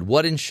protected.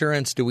 What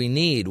insurance do we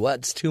need?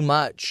 What's too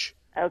much?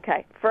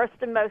 Okay. First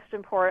and most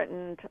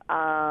important,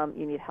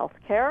 you need health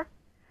care.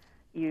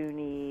 You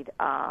need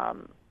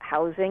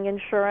housing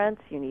insurance.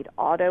 You need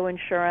auto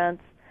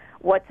insurance.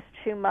 What's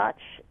too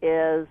much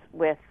is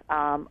with,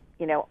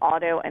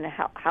 auto and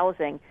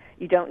housing,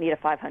 you don't need a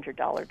 $500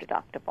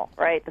 deductible,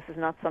 right? This is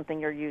not something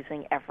you're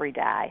using every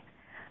day.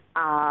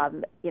 A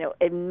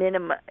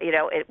minimum,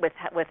 with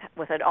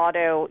an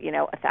auto,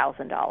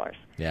 $1,000.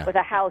 Yeah. With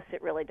a house,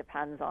 it really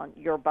depends on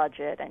your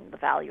budget and the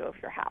value of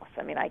your house.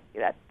 I mean,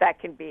 that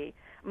can be,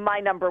 my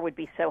number would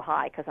be so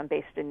high because I'm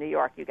based in New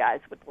York. You guys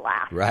would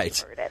laugh. Right.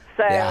 If you heard it.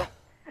 So, yeah.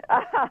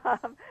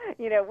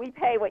 We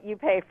pay what you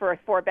pay for a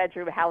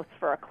 4-bedroom house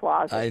for a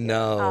closet. I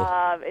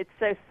know. It's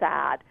so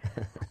sad.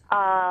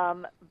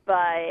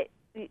 But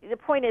the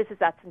point is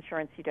that's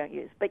insurance you don't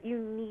use, but you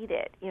need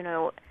it.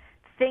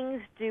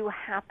 Things do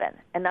happen,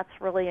 and that's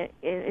really,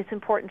 it's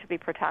important to be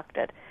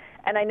protected.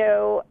 And I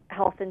know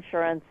health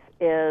insurance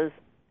is,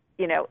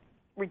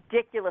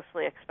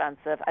 ridiculously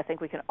expensive. I think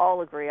we can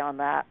all agree on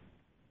that.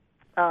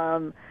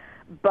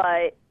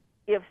 But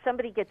if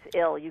somebody gets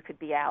ill, you could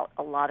be out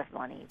a lot of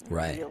money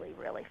right. really,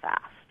 really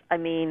fast. I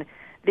mean,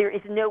 There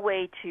is no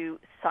way to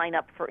sign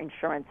up for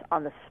insurance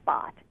on the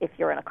spot if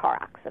you're in a car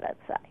accident,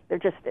 say. There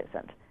just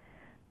isn't.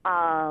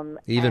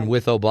 Even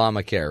with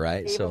Obamacare,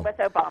 right? Even with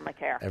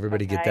Obamacare.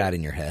 Everybody get that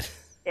in your head.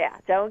 Yeah,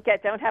 don't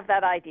have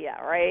that idea,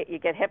 right? You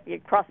get hit, you're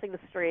crossing the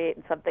street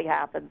and something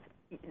happens.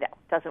 No,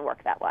 it doesn't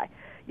work that way.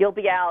 You'll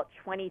be out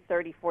 $20,000,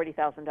 $30,000,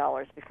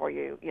 $40,000 before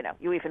you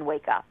even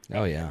wake up.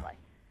 Oh yeah.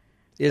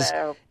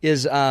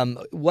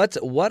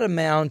 What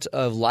amount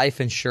of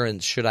life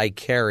insurance should I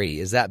carry?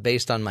 Is that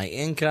based on my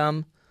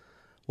income?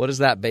 What is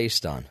that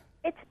based on?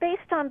 It's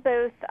based on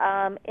both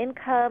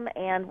income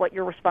and what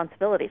your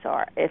responsibilities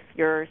are. If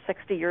you're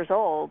 60 years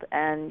old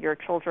and your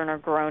children are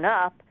grown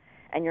up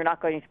and you're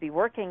not going to be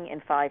working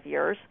in 5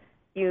 years,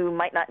 you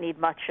might not need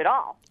much at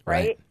all,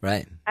 right?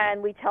 Right.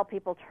 And we tell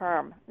people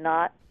term,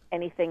 not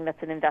anything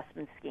that's an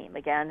investment scheme.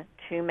 Again,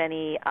 too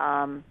many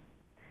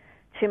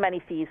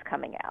fees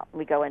coming out.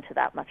 We go into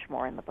that much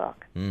more in the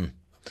book.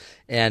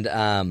 And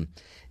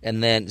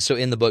then, so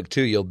in the book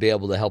too, you'll be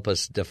able to help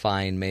us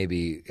define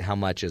maybe how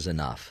much is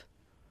enough.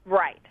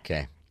 Right.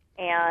 Okay.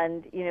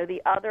 And,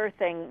 the other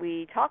thing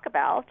we talk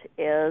about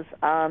is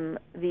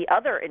the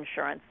other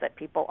insurance that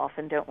people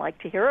often don't like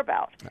to hear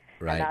about.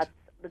 Right. And that's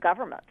the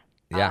government.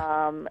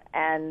 Yeah.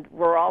 And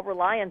we're all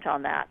reliant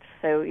on that.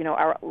 So,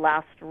 our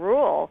last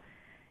rule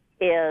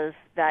is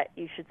that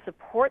you should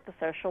support the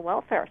social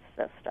welfare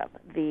system,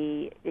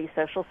 the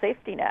social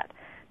safety net.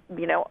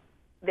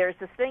 There's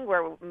this thing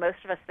where most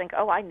of us think,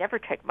 oh, I never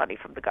take money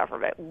from the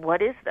government.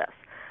 What is this?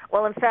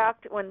 Well, in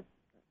fact, when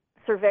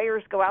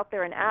surveyors go out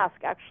there and ask,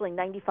 actually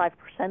 95%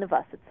 of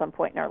us at some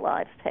point in our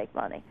lives take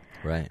money.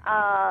 Right.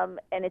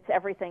 And it's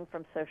everything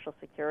from Social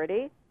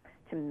Security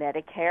to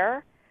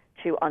Medicare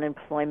to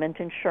unemployment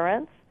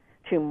insurance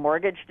to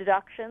mortgage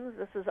deductions.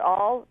 This is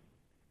all,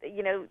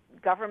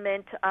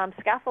 government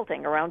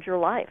scaffolding around your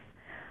life.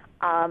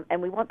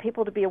 And we want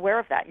people to be aware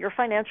of that. Your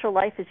financial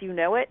life as you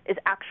know it is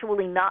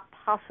actually not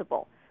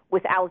possible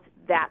without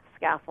that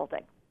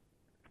scaffolding,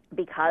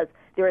 because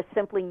there is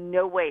simply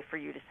no way for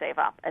you to save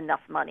up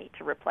enough money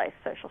to replace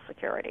Social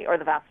Security, or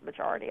the vast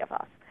majority of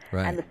us.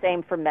 Right. And the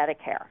same for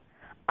Medicare.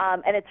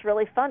 And it's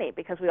really funny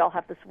because we all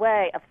have this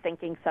way of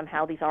thinking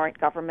somehow these aren't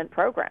government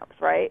programs,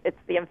 right? It's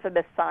the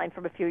infamous sign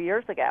from a few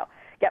years ago,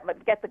 get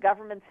the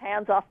government's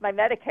hands off my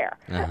Medicare.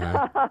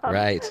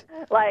 Right.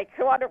 Like,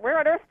 where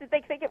on earth did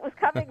they think it was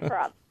coming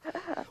from?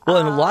 Well,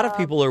 and a lot of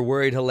people are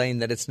worried, Helaine,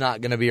 that it's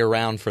not going to be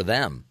around for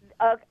them.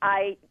 This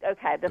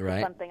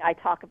is something I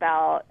talk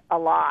about a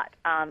lot.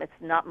 It's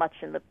not much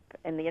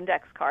in the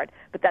index card,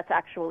 but that's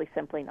actually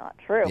simply not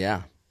true.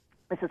 Yeah.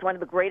 This is one of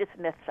the greatest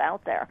myths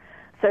out there.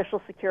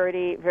 Social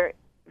Security, very,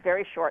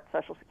 very short,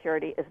 Social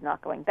Security is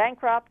not going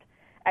bankrupt.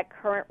 At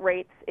current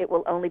rates, it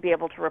will only be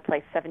able to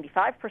replace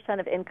 75%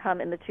 of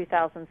income in the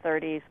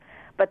 2030s,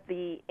 but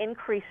the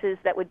increases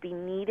that would be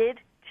needed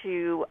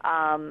to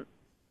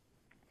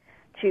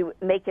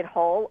make it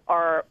whole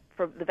are,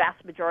 for the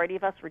vast majority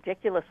of us,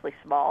 ridiculously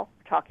small.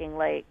 We're talking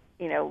less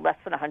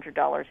than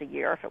 $100 a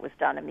year if it was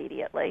done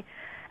immediately.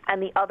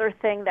 And the other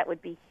thing that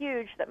would be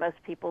huge that most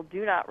people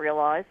do not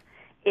realize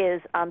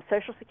is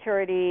Social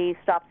Security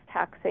stops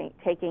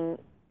taking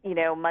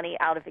money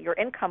out of your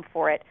income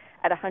for it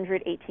at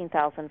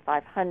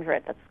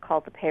 $118,500. That's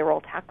called the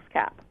payroll tax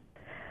cap.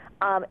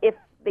 If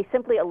they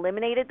simply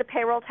eliminated the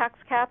payroll tax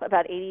cap,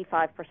 about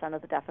 85%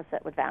 of the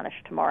deficit would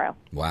vanish tomorrow.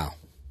 Wow.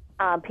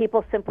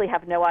 People simply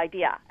have no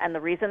idea. And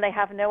the reason they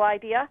have no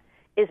idea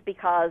is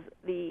because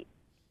the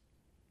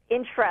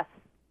interests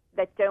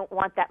that don't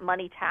want that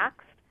money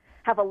taxed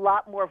have a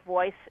lot more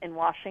voice in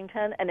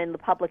Washington and in the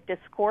public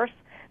discourse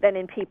than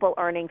in people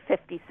earning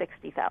 $50,000,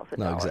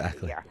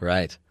 $60,000 a year.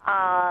 Right.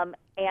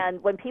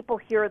 And when people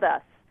hear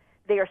this,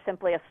 they are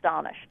simply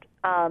astonished.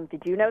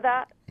 Did you know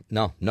that?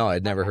 No,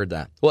 I'd never heard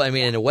that. Well, I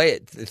mean, in a way,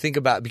 think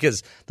about,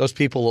 because those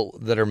people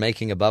that are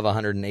making above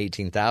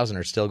 $118,000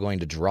 are still going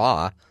to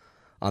draw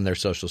on their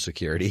Social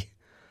Security.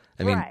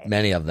 I mean,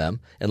 many of them,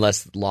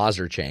 unless laws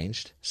are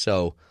changed.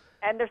 So,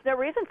 and there's no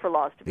reason for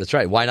laws to be. That's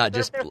right. Why not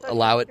just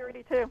allow it?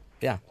 Too.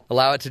 Yeah,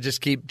 allow it to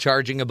just keep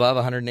charging above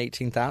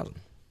 $118,000.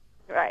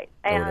 Right,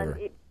 and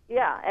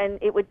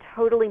it would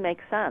totally make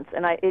sense.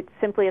 And it's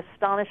simply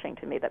astonishing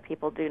to me that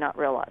people do not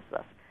realize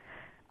this.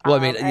 Well, I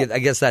mean, I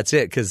guess that's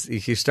it, because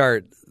if you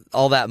start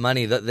all that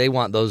money, that they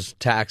want those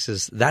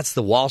taxes. That's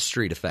the Wall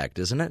Street effect,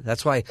 isn't it?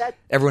 That's why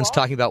everyone's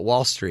talking about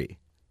Wall Street.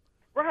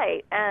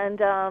 Right, and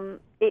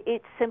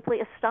it's simply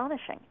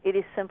astonishing. It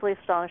is simply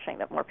astonishing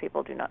that more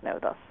people do not know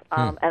this.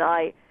 And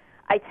I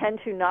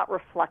tend to not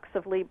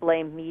reflexively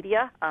blame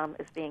media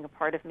as being a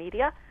part of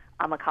media.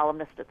 I'm a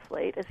columnist at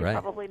Slate, as you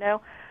probably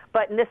know.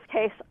 But in this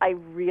case, I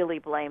really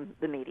blame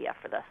the media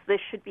for this.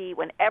 This should be,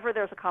 whenever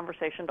there's a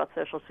conversation about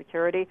Social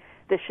Security,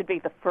 this should be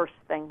the first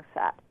thing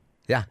said.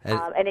 Yeah.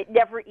 And it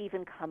never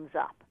even comes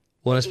up.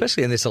 Well, and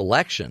especially in this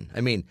election. I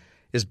mean,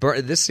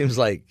 this seems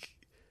like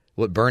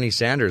what Bernie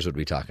Sanders would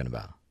be talking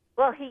about.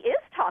 Well, he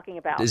is talking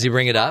about it. Does he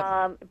bring it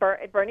up?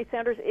 Bernie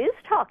Sanders is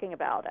talking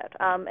about it.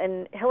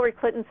 And Hillary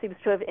Clinton seems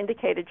to have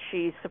indicated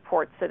she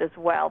supports it as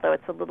well, though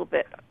it's a little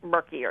bit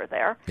murkier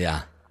there.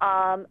 Yeah.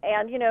 And,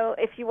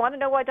 if you want to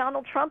know why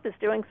Donald Trump is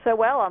doing so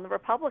well on the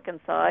Republican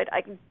side,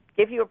 I can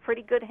give you a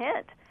pretty good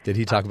hint. Did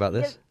he talk about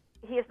this?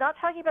 He is not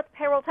talking about the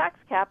payroll tax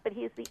cap, but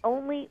he is the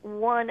only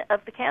one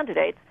of the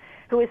candidates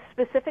who has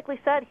specifically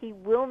said he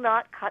will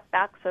not cut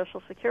back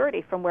Social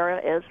Security from where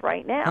it is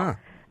right now. Huh.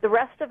 The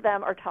rest of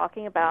them are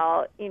talking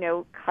about,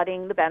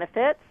 cutting the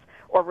benefits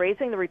or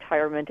raising the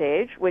retirement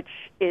age, which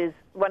is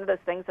one of those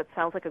things that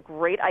sounds like a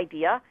great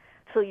idea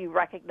until you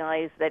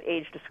recognize that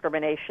age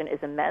discrimination is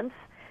immense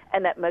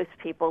and that most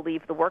people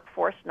leave the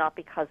workforce not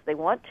because they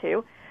want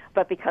to,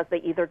 but because they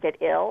either get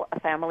ill, a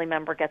family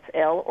member gets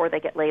ill, or they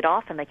get laid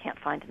off and they can't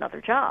find another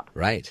job.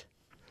 Right.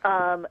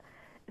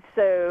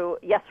 So,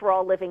 yes, we're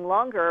all living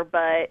longer,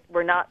 but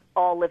we're not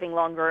all living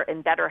longer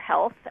in better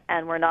health,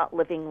 and we're not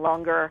living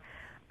longer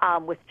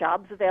with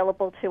jobs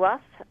available to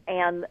us.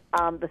 And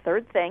the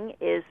third thing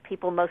is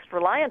people most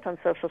reliant on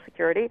Social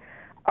Security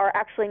are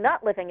actually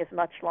not living as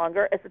much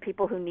longer as the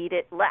people who need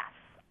it less.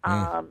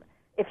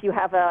 If you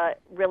have a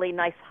really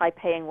nice,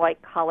 high-paying,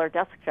 white-collar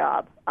desk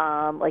job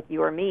like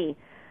you or me,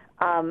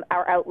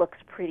 our outlook's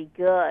pretty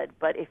good.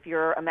 But if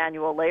you're a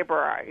manual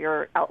laborer,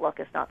 your outlook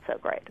is not so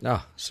great.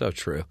 Oh, so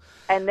true.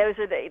 And those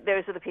are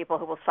the people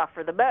who will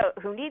suffer the most,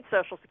 who need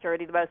Social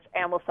Security the most,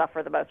 and will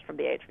suffer the most from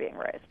the age being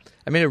raised.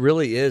 I mean, it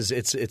really is.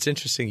 It's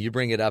interesting. You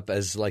bring it up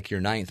as like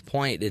your ninth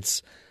point.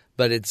 It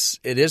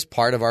is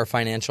part of our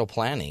financial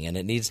planning, and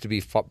it needs to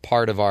be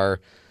part of our.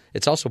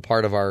 It's also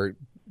part of our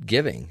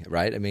giving,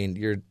 right? I mean,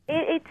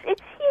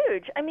 it's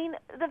huge. I mean,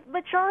 the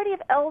majority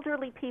of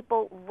elderly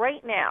people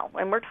right now,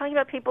 and we're talking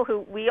about people who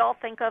we all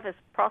think of as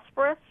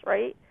prosperous,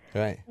 right?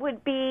 Right.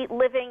 Would be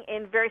living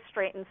in very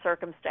straitened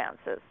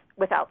circumstances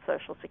without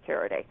Social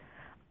Security.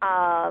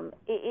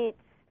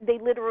 They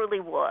literally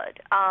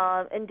would.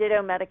 And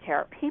ditto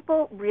Medicare.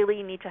 People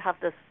really need to have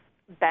this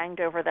banged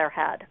over their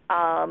head.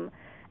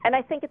 And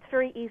I think it's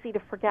very easy to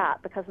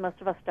forget because most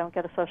of us don't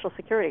get a Social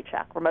Security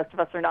check, or most of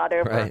us are not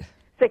over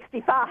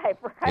 65,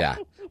 right? Yeah.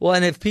 Well,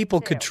 and if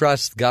people could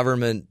trust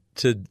government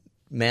to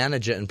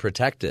manage it and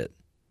protect it.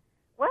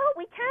 Well,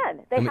 we can.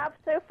 They have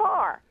so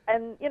far.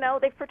 And,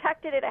 they've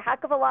protected it a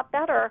heck of a lot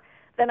better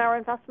than our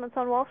investments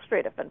on Wall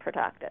Street have been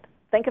protected.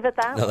 Think of it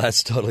that way. No,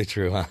 that's totally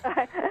true, huh?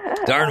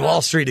 Darn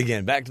Wall Street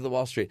again. Back to the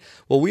Wall Street.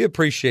 Well, we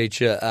appreciate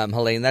you,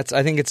 Helaine. I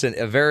think it's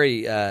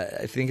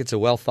I think it's a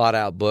well thought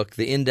out book.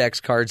 The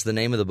Index Card's the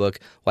name of the book.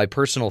 Why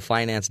Personal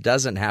Finance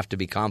Doesn't Have to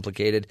Be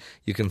Complicated.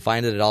 You can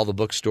find it at all the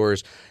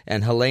bookstores.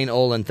 And Helaine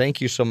Olen, thank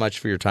you so much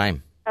for your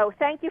time. Oh,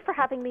 thank you for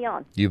having me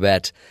on. You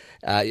bet.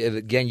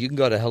 Again, you can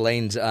go to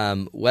Helaine's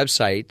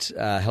website,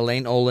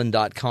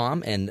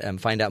 HelaineOlen.com, and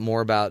find out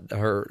more about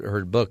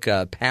her book,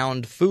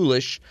 Pound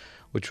Foolish,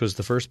 which was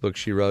the first book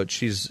she wrote.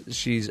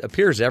 She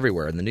appears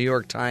everywhere in the New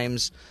York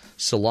Times,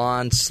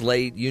 Salon,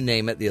 Slate, you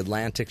name it, The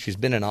Atlantic. She's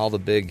been in all the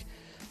big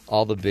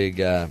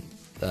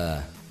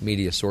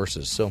media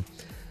sources. So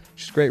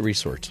she's a great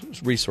resource.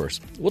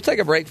 We'll take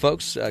a break,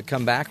 folks.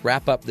 Come back,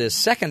 wrap up this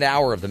second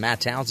hour of the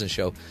Matt Townsend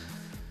Show.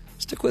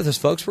 Stick with us,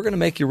 folks. We're going to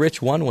make you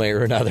rich one way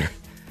or another.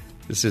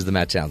 This is the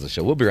Matt Townsend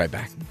Show. We'll be right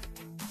back.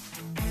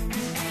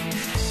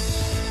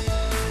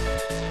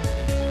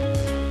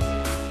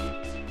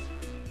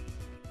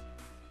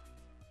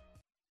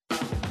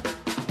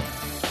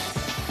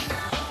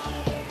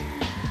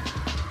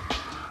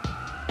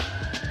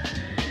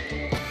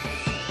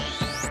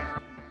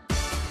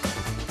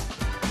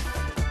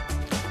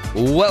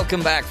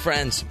 Welcome back,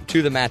 friends,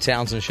 to the Matt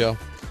Townsend Show.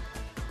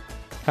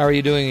 How are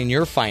you doing in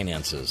your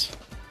finances?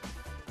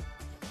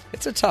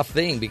 It's a tough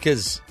thing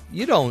because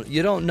you don't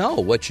know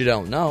what you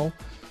don't know.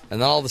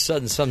 And then all of a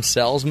sudden some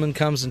salesman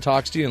comes and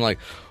talks to you and like,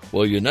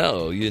 well, you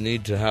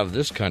need to have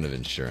this kind of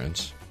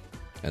insurance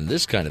and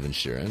this kind of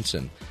insurance.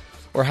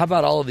 Or how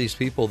about all of these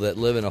people that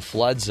live in a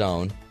flood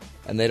zone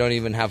and they don't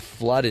even have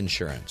flood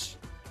insurance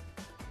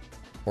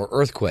or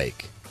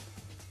earthquake?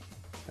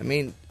 I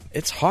mean,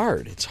 it's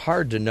hard. It's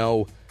hard to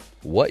know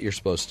what you're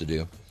supposed to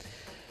do.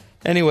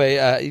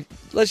 Anyway,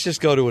 let's just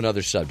go to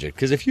another subject,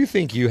 because if you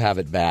think you have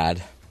it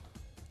bad,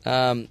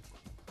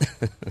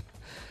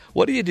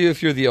 what do you do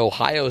if you're the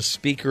Ohio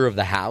Speaker of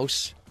the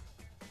House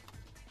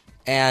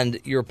and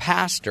your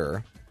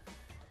pastor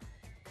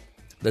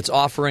that's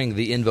offering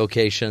the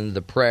invocation,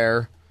 the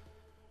prayer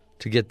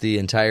to get the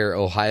entire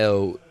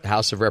Ohio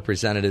House of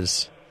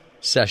Representatives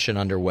session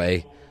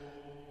underway?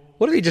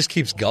 What if he just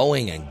keeps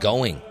going and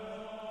going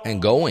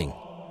and going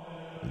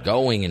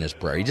in his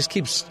prayer? He just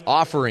keeps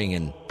offering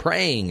and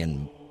praying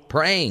and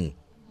praying.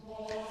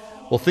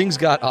 Well, things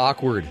got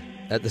awkward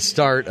at the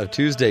start of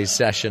Tuesday's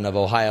session of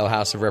Ohio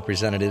House of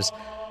Representatives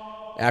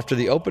after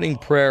the opening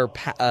prayer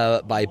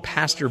by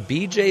Pastor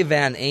B.J.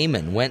 Van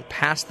Amen went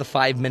past the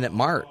 5-minute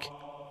mark.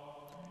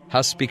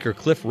 House Speaker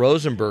Cliff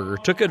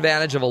Rosenberger took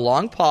advantage of a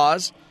long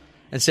pause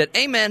and said,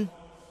 "Amen,"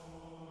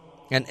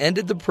 and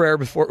ended the prayer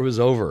before it was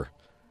over.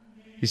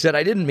 He said,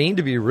 "I didn't mean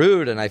to be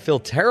rude, and I feel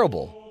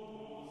terrible."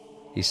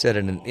 He said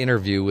in an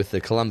interview with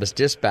the Columbus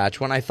Dispatch,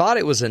 "When I thought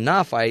it was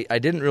enough, I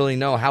didn't really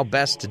know how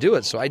best to do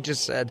it, so I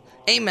just said,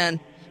 'Amen.'"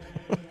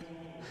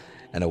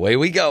 And away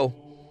we go.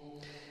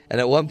 And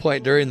at one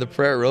point during the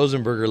prayer,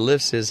 Rosenberger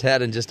lifts his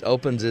head and just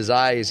opens his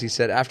eyes. He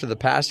said, after the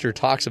pastor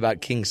talks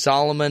about King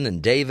Solomon and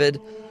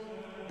David,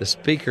 the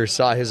speaker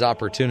saw his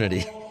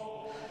opportunity.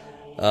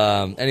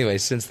 Anyway,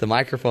 since the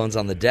microphones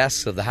on the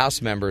desks of the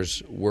House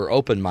members were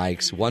open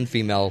mics, one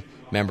female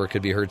member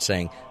could be heard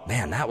saying,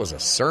 "Man, that was a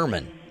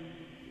sermon."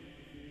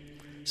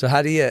 So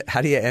how do you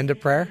end a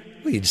prayer?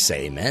 Well, you just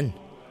say amen,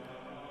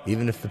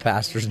 even if the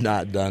pastor's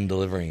not done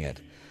delivering it.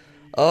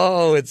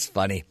 Oh, it's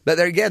funny. But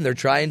they're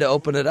trying to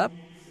open it up,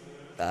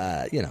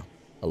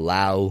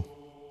 allow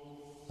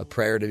a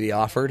prayer to be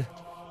offered.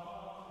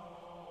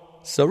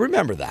 So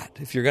remember that.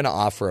 If you're going to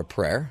offer a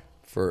prayer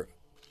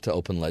to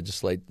open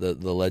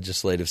the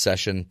legislative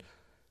session,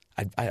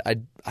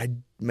 I'd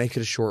make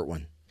it a short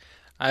one.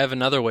 I have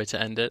another way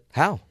to end it.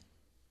 How?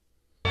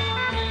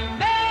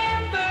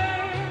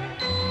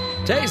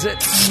 Tase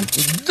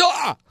it.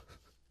 Duh!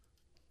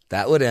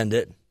 That would end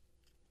it.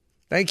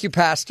 Thank you,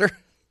 Pastor.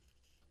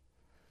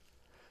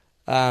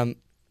 Thank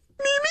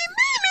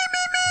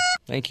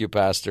you,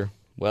 Pastor.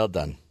 Well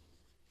done.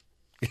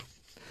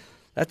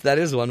 That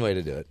is one way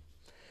to do it.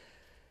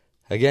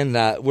 Again,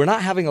 we're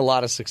not having a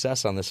lot of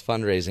success on this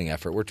fundraising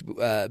effort.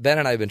 Ben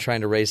and I have been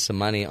trying to raise some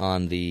money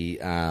on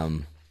the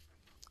on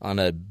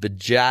a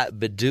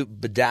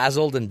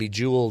bedazzled and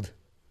bejeweled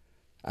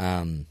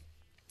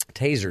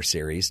taser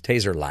series,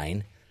 taser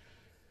line.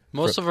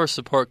 Most of our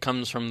support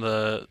comes from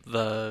the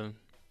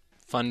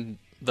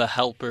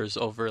helpers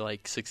over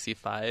like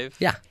 65.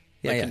 Yeah.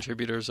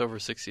 Contributors over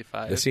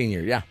 65. The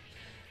senior, yeah.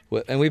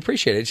 And we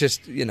appreciate it. It's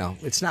just,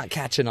 it's not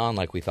catching on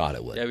like we thought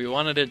it would. Yeah, we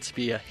wanted it to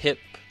be a hip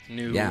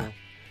new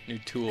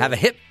tool. Have a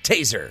hip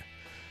taser.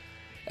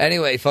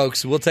 Anyway,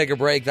 folks, we'll take a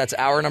break. That's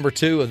hour number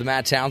 2 of the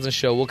Matt Townsend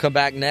Show. We'll come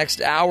back next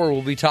hour.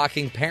 We'll be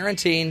talking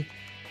parenting.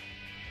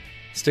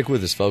 Stick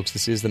with us, folks.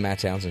 This is the Matt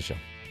Townsend Show.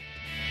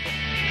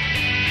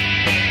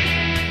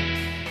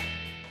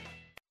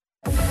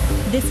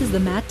 This is the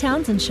Matt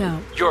Townsend Show.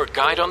 Your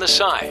guide on the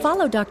side.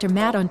 Follow Dr.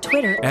 Matt on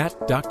Twitter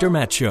At Dr.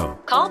 Matt Show.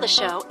 Call the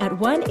show at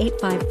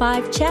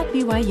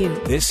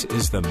 1-855-CHAT-BYU. This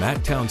is the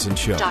Matt Townsend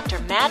Show. Dr.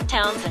 Matt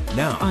Townsend.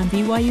 Now On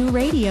BYU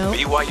Radio.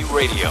 BYU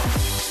Radio.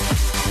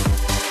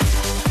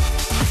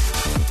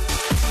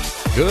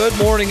 Good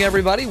morning,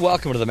 everybody.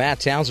 Welcome to the Matt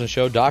Townsend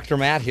Show. Dr.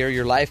 Matt here,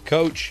 your life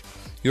coach,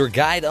 your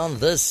guide on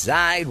the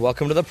side.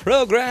 Welcome to the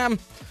program.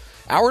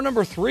 Hour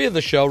number 3 of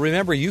the show.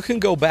 Remember, you can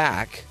go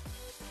back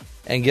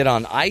and get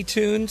on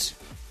iTunes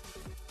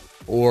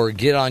or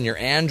get on your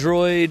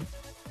Android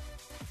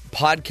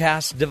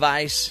podcast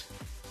device.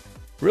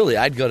 Really,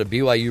 I'd go to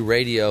BYU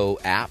Radio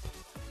app,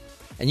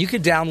 and you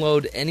could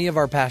download any of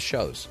our past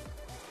shows.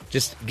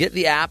 Just get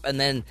the app, and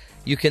then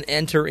you can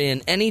enter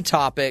in any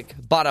topic.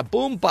 Bada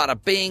boom,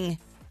 bada bing.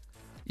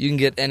 You can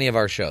get any of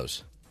our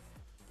shows.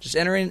 Just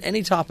enter in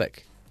any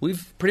topic.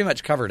 We've pretty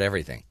much covered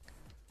everything.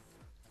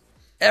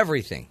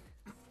 Everything.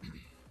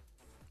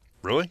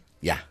 Really?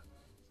 Yeah.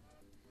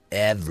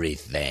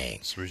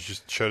 Everything. So we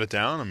just shut it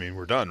down? I mean,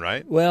 we're done,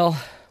 right?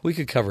 Well, we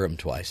could cover them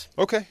twice.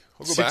 Okay,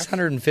 I'll go back.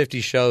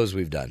 650 shows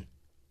we've done.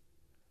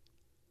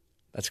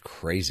 That's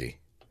crazy.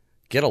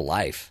 Get a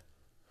life.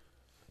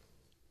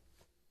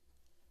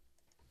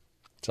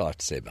 That's all I have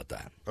to say about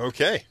that.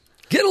 Okay.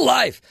 Get a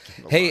life.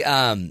 Hey,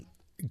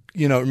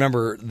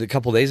 remember a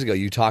couple days ago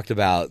you talked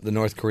about the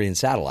North Korean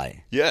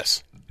satellite.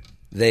 Yes.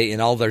 They, in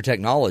all their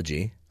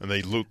technology. And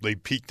they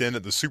peeked in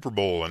at the Super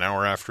Bowl an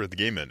hour after the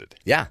game ended.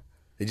 Yeah.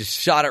 They just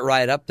shot it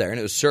right up there, and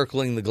it was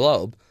circling the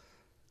globe.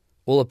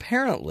 Well,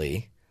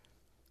 apparently,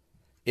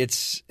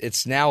 it's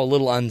now a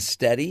little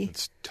unsteady.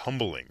 It's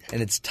tumbling.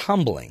 And it's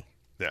tumbling.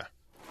 Yeah.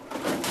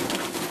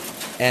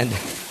 And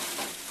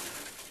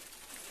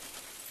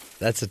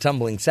that's a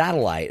tumbling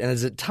satellite. And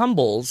as it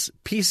tumbles,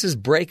 pieces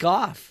break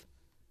off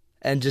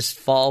and just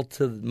fall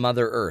to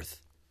Mother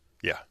Earth.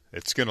 Yeah,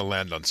 it's going to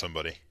land on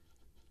somebody.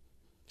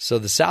 So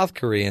the South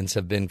Koreans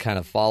have been kind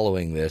of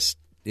following this,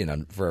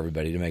 for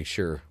everybody to make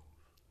sure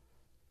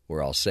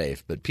we're all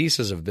safe. But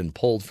pieces have been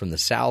pulled from the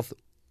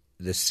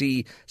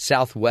sea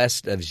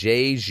southwest of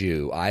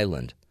Jeju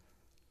Island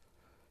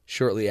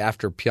shortly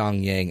after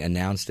Pyongyang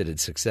announced it had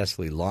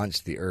successfully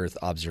launched the Earth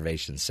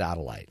observation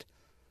satellite.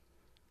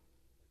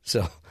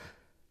 So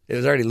it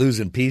was already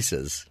losing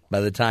pieces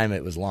by the time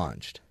it was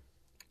launched.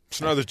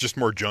 So now there's just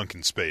more junk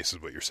in space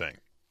is what you're saying.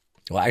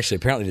 Well, actually,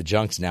 apparently the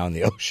junk's now in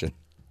the ocean.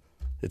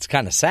 It's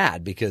kind of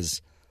sad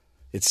because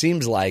it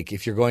seems like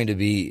if you're going to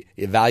be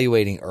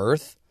evaluating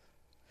Earth,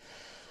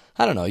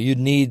 I don't know, you'd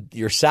need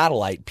your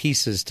satellite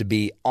pieces to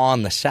be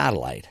on the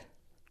satellite.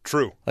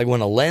 True. Like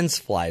when a lens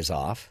flies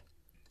off.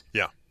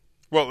 Yeah.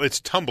 Well, it's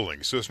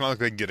tumbling, so it's not like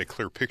they can get a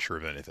clear picture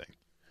of anything.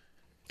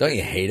 Don't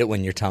you hate it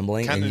when you're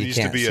tumbling and you can't see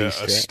straight? Kind of needs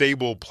to be a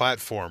stable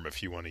platform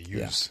if you want to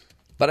use. Yeah.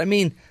 But I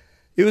mean,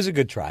 it was a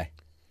good try.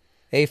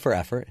 A for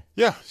effort.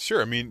 Yeah,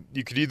 sure. I mean,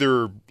 you could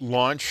either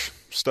launch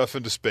stuff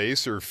into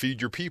space or feed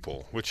your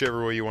people,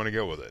 whichever way you want to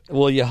go with it.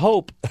 Well, you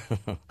hope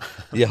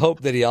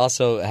that he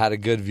also had a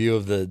good view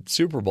of the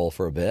Super Bowl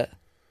for a bit.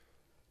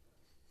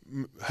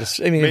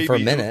 Maybe, for a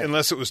minute.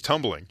 Unless it was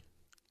tumbling.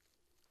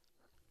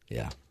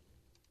 Yeah.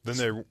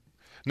 Then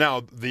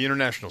Now, the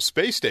International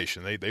Space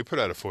Station, they put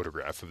out a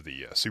photograph of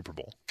the Super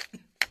Bowl.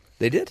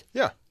 They did?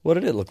 Yeah. What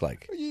did it look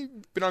like? You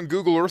been on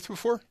Google Earth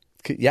before?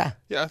 Yeah.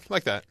 Yeah,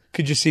 like that.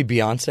 Could you see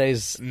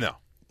Beyonce's? No.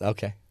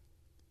 Okay.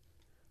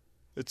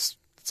 It's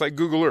like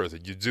Google Earth.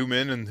 You zoom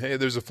in and, hey,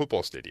 there's a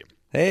football stadium.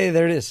 Hey,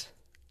 there it is.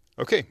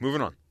 Okay,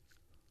 moving on.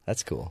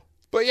 That's cool.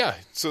 But yeah,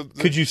 so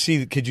could you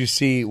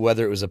see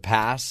whether it was a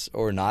pass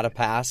or not a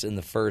pass in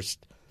the first?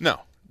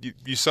 No,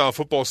 you saw a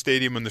football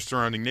stadium and the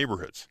surrounding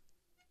neighborhoods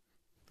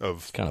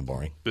of kind of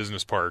boring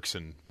business parks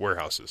and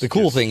warehouses. The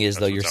cool thing is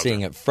though you're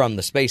seeing it from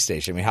the space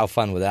station. I mean, how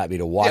fun would that be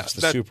to watch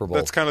the Super Bowl?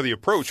 That's kind of the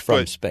approach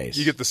from space.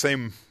 You get the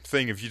same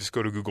thing if you just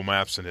go to Google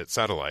Maps and hit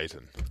satellite.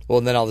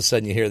 And then all of a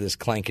sudden you hear this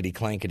clankety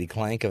clankety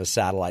clank of a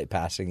satellite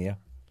passing you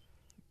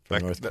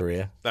from North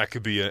Korea. That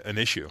could be an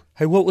issue.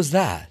 Hey, what was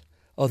that?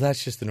 Oh,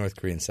 that's just the North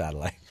Korean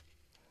satellite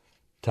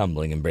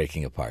tumbling and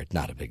breaking apart.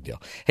 Not a big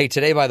deal. Hey,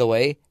 today, by the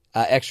way,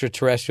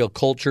 Extraterrestrial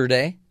Culture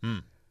Day,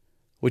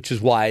 which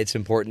is why it's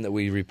important that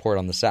we report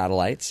on the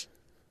satellites.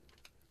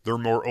 They're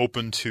more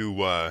open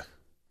to,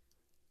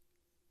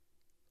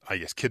 I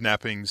guess,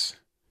 kidnappings,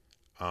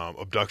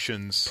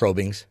 abductions,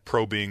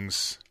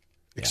 probings,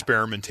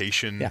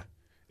 experimentation,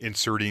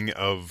 inserting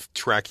of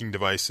tracking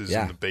devices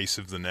in the base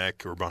of the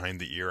neck or behind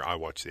the ear. I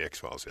watched the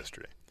X-Files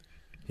yesterday.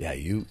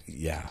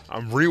 Yeah.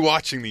 I'm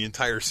rewatching the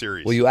entire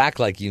series. Well, you act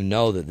like you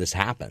know that this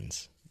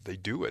happens. They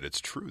do it. It's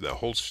true. The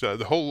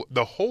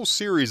whole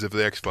series of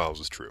the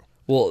X-Files is true.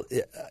 Well,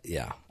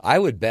 yeah. I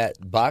would bet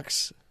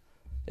bucks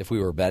if we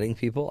were betting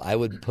people. I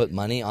would put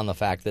money on the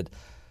fact that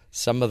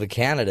some of the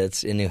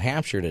candidates in New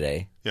Hampshire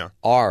today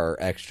are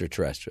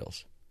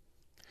extraterrestrials.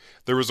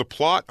 There was a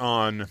plot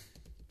on,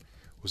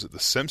 was it The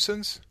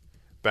Simpsons?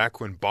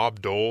 Back when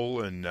Bob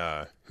Dole and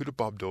who did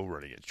Bob Dole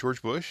run against?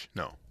 George Bush?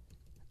 No.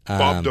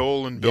 Bob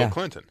Dole and Bill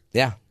Clinton.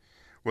 Yeah.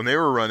 When they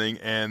were running,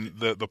 and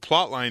the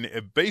plot line,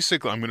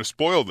 basically, I'm going to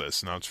spoil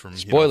this. Now it's from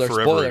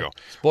forever ago.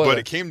 But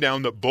it came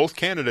down that both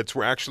candidates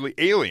were actually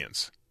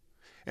aliens.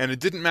 And it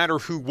didn't matter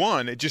who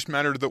won. It just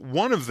mattered that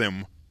one of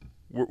them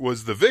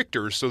was the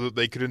victor so that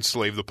they could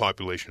enslave the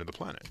population of the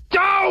planet.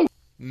 Go!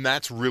 And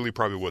that's really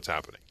probably what's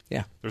happening.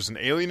 Yeah. There's an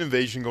alien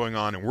invasion going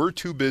on, and we're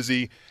too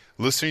busy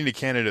listening to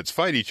candidates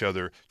fight each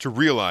other to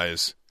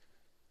realize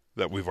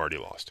that we've already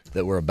lost.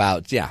 That we're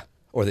about,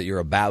 or that you're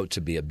about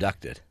to be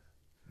abducted.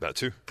 That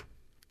too.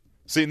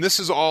 See, and this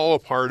is all a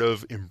part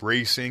of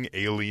embracing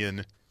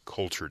Alien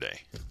Culture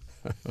Day.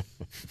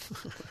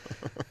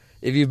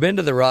 If you've been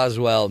to the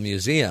Roswell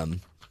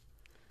Museum,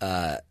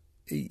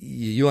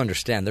 you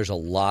understand there's a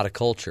lot of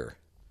culture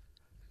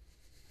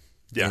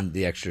in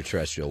the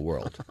extraterrestrial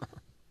world.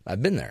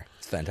 I've been there.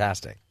 It's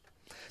fantastic.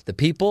 The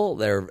people,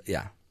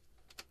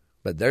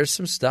 but there's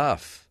some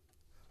stuff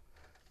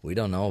we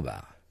don't know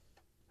about.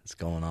 It's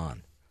going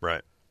on.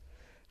 Right.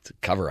 It's a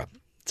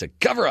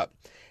cover-up.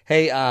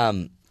 Hey,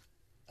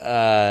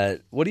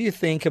 what do you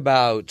think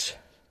about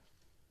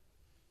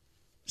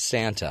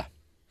Santa?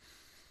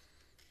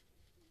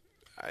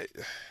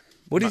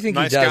 What do you think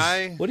he does?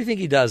 Guy? What do you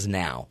think he does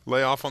now?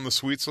 Lay off on the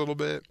sweets a little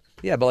bit?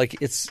 Yeah, but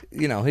it's,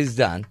 he's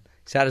done.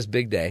 He's had his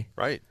big day.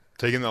 Right.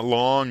 Taking that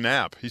long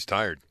nap. He's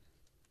tired.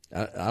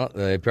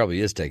 He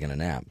probably is taking a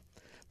nap.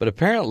 But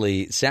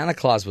apparently Santa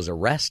Claus was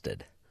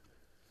arrested.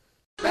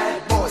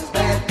 Bad boys,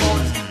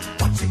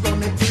 what you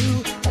gonna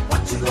do?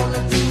 What you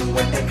gonna do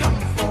when they come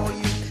for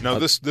you? Now,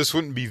 this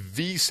wouldn't be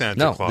the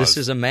Santa Claus. No, this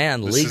is a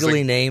man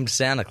legally named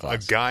Santa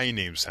Claus. A guy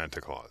named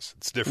Santa Claus.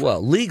 It's different.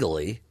 Well,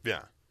 legally.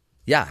 Yeah.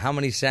 Yeah, how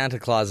many Santa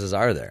Clauses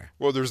are there?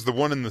 Well, there's the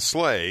one in the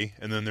sleigh,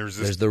 and then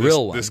there's the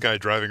real one. This guy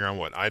driving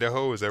around,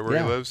 Idaho? Is that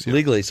where he lives? Yeah,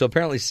 legally. So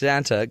apparently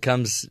Santa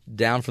comes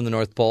down from the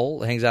North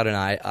Pole, hangs out in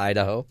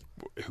Idaho.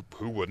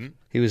 Who wouldn't?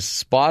 He was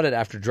spotted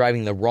after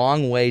driving the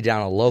wrong way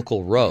down a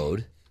local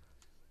road.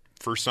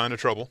 First sign of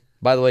trouble.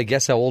 By the way,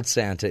 guess how old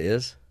Santa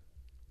is?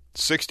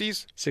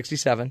 60s?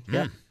 67,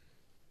 yeah.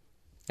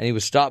 And he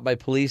was stopped by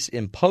police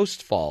in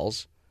Post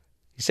Falls.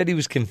 He said he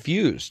was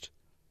confused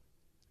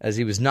as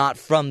he was not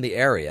from the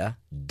area.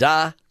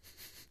 Duh.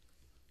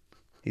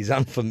 He's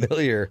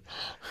unfamiliar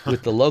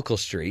with the local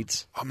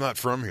streets. I'm not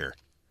from here.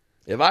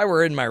 If I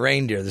were in my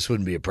reindeer, this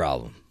wouldn't be a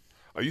problem.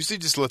 I usually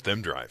just let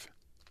them drive.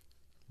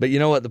 But you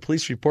know what? The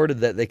police reported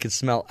that they could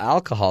smell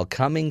alcohol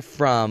coming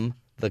from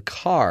the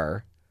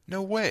car.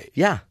 No way.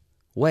 Yeah,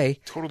 way.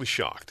 Totally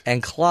shocked.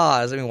 And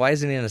Claus, why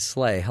isn't he in a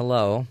sleigh?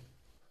 Hello.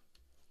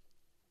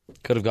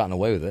 Could have gotten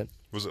away with it.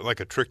 Was it like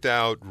a tricked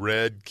out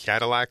red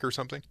Cadillac or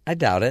something? I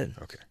doubt it.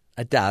 Okay.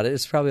 I doubt it.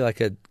 It's probably like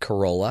a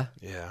Corolla.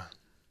 Yeah.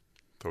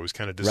 It's always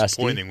kind of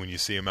disappointing when you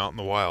see him out in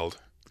the wild.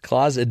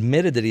 Claus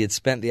admitted that he had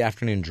spent the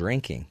afternoon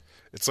drinking.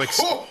 It's like...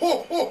 Ho,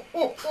 ho, ho,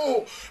 ho,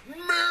 ho.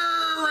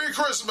 Merry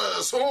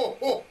Christmas! Ho,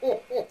 ho,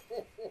 ho, ho,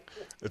 ho.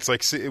 It's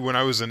like when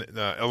I was in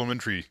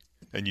elementary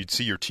and you'd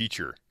see your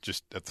teacher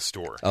just at the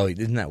store. Oh,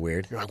 isn't that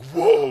weird? You're like,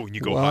 whoa, and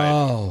you go hide.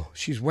 Oh,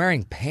 she's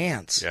wearing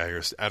pants. Yeah,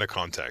 you're out of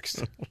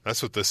context.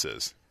 That's what this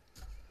is.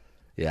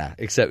 Yeah,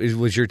 except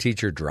was your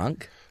teacher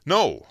drunk?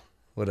 No.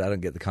 What? I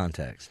don't get the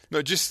context.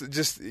 No, just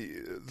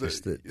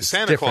the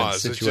Santa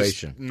Claus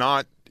situation. is just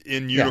not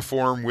in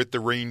uniform with the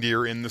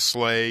reindeer in the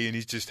sleigh, and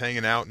he's just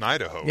hanging out in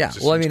Idaho. Yeah,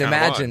 well, I mean,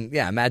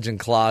 imagine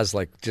Claus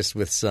like just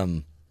with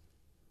some,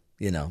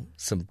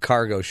 some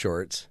cargo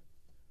shorts.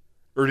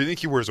 Or do you think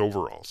he wears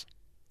overalls?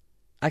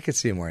 I could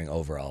see him wearing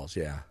overalls,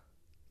 yeah.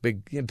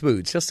 Big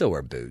boots. He'll still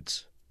wear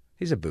boots.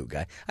 He's a boot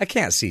guy. I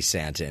can't see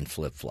Santa in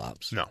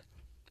flip-flops. No.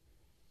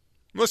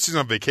 Unless he's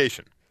on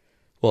vacation.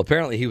 Well,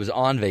 apparently he was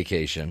on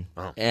vacation,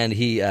 and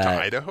he to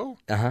Idaho?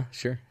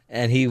 Sure.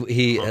 And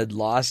he had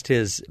lost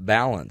his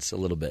balance a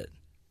little bit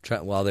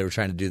while they were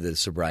trying to do the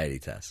sobriety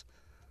test.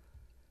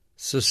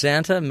 So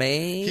Santa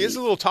may... He is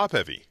a little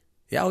top-heavy.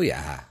 Yeah, oh,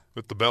 yeah.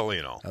 With the belly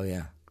and all. Oh,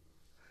 yeah.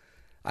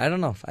 I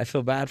don't know. I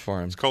feel bad for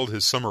him. It's called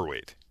his summer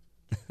weight.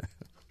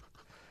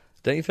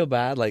 Don't you feel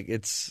bad? Like,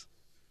 it's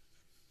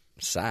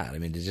sad. I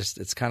mean,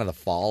 it's kind of the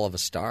fall of a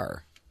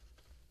star.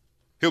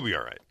 He'll be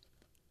all right.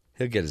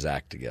 He'll get his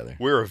act together.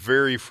 We're a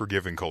very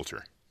forgiving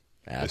culture.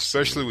 Absolutely.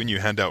 Especially when you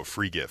hand out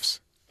free gifts.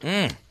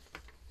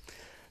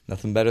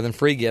 Nothing better than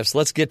free gifts.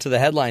 Let's get to the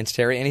headlines,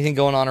 Terry. Anything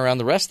going on around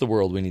the rest of the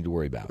world we need to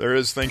worry about? There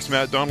is, thanks to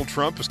Matt. Donald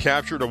Trump has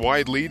captured a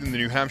wide lead in the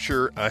New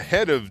Hampshire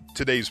ahead of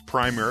today's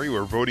primary,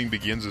 where voting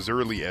begins as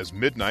early as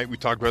midnight. We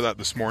talked about that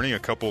this morning. A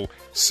couple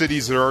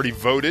cities that already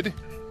voted.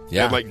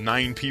 Yeah. Had like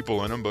 9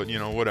 people in them, but,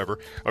 whatever.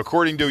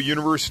 According to a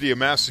University of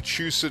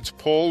Massachusetts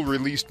poll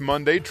released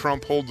Monday,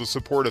 Trump holds the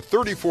support of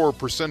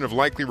 34% of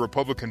likely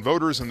Republican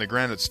voters in the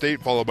Granite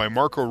State, followed by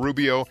Marco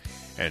Rubio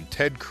and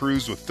Ted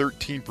Cruz with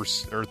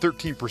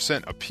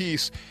 13%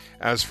 apiece.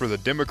 As for the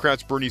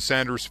Democrats, Bernie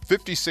Sanders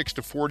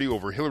 56-40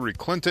 over Hillary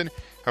Clinton.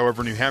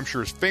 However, New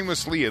Hampshire is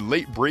famously a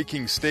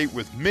late-breaking state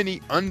with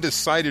many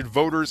undecided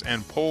voters,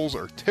 and polls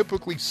are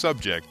typically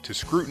subject to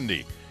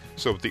scrutiny.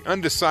 So with the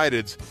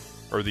undecideds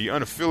or the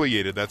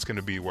unaffiliated, that's going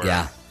to be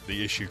where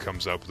the issue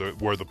comes up,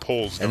 where the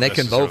polls don't and they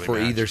can vote for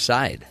match. either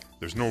side.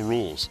 There's no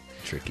rules.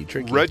 Tricky.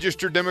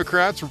 Registered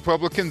Democrats,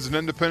 Republicans, and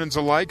independents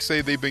alike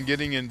say they've been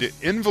getting into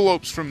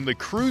envelopes from the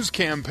Cruz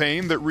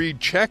campaign that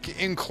read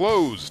 "check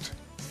enclosed."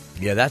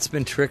 Yeah, that's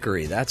been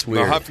trickery. That's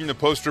weird. The Huffington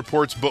Post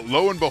reports, but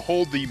lo and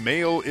behold, the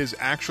mail is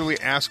actually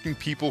asking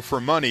people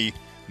for money,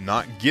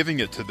 not giving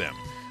it to them.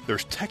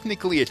 There's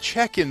technically a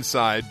check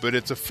inside, but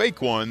it's a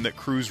fake one that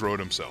Cruz wrote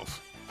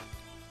himself.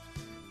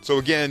 So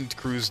again,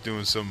 Cruz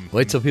doing some...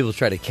 Wait till people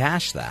try to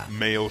cash that.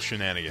 Mail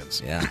shenanigans.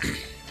 Yeah.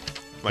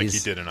 Like he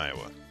did in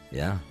Iowa.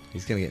 Yeah,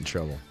 he's going to get in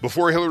trouble.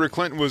 Before Hillary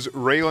Clinton was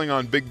railing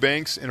on big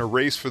banks in a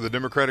race for the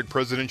Democratic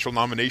presidential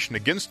nomination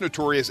against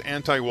notorious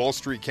anti-Wall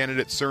Street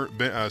candidate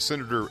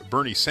Senator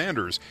Bernie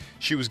Sanders,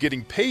 she was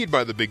getting paid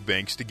by the big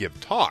banks to give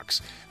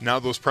talks. Now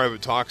those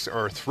private talks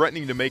are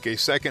threatening to make a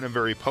second and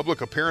very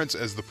public appearance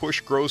as the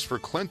push grows for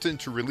Clinton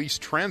to release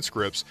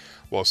transcripts,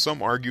 while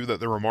some argue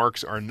that the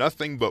remarks are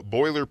nothing but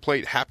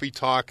boilerplate happy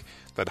talk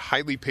that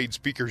highly paid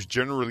speakers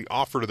generally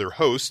offer to their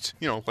hosts,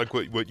 like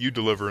what you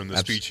deliver in the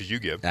speeches you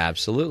give.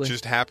 Absolutely.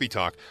 Just happy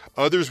talk.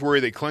 Others worry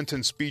that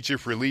Clinton's speech,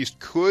 if released,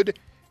 could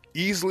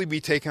easily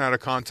be taken out of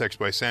context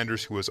by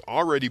Sanders, who has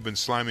already been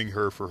slamming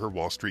her for her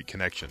Wall Street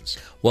connections.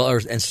 Well,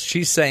 and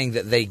she's saying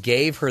that they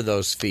gave her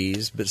those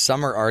fees, but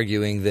some are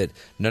arguing that,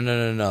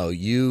 no,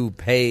 you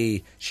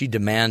pay, she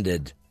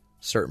demanded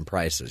certain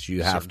prices.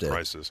 You have to.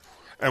 Prices.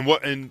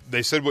 And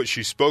they said what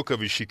she spoke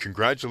of is she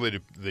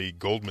congratulated the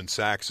Goldman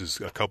Sachs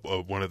as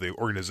one of the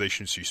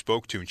organizations she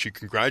spoke to, and she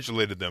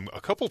congratulated them a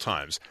couple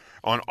times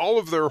on all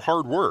of their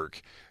hard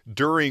work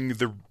during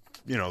the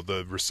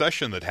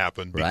recession that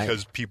happened,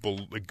 because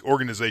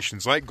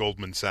organizations like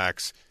Goldman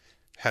Sachs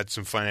had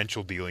some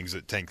financial dealings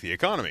that tanked the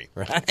economy.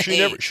 Right.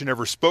 She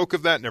never spoke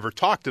of that, never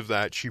talked of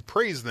that. She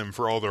praised them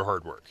for all their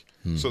hard work.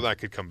 So that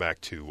could come back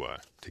to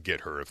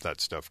get her if that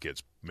stuff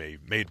gets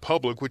made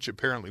public, which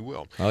apparently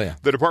will. Oh, yeah.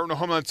 The Department of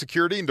Homeland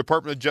Security and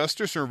Department of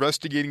Justice are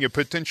investigating a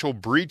potential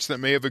breach that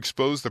may have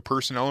exposed the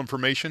personnel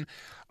information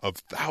of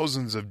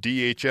thousands of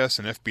DHS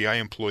and FBI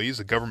employees,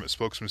 a government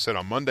spokesman said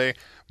on Monday.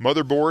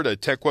 Motherboard, a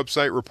tech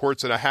website,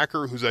 reports that a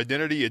hacker whose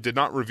identity it did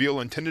not reveal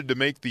intended to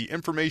make the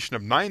information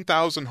of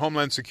 9,000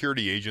 Homeland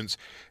Security agents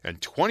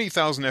and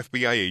 20,000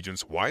 FBI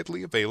agents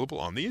widely available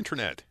on the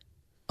Internet.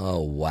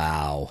 Oh,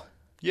 wow.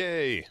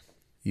 Yay.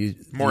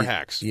 More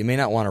hacks. You may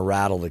not want to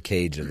rattle the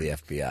cage of the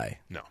FBI.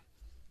 No.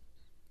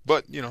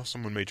 But,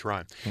 someone may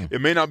try.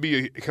 It may not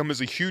come as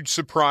a huge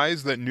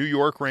surprise that New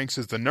York ranks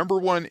as the number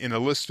one in a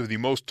list of the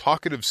most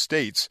talkative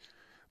states.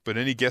 But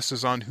any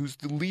guesses on who's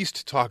the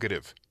least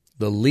talkative?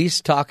 The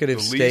least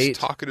talkative state? The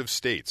least talkative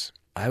states.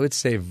 I would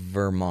say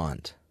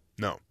Vermont.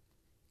 No.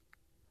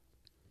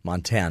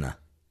 Montana.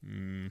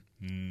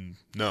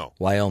 No.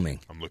 Wyoming.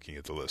 I'm looking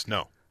at the list.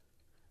 No.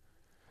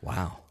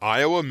 Wow.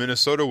 Iowa,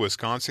 Minnesota,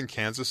 Wisconsin,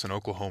 Kansas, and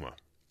Oklahoma.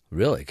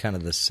 Really? Kind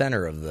of the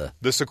center of the...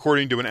 This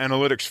according to an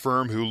analytics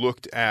firm who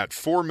looked at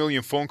 4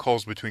 million phone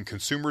calls between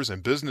consumers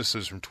and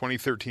businesses from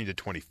 2013 to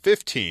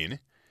 2015.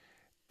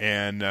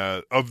 And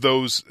of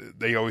those,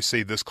 they always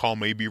say this call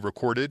may be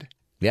recorded.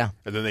 Yeah.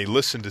 And then they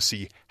listen to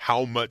see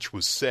how much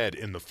was said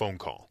in the phone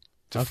call.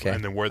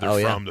 And then where they're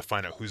from to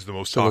find out who's the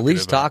most talkative. So the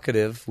least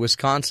talkative,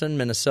 Wisconsin,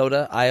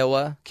 Minnesota,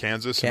 Iowa,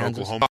 Kansas, and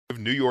Oklahoma,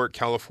 New York,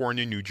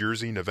 California, New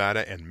Jersey,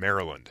 Nevada, and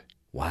Maryland.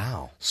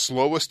 Wow.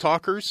 Slowest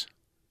talkers?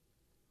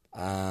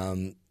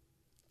 I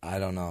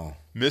don't know.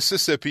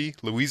 Mississippi,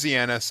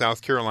 Louisiana,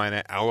 South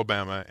Carolina,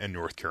 Alabama, and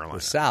North Carolina.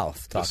 The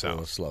South talk South. a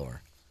little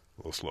slower. A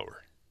little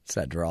slower. It's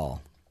that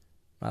drawl.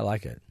 I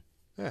like it.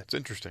 Yeah, it's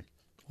interesting.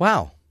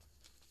 Wow.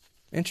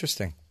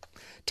 Interesting.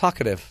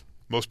 Talkative.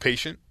 Most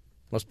patient?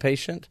 Most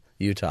patient?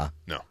 Utah.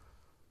 No.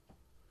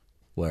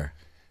 Where?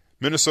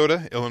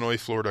 Minnesota, Illinois,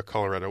 Florida,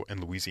 Colorado,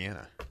 and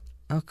Louisiana.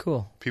 Oh,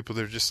 cool. People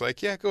that are just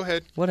like, yeah, go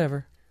ahead.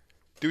 Whatever.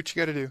 Do what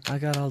you got to do. I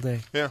got all day.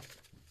 Yeah.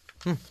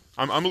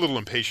 I'm a little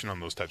impatient on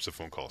those types of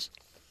phone calls.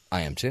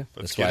 I am too.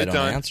 Let's That's get why it I don't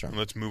done, answer and them.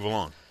 let's move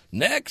along.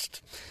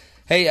 Next.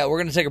 Hey, we're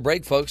going to take a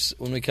break, folks.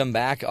 When we come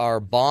back, our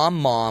bomb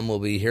mom will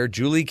be here,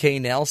 Julie K.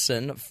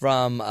 Nelson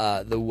from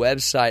the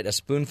website A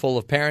Spoonful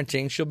of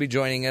Parenting. She'll be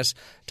joining us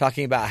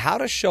talking about how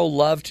to show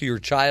love to your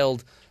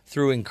child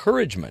through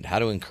encouragement, how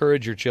to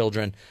encourage your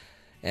children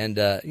and,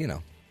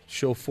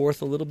 show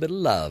forth a little bit of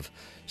love.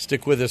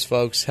 Stick with us,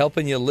 folks.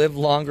 Helping you live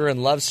longer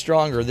and love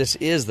stronger. This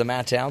is the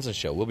Matt Townsend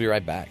Show. We'll be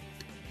right back.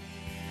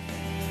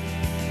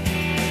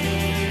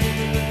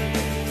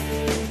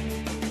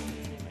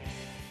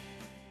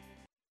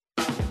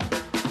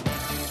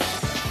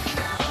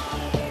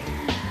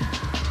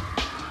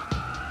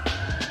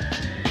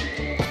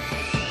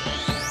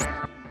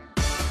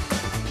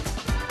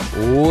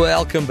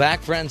 Welcome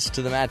back, friends,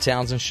 to the Matt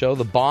Townsend Show.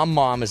 The bomb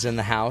mom is in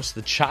the house.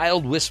 The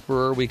child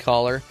whisperer, we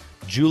call her,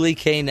 Julie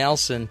K.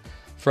 Nelson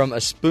from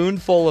a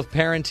spoonful of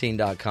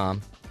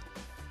parenting.com.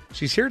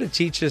 She's here to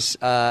teach us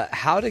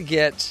how to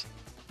get,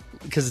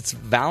 because it's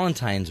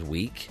Valentine's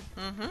week,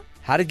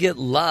 how to get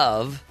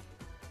love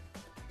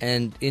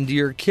and into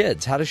your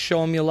kids, how to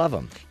show them you love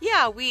them.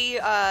 Yeah, we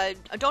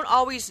don't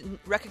always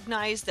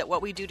recognize that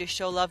what we do to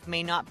show love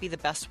may not be the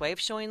best way of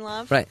showing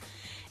love. Right.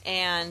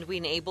 And we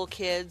enable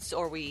kids,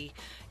 or we,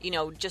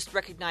 just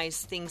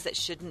recognize things that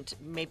shouldn't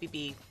maybe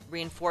be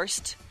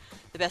reinforced,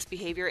 the best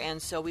behavior.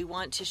 And so we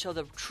want to show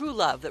the true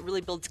love that really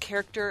builds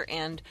character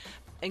and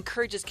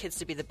encourages kids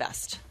to be the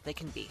best they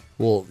can be.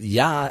 Well,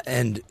 yeah,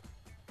 and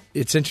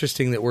it's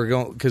interesting that we're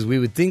going, because we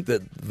would think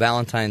that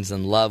Valentine's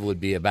and love would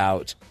be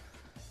about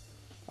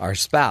our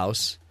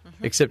spouse,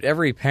 except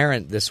every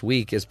parent this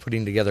week is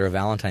putting together a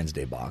Valentine's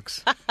Day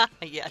box.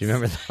 Yes. Do you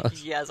remember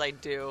those? Yes, I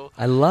do.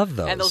 I love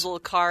those. And those little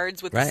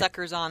cards with the Right.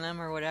 suckers on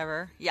them or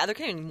whatever. Yeah, they're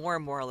getting more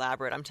and more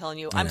elaborate. I'm telling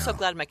you. I'm so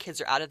glad my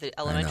kids are out of the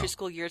elementary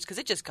school years because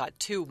it just got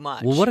too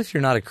much. Well, what if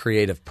you're not a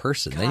creative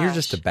person? Then you're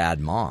just a Gosh. bad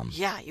mom.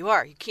 Yeah, you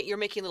are. You're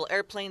making little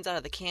airplanes out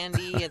of the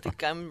candy and the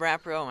gum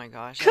wrapper. Oh my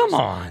gosh! Come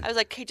on. I was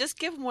like, hey, just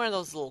give them one of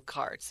those little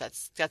cards.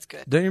 That's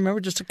good. Don't you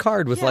remember just a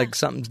card with like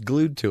something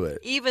glued to it?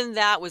 Even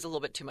that was a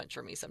little bit too much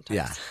for me sometimes.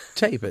 Yeah,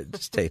 tape it.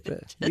 Just tape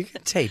it. You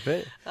can tape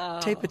it.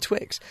 Tape a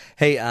Twix.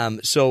 Hey,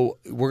 so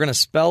we're going to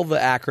spell the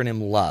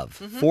acronym LOVE.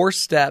 4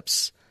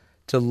 steps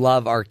to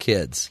love our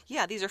kids.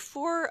 Yeah, these are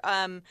 4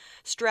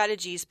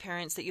 strategies,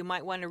 parents, that you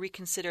might want to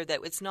reconsider. That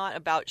it's not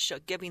about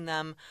giving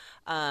them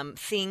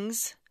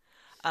things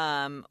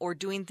or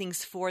doing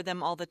things for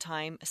them all the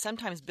time.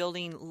 Sometimes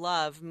building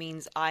love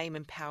means I'm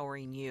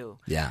empowering you.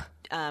 Yeah.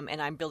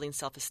 And I'm building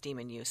self-esteem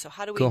in you. So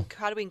how do we Cool.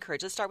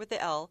 encourage? Let's start with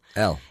the L.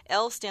 L.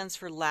 L stands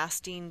for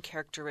lasting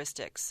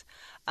characteristics.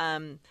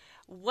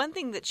 One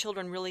thing that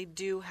children really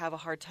do have a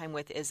hard time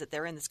with is that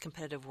they're in this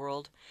competitive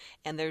world,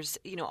 and there's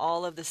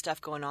all of this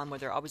stuff going on where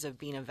they're always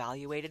being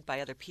evaluated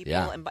by other people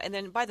and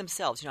then by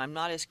themselves. I'm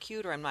not as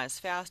cute, or I'm not as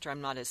fast, or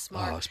I'm not as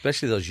smart. Oh,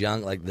 especially those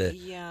young, like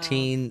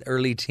the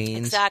early teens.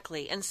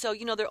 Exactly. And so,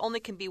 there only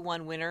can be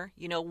one winner,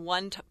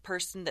 one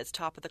person that's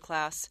top of the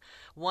class,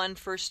 one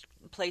first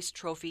place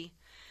trophy,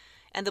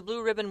 and the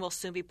blue ribbon will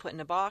soon be put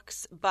in a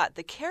box. But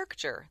the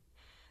character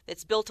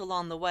that's built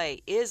along the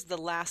way is the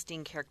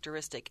lasting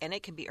characteristic, and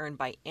it can be earned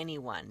by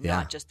anyone,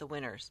 not just the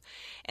winners.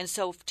 And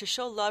so to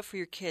show love for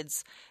your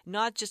kids,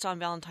 not just on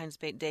Valentine's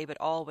Day, but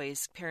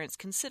always, parents,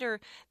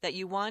 consider that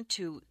you want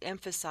to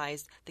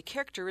emphasize the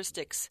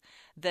characteristics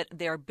that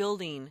they're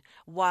building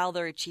while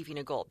they're achieving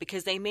a goal,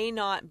 because they may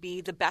not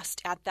be the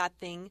best at that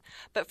thing.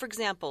 But for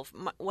example,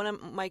 one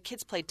of my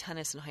kids played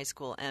tennis in high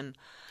school, and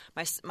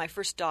my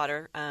first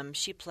daughter,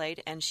 she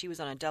played, and she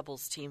was on a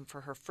doubles team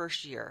for her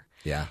first year.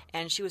 Yeah.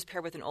 And she was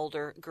paired with an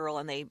older girl,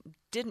 and they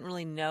didn't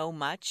really know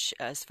much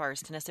as far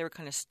as tennis. They were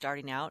kind of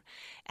starting out,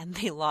 and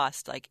they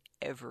lost like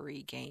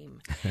every game.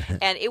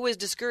 And it was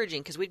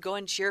discouraging because we'd go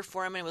and cheer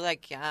for them, and we're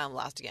like, yeah, I'm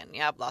lost again.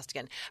 Yeah, I've lost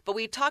again. But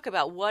we talk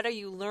about what are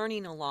you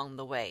learning along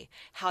the way,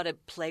 how to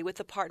play with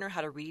the partner,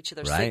 how to read each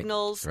other's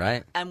signals.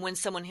 Right. And when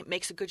someone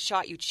makes a good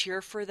shot, you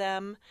cheer for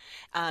them.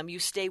 You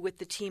stay with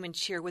the team and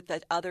cheer with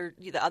the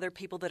other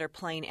people that are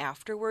playing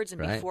afterwards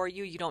and before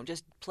you. You don't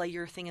just play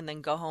your thing and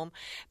then go home.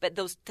 But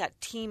that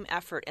team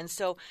effort. And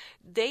so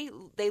they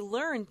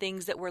learn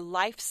things that were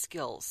life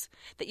skills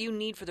that you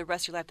need for the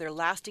rest of your life. They're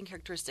lasting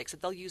characteristics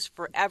that they'll use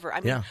forever.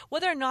 I mean,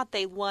 whether or not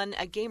they won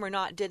a game or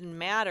not didn't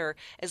matter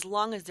as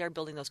long as they're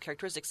building those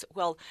characteristics.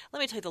 Well, let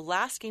me tell you, the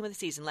last game of the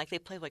season, like they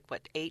played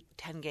 8,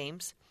 10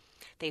 games,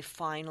 they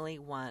finally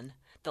won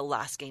the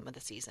last game of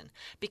the season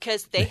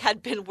because they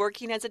had been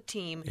working as a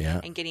team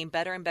and getting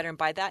better and better. And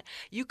by that,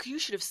 you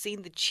should have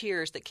seen the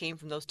cheers that came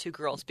from those two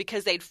girls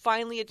because they'd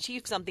finally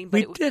achieved something.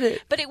 But we did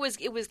it. But it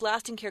was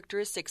lasting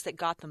characteristics that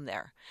got them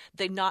there.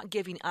 They're not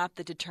giving up,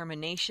 the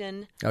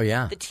determination,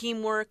 the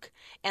teamwork,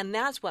 and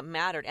that's what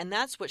mattered. And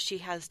that's what she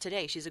has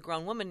today. She's a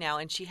grown woman now,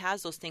 and she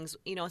has those things,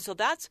 and so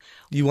that's...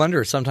 You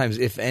wonder sometimes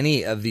if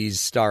any of these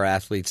star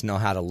athletes know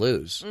how to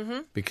lose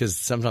because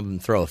some of them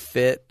throw a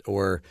fit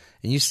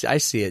I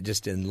see it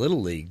just in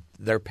Little League.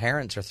 Their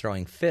parents are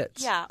throwing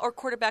fits. Yeah, or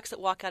quarterbacks that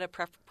walk out of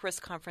press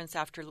conference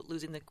after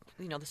losing the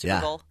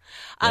Super Bowl.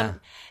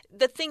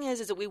 The thing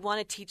is that we want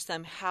to teach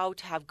them how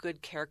to have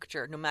good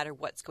character no matter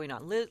what's going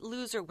on,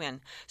 lose or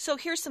win. So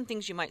here's some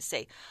things you might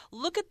say.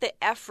 Look at the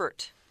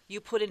effort you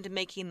put into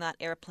making that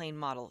airplane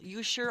model.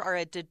 You sure are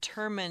a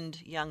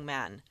determined young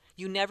man.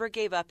 You never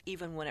gave up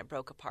even when it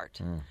broke apart.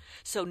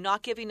 So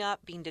not giving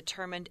up, being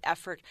determined,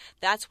 effort,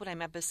 that's what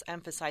I'm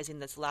emphasizing,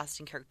 that's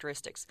lasting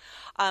characteristics.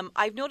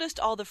 I've noticed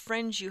all the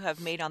friends you have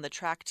made on the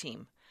track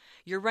team.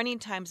 Your running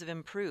times have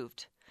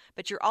improved,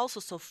 but you're also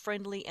so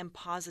friendly and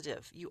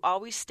positive. You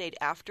always stayed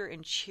after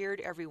and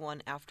cheered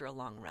everyone after a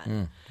long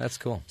run. That's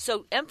cool.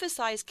 So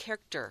emphasize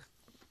character,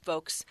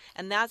 folks,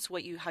 and that's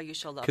how you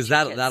show love. Because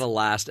that'll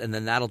last, and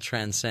then that'll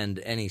transcend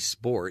any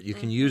sport. You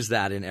can use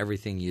that in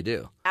everything you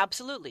do.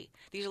 Absolutely.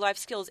 These are life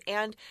skills,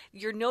 and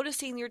you're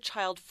noticing your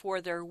child for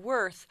their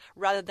worth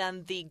rather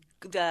than the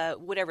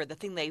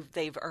thing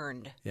they've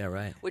earned. Yeah,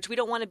 right. Which we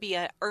don't want to be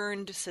an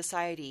earned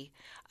society,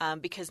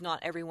 because not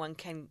everyone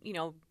can,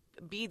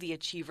 be the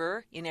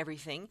achiever in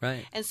everything.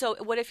 Right. And so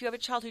what if you have a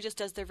child who just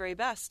does their very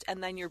best,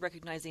 and then you're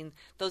recognizing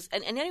those,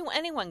 and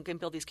anyone can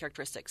build these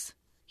characteristics.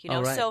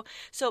 Right.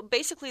 So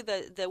basically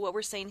the what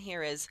we're saying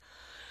here is,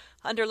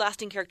 under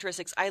lasting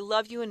characteristics, I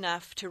love you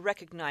enough to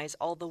recognize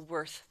all the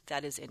worth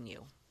that is in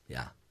you.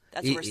 Yeah.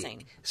 That's what we're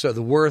saying. So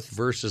the worth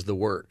versus the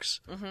works.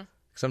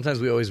 Sometimes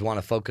we always want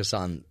to focus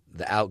on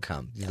the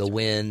outcome, the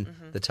win,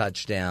 the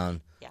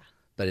touchdown. Yeah.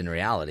 But in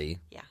reality,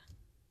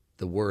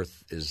 the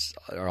worth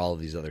are all of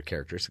these other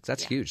characteristics.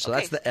 That's huge. So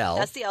that's the L.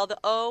 That's the L. The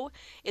O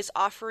is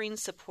offering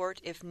support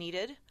if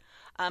needed.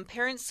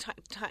 Parents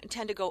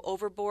tend to go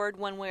overboard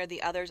one way or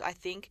the others, I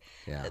think.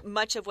 Yeah.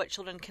 Much of what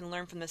children can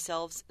learn for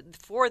themselves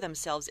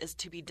is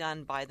to be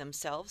done by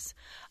themselves.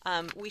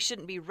 We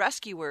shouldn't be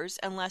rescuers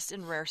unless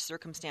in rare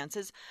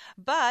circumstances,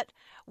 but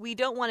we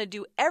don't want to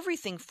do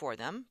everything for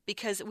them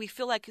because we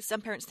feel like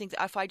some parents think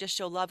that if I just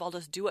show love, I'll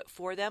just do it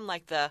for them,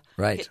 like the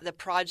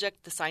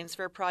project, the science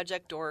fair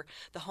project, or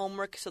the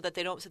homework, so that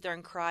they don't sit there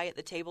and cry at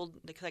the table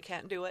because I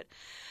can't do it.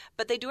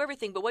 But they do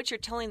everything. But what you're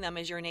telling them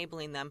is you're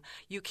enabling them.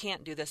 You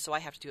can't do this, so I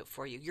have to do it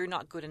for you. You're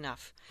not good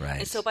enough. Right.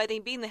 And so by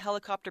being the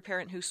helicopter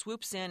parent who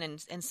swoops in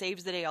and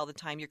saves the day all the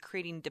time, you're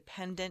creating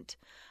dependent,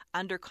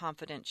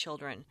 underconfident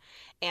children.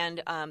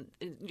 And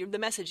the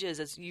message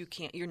is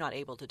you're not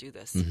able to do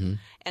this.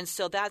 And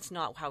so that's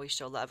not how we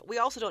show love. We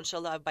also don't show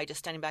love by just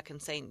standing back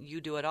and saying, you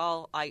do it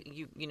all.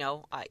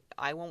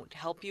 I won't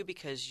help you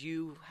because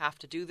you have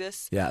to do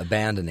this. Yeah,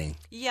 abandoning.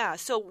 Yeah.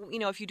 So,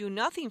 if you do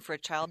nothing for a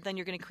child, then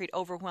you're going to create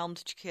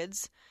overwhelmed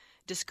kids,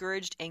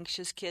 discouraged,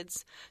 anxious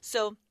kids.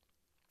 So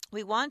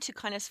we want to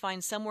kind of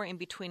find somewhere in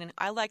between. And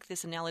I like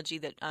this analogy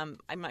that I'm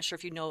not sure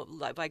if you know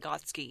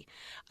Vygotsky.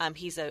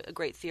 He's a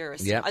great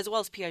theorist, as well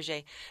as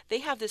Piaget. They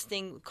have this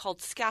thing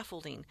called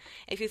scaffolding.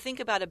 If you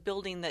think about a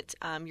building that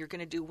you're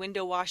going to do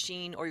window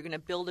washing or you're going to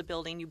build a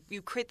building,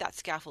 you create that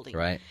scaffolding.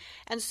 Right.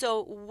 And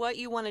so what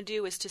you want to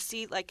do is to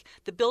see like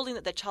the building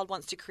that the child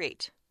wants to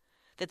create,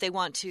 that they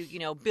want to,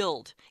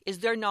 build, is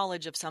their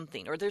knowledge of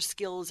something or their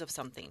skills of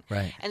something.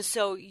 Right. And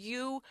so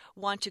you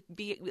want to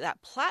be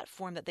that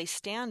platform that they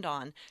stand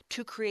on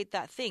to create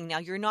that thing. Now,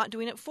 you're not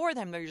doing it for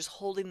them. They're just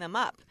holding them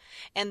up.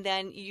 And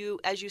then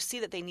as you see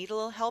that they need a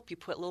little help, you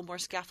put a little more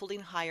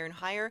scaffolding higher and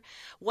higher.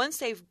 Once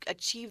they've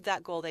achieved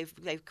that goal,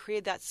 they've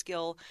created that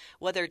skill,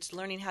 whether it's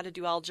learning how to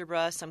do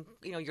algebra,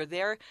 you're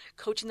there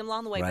coaching them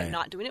along the way, but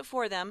not doing it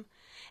for them.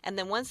 And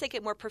then once they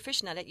get more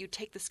proficient at it, you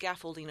take the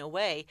scaffolding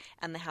away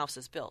and the house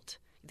is built.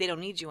 They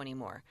don't need you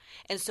anymore.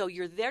 And so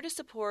you're there to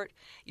support,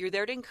 you're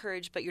there to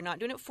encourage, but you're not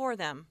doing it for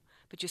them,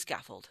 but you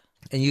scaffold.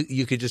 And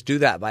you could just do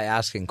that by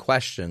asking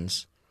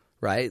questions,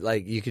 right?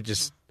 Like you could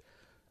just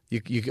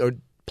you go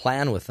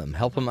plan with them,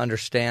 help them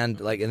understand.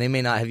 And they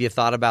may not. Have you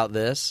thought about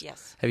this?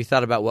 Yes. Have you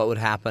thought about what would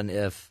happen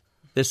if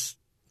this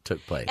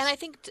took place? And I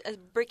think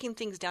breaking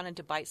things down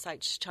into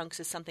bite-sized chunks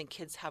is something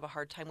kids have a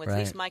hard time with. Right. At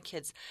least my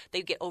kids,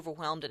 they get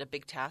overwhelmed at a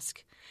big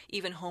task,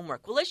 even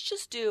homework. Well, let's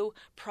just do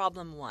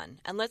problem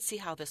 1, and let's see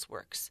how this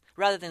works,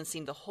 rather than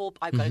seeing the whole,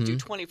 I've got to do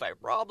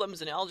 25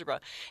 problems in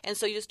algebra. And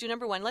so you just do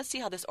number 1, let's see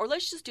how this, or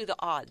let's just do the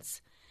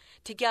odds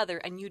together,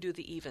 and you do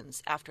the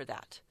evens after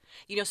that.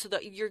 So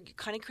that you're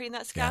kind of creating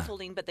that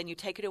scaffolding, but then you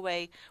take it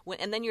away,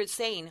 and then you're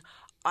saying,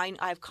 I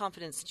have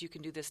confidence that you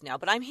can do this now,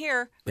 but I'm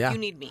here. Yeah. You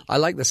need me. I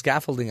like the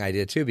scaffolding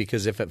idea too,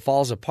 because if it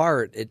falls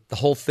apart, the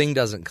whole thing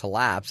doesn't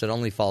collapse. It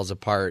only falls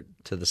apart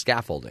to the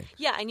scaffolding.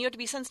 Yeah, and you have to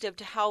be sensitive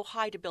to how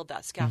high to build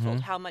that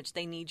scaffold, how much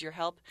they need your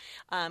help.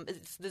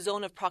 It's the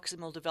zone of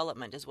proximal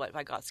development is what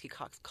Vygotsky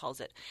calls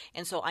it.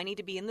 And so I need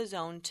to be in the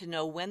zone to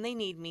know when they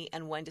need me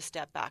and when to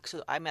step back.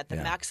 So I'm at the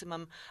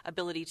maximum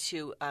ability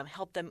to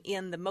help them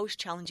in the most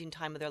challenging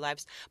time of their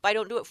lives. But I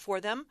don't do it for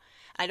them.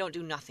 I don't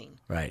do nothing.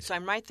 Right. So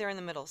I'm right there in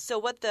the middle. So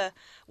what the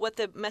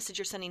message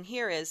you're sending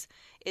here is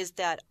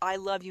that I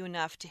love you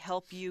enough to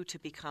help you to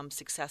become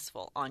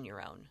successful on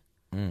your own.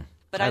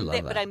 But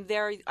I'm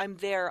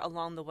there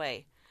along the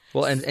way.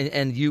 Well,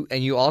 and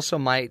you also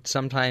might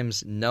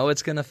sometimes know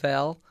it's going to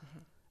fail,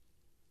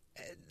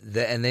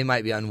 and they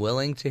might be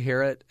unwilling to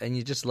hear it, and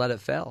you just let it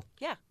fail.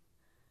 Yeah.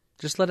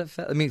 Just let it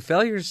fail. I mean,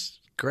 failure's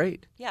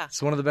great. Yeah.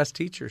 It's one of the best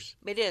teachers.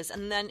 It is.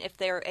 And then if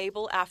they're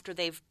able, after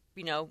they've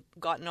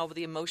gotten over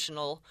the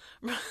emotional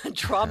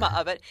trauma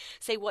of it,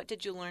 say, what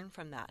did you learn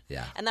from that?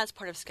 Yeah. And that's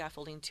part of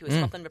scaffolding, too, is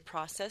help them to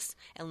process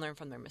and learn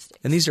from their mistakes.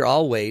 And these are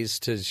all ways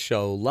to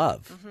show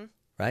love,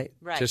 right?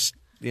 Right. Just,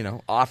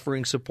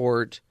 offering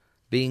support,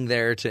 being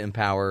there to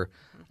empower,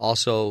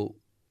 also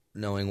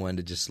knowing when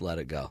to just let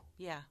it go.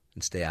 Yeah.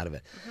 And stay out of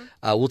it.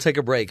 We'll take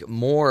a break.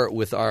 More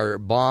with our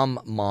bomb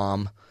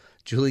mom,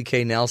 Julie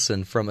K.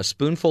 Nelson from a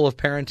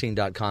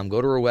spoonfulofparenting.com.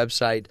 Go to her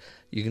website.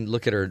 You can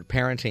look at her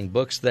parenting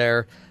books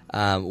there.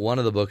 One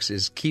of the books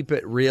is Keep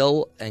It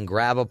Real and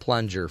Grab a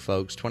Plunger,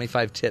 folks.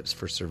 25 tips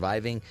for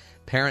surviving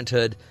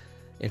parenthood.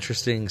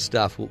 Interesting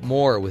stuff.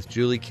 More with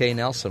Julie K.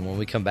 Nelson when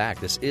we come back.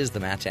 This is The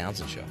Matt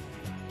Townsend Show.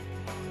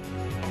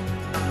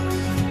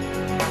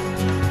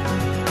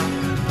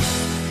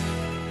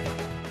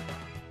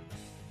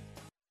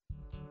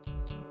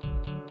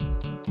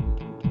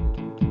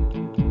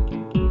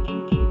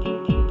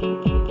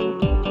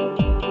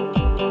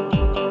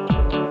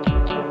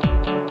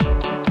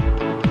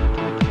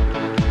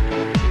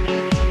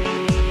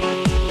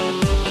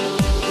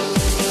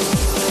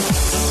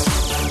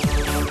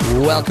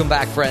 Welcome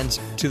back, friends,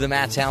 to the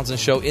Matt Townsend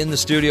Show. In the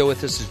studio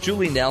with us is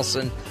Julie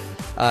Nelson.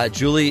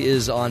 Julie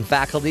is on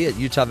faculty at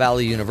Utah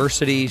Valley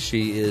University.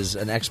 She is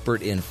an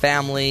expert in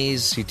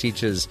families. She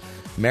teaches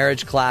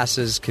marriage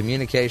classes,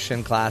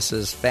 communication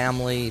classes,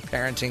 family,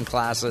 parenting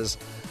classes.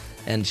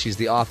 And she's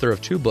the author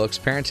of 2 books,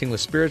 Parenting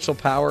with Spiritual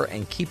Power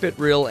and Keep It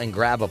Real and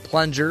Grab a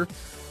Plunger,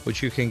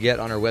 which you can get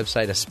on her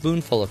website, a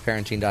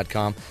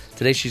spoonfulofparenting.com.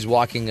 Today she's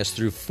walking us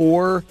through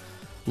 4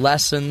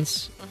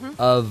 lessons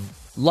of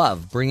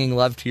love, bringing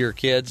love to your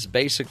kids.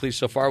 Basically,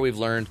 so far we've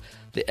learned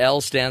the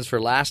L stands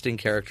for lasting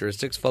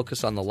characteristics,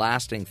 focus on the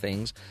lasting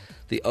things.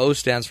 The O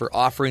stands for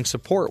offering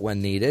support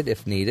when needed,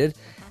 if needed.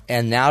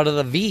 And now to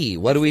the V.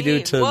 What do we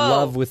do to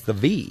love with the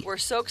V? We're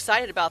so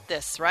excited about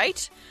this,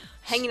 right?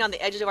 Hanging on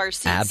the edges of our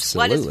seats.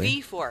 Absolutely. What is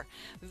V for?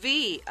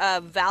 V,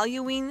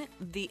 valuing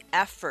the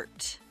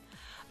effort.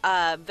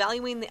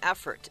 Valuing the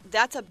effort.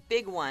 That's a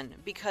big one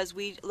because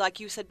we,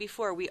 like you said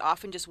before, we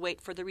often just wait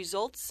for the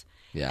results.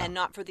 And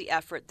not for the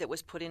effort that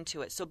was put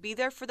into it. So be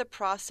there for the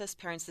process,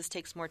 parents. This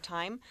takes more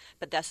time,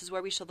 but this is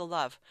where we show the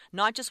love.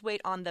 Not just wait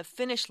on the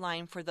finish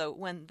line for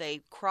when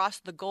they cross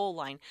the goal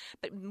line.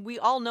 But we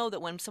all know that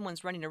when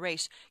someone's running a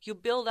race, you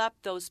build up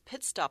those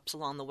pit stops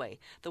along the way,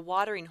 the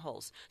watering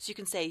holes. So you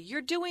can say,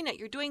 you're doing it.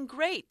 You're doing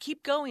great.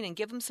 Keep going and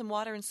give them some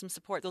water and some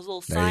support. Those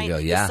little signs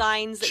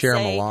that cheer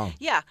say. them along.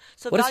 Yeah.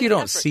 So what if you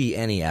don't effort. see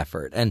any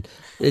effort? And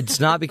it's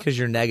not because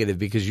you're negative,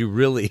 because you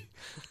really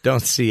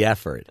don't see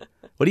effort.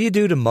 What do you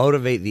do to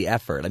motivate the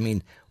effort? I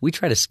mean, we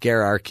try to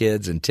scare our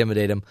kids,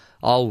 intimidate them,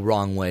 all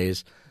wrong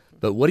ways.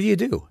 But what do you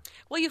do?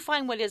 Well, you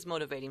find what is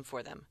motivating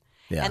for them.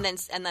 Yeah.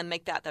 And then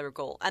make that their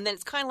goal. And then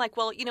it's kind of like,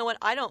 well, you know what?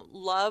 I don't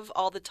love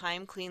all the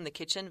time cleaning the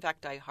kitchen. In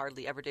fact, I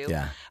hardly ever do.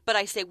 Yeah. But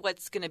I say,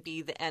 what's going to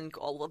be the end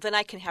goal? Well, then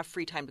I can have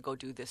free time to go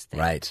do this thing.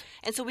 Right.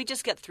 And so we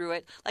just get through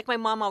it. Like my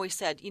mom always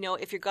said,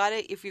 if you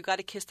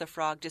gotta kiss the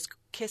frog, just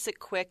kiss it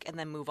quick and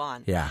then move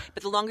on. Yeah.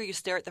 But the longer you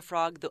stare at the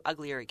frog, the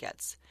uglier it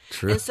gets.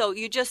 True. And so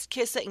you just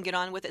kiss it and get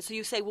on with it. So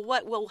you say, well,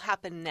 what will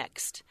happen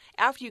next?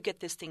 After you get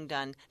this thing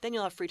done, then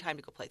you'll have free time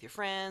to go play with your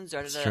friends.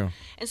 That's true.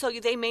 And so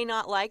they may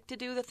not like to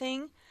do the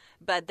thing,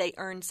 but they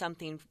earn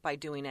something by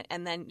doing it.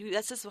 And then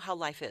that's just how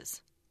life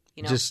is.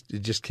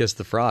 Just kiss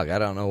the frog. I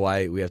don't know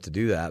why we have to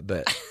do that,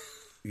 but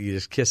you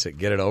just kiss it.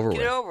 Get it over with.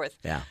 Get it over with.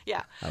 Yeah.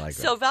 Yeah. I like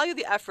that. So value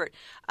the effort.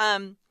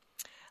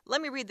 Let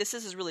me read this.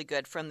 This is really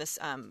good from this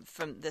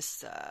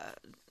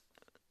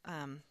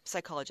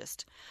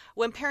psychologist.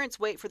 When parents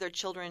wait for their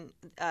children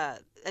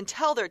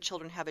until their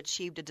children have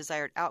achieved a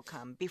desired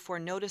outcome before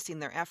noticing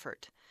their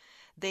effort,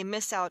 they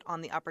miss out on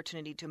the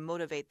opportunity to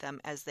motivate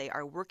them as they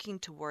are working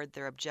toward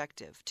their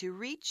objective. To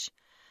reach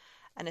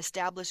an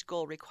established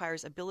goal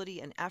requires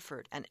ability and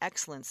effort, and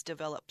excellence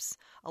develops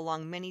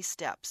along many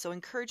steps. So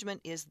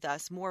encouragement is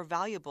thus more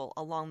valuable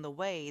along the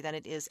way than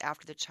it is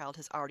after the child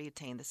has already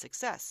attained the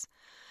success.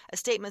 A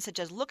statement such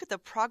as, look at the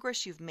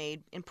progress you've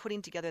made in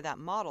putting together that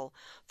model,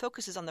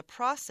 focuses on the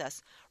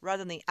process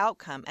rather than the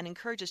outcome and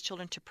encourages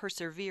children to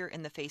persevere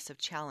in the face of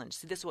challenge.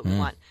 See, this is what we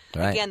want.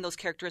 Right. Again, those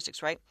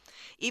characteristics, right?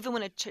 Even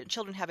when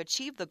children have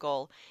achieved the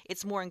goal,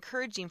 it's more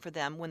encouraging for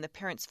them when the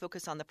parents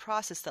focus on the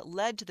process that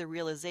led to the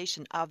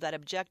realization of that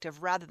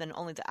objective rather than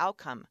only the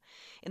outcome.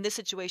 In this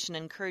situation,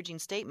 an encouraging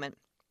statement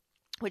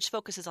which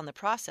focuses on the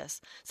process,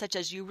 such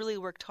as you really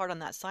worked hard on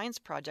that science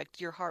project,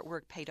 your hard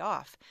work paid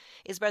off,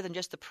 is better than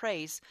just the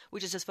praise,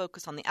 which is just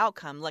focused on the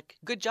outcome, like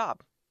good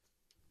job.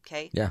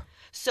 Okay? Yeah.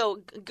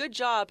 So good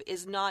job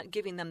is not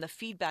giving them the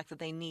feedback that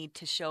they need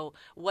to show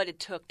what it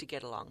took to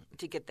get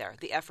there,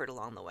 the effort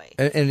along the way.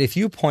 And if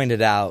you point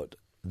it out,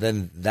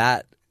 then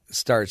that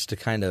starts to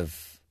kind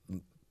of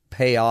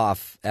pay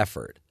off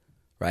effort,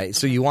 right?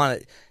 So you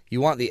want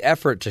the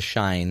effort to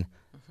shine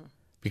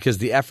because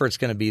the effort's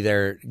going to be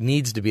there,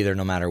 needs to be there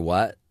no matter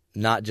what,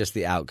 not just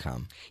the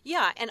outcome.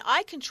 Yeah, and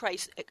I can try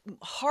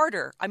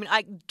harder. I mean,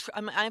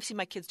 I've seen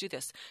my kids do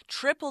this.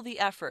 Triple the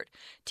effort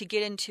to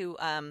get into,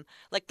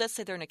 like, let's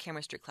say they're in a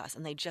chemistry class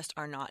and they just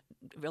are not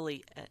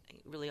really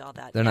all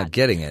that. They're not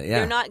getting it, yeah.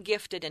 They're not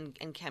gifted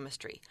in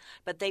chemistry,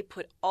 but they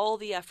put all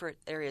the effort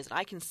there is. And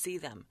I can see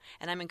them,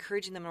 and I'm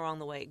encouraging them along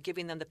the way,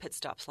 giving them the pit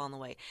stops along the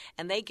way,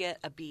 and they get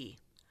a B.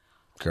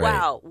 Great.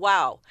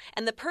 Wow.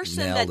 And the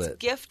person Nailed that's it.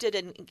 gifted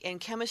in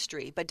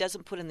chemistry but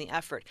doesn't put in the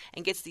effort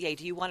and gets the A,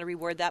 do you want to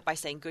reward that by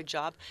saying good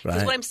job? Because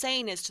Right. what I'm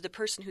saying is to the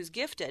person who's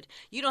gifted,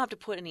 you don't have to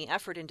put any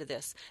effort into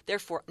this.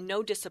 Therefore,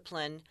 no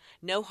discipline,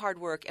 no hard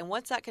work. And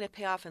what's that going to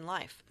pay off in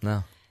life?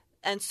 No.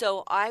 And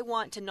so I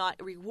want to not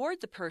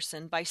reward the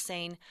person by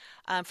saying,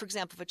 for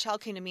example, if a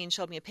child came to me and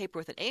showed me a paper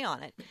with an A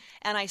on it,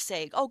 and I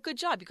say, oh, good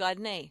job, you got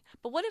an A.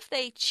 But what if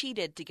they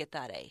cheated to get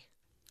that A?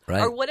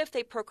 Right. Or what if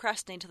they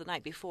procrastinate till the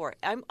night before?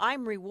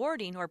 I'm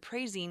rewarding or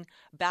praising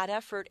bad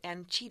effort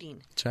and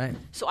cheating. That's right.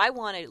 So I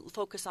want to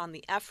focus on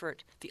the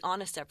effort, the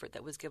honest effort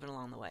that was given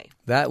along the way.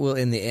 That will,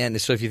 in the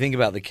end, so if you think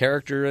about the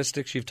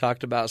characteristics you've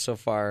talked about so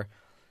far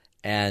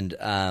and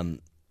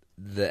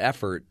the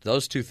effort,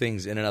 those two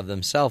things in and of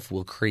themselves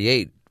will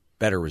create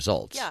better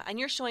results. Yeah, and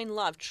you're showing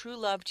love, true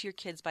love to your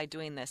kids by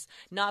doing this,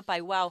 not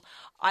by, wow,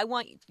 I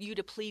want you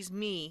to please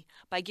me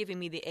by giving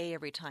me the A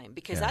every time,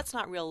 because that's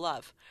not real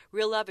love.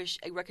 Real love is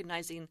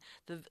recognizing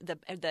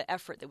the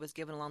effort that was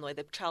given along the way.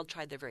 The child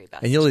tried their very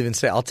best. And you'll even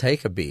say, I'll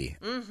take a B.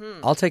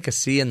 Mm-hmm. I'll take a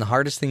C, and the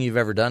hardest thing you've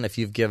ever done if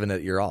you've given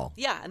it your all.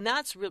 Yeah, and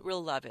that's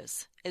real love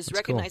is That's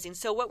recognizing. cool.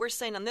 So what we're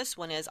saying on this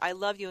one is, I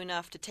love you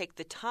enough to take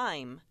the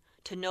time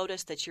to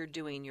notice that you're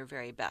doing your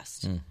very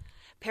best.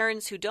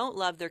 Parents who don't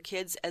love their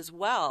kids as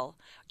well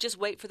just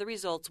wait for the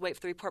results, wait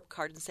for the report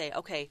card and say,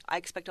 okay, I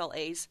expect all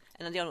A's,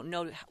 and then they don't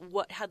know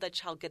how that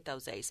child get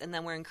those A's. And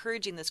then we're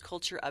encouraging this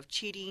culture of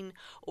cheating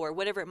or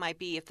whatever it might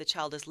be if the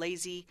child is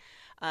lazy,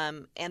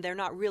 and they're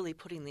not really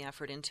putting the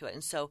effort into it.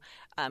 And so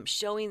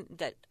showing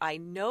that I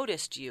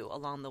noticed you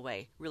along the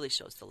way really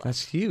shows the love.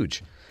 That's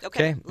huge.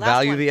 Okay, last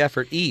value one. the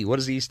effort. E, what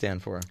does E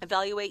stand for?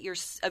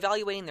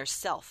 Evaluating their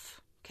self,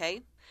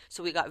 okay?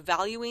 So we got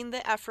valuing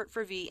the effort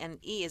for V, and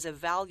E is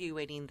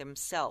evaluating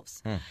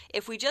themselves.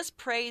 If we just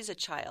praise a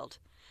child,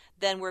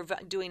 then we're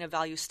doing a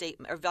value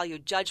statement or value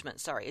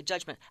judgment. A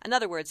judgment. In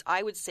other words,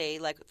 I would say,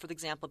 like for the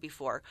example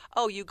before,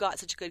 oh, you got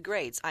such good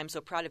grades. I'm so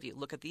proud of you.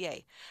 Look at the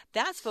A.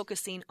 That's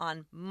focusing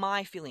on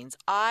my feelings.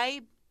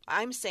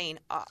 I'm saying,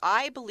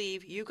 I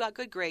believe you got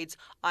good grades.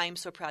 I'm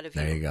so proud of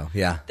you. There you go.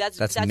 Yeah.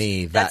 That's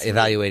me that's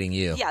evaluating me.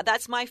 you. Yeah,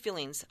 that's my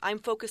feelings. I'm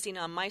focusing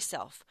on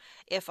myself.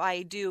 If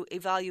I do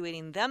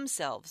evaluating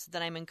themselves,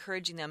 then I'm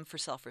encouraging them for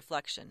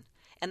self-reflection.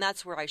 And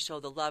that's where I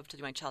show the love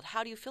to my child.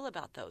 How do you feel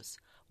about those?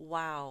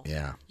 Wow.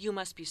 Yeah. You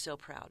must be so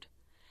proud.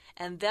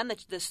 And then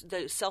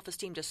the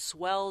self-esteem just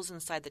swells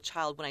inside the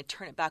child when I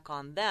turn it back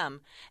on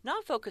them.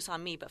 Not focus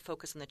on me, but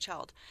focus on the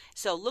child.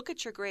 So look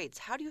at your grades.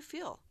 How do you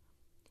feel?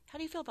 How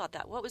do you feel about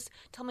that?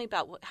 Tell me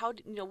about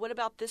what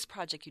about this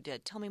project you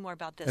did? Tell me more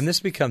about this. And this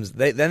becomes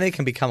then they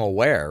can become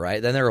aware, right?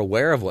 Then they're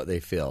aware of what they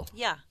feel.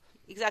 Yeah,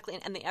 exactly.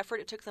 And the effort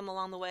it took them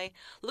along the way.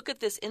 Look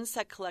at this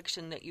insect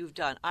collection that you've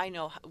done. I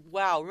know.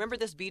 Wow, remember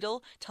this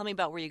beetle? Tell me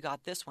about where you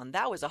got this one.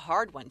 That was a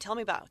hard one. Tell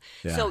me about.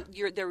 Yeah. So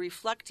they're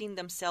reflecting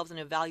themselves and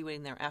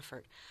evaluating their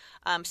effort.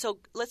 So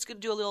let's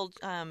do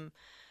a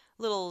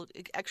little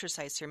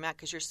exercise here, Matt,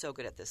 because you're so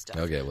good at this stuff.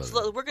 Okay,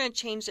 so we're going to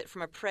change it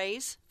from a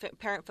praise,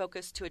 parent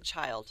focus, to a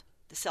child,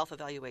 the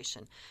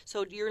self-evaluation.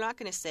 So you're not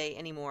going to say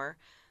anymore,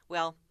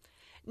 well,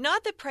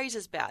 not that praise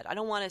is bad. I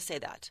don't want to say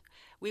that.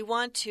 We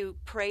want to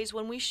praise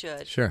when we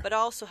should, Sure. but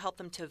also help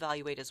them to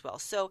evaluate as well.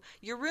 So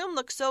your room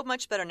looks so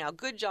much better now.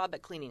 Good job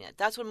at cleaning it.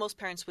 That's what most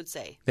parents would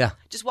say. Yeah.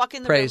 Just walk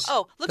in the Praise. room.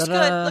 Oh, looks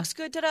Ta-da. good. Looks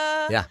good.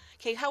 Ta-da. Yeah.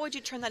 Okay, how would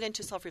you turn that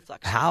into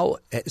self-reflection?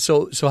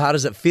 So how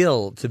does it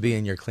feel to be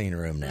in your clean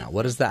room now?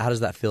 What is that? How does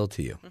that feel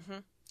to you? Mm-hmm. Yeah.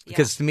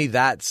 Because to me,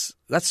 that's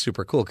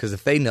super cool. Because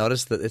if they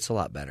notice that, it's a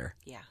lot better.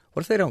 Yeah.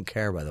 What if they don't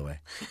care? By the way,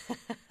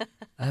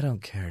 I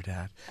don't care,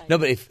 Dad. No,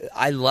 but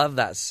I love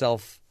that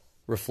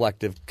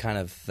self-reflective kind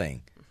of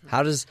thing. Mm-hmm.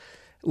 How does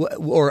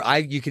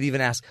You could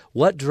even ask,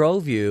 what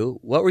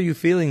were you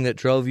feeling that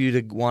drove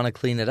you to want to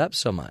clean it up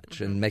so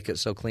much and make it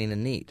so clean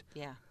and neat?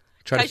 Yeah.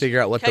 Try to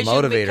figure out what the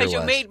motivator was. Because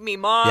you made me,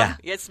 Mom. Yeah.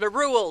 It's the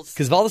rules.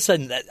 Because all of a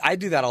sudden, I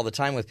do that all the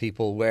time with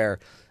people where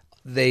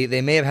they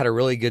may have had a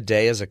really good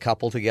day as a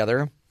couple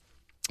together,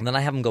 and then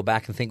I have them go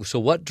back and think, so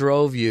what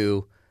drove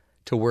you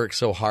to work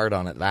so hard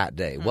on it that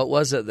day? What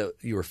was it that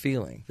you were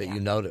feeling that you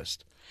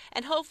noticed?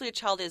 And hopefully a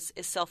child is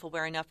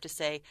self-aware enough to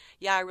say,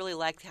 yeah, I really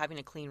like having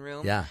a clean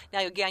room. Yeah.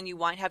 Now, again, you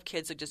might have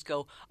kids that just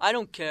go, I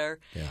don't care.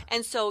 Yeah.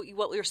 And so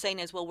what we're saying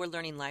is, well, we're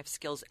learning life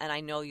skills, and I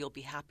know you'll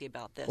be happy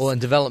about this. Well,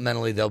 and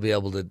developmentally, they'll be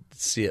able to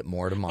see it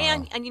more tomorrow.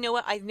 And you know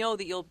what? I know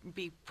that you'll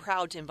be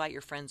proud to invite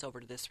your friends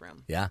over to this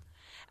room. Yeah.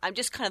 I'm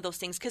just kind of those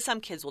things, because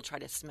some kids will try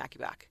to smack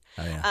you back.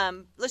 Oh, yeah.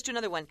 Let's do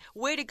another one.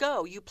 Way to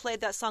go. You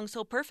played that song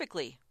so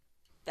perfectly.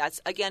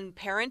 That's, again,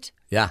 parent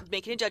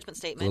making a judgment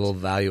statement. A little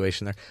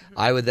evaluation there.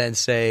 I would then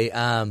say,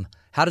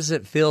 how does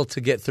it feel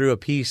to get through a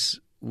piece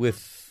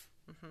with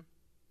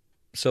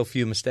so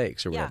few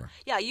mistakes or whatever?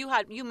 Yeah,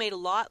 you made a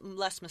lot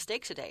less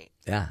mistakes today.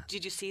 Yeah.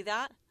 Did you see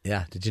that?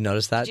 Yeah. Did you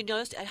notice that? Did you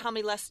notice how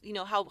many less,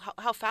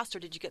 how faster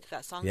did you get through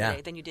that song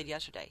today than you did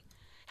yesterday?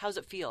 How does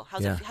it feel?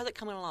 How's it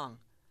coming along?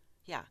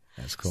 Yeah.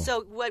 That's cool.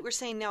 So what we're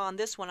saying now on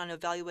this one, on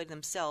evaluating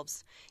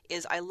themselves,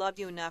 is I love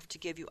you enough to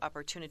give you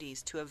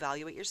opportunities to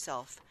evaluate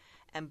yourself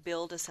and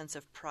build a sense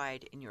of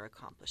pride in your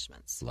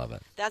accomplishments. Love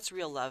it. That's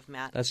real love,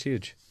 Matt. That's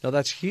huge. No,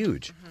 that's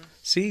huge.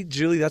 See,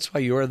 Julie, that's why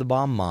you're the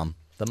bomb mom.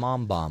 The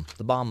mom bomb.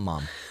 The bomb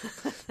mom.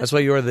 That's why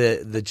you're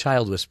the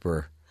child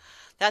whisperer.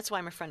 That's why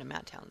I'm a friend of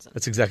Matt Townsend.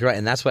 That's exactly right.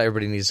 And that's why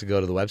everybody needs to go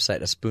to the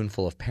website,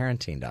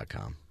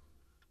 aspoonfulofparenting.com.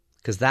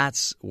 Because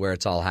that's where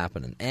it's all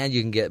happening. And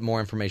you can get more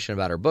information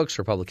about her books,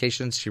 her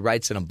publications. She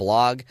writes in a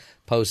blog,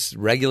 posts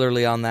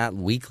regularly on that,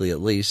 weekly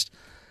at least.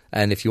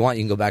 And if you want,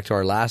 you can go back to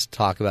our last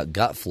talk about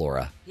gut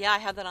flora. Yeah, I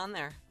have that on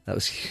there. That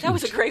was huge. That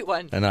was a great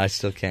one. And I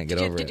still can't get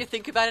over it. Did you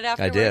think about it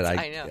afterwards? I did.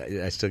 I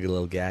know. I still get a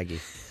little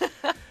gaggy.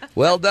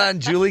 Well done.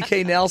 Julie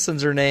K.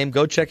 Nelson's her name.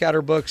 Go check out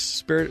her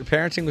books,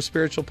 Parenting with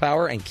Spiritual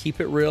Power, and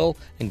Keep It Real,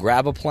 and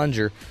grab a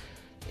plunger.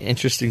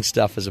 Interesting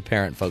stuff as a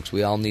parent, folks.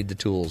 We all need the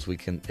tools.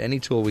 Any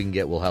tool we can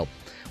get will help.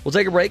 We'll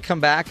take a break, come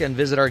back, and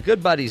visit our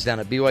good buddies down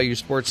at BYU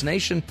Sports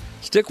Nation.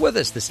 Stick with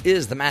us. This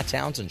is the Matt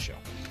Townsend Show.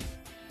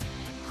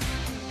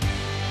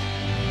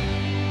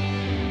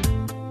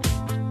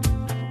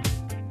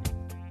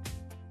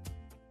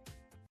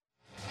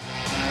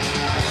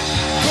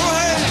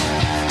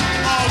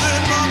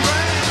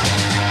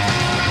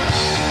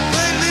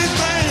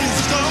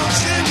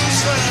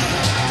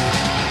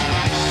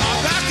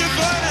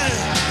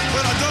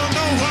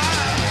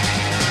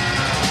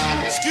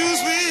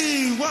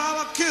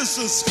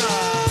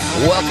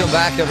 Welcome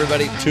back,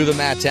 everybody, to the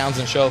Matt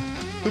Townsend Show.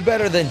 Who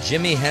better than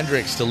Jimi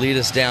Hendrix to lead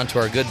us down to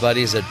our good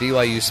buddies at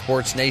BYU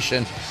Sports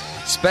Nation,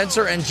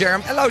 Spencer and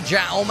Jeremy. Hello,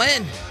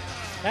 gentlemen.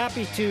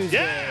 Happy Tuesday.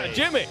 Yeah,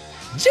 Jimmy.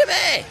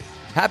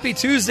 Happy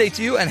Tuesday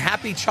to you, and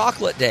happy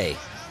Chocolate Day.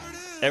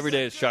 Every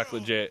day is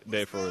Chocolate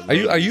Day for.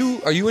 Are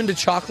you into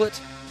chocolate?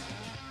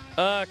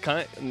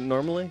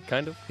 Normally,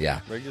 kind of.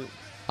 Yeah.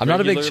 I'm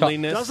not a big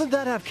chocolate. Doesn't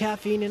that have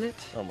caffeine in it?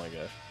 Oh my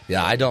gosh.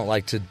 Yeah, I don't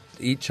like to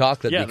eat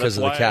chocolate because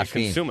of the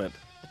caffeine. I consume it.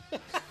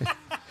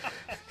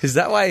 Is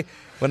that why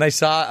when I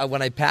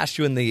passed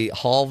you in the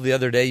hall the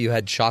other day, you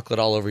had chocolate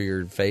all over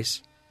your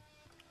face?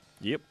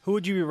 Yep. Who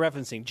would you be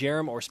referencing,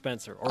 Jerem or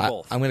Spencer, or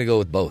both? I'm going to go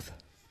with both.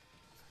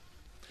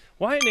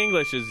 Why in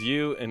English is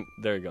you and...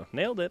 There you go.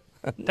 Nailed it.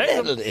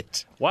 Nailed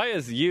it. Why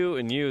is you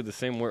and you the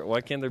same word?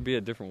 Why can't there be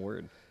a different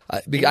word?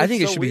 I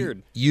think it should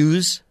be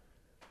use.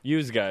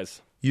 Use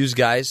guys. Use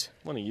guys.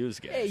 I want to use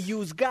guys. Hey,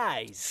 use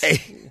guys.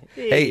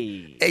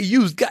 Hey,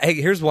 use guys. Hey,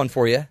 here's one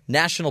for you.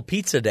 National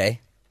Pizza Day.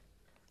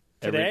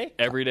 Today?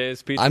 Every day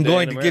is pizza I'm day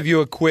going in to give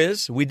you a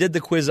quiz. We did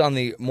the quiz on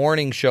the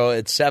morning show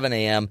at 7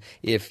 a.m.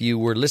 If you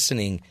were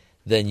listening,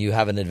 then you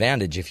have an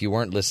advantage. If you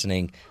weren't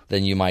listening,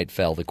 then you might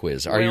fail the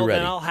quiz. Are you ready?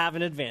 Then I'll have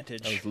an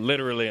advantage. I was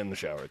literally in the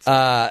shower.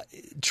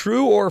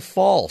 True or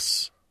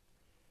false?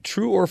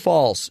 True or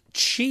false?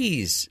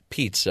 Cheese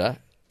pizza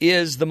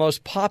is the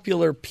most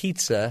popular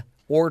pizza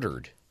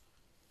ordered.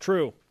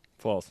 True.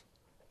 False.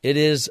 It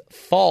is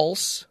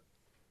false.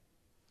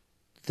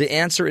 The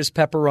answer is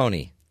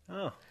pepperoni.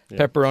 Oh. Yeah.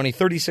 Pepperoni.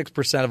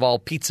 36% of all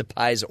pizza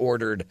pies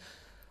ordered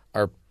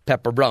are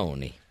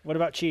pepperoni. What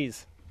about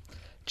cheese?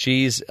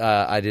 Cheese,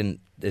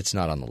 it's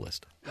not on the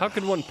list. How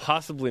could one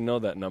possibly know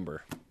that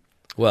number?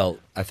 Well,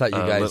 I thought you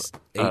guys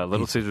ate Little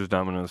pizza. Caesars,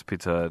 Domino's,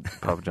 Pizza Hut,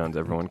 Papa John's,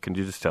 everyone. Can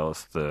you just tell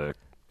us the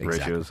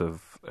ratios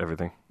of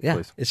everything, Yeah,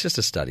 please? it's just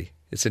a study.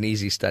 It's an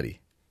easy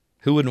study.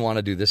 Who wouldn't want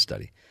to do this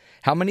study?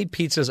 How many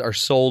pizzas are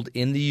sold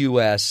in the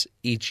U.S.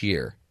 each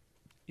year?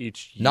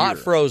 Each year? Not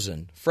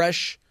frozen.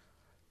 Fresh-ish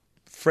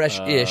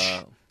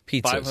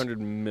pizzas.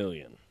 500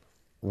 million.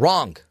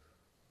 Wrong.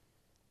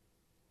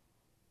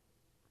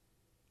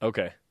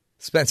 Okay.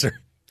 Spencer.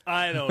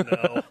 I don't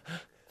know.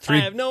 I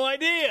have no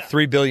idea.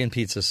 3 billion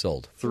pizzas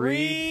sold.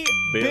 3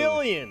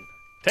 billion.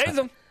 Tase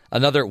them.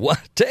 Another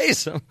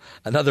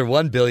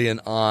 1 billion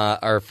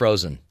are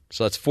frozen.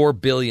 So that's 4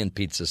 billion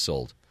pizzas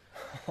sold.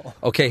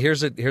 Okay,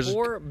 here's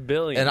 $4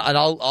 billion. and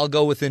I'll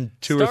go within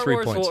 2 or 3 Star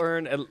Wars points. will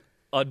earn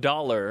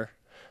 $1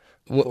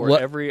 for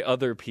What every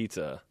other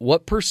pizza.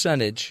 what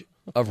percentage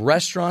of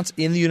restaurants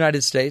in the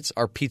United States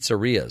are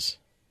pizzerias?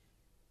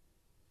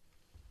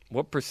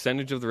 What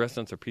percentage of the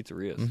restaurants are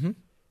pizzerias?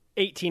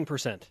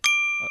 18%.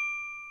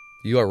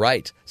 You are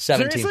right.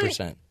 17%.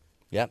 Seriously?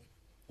 Yep.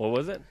 What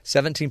was it?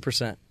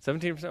 17%.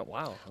 17%?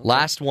 Wow. Okay.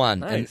 Last one.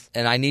 Nice.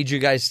 And I need you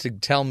guys to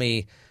tell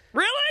me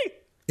Really?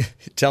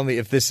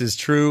 if this is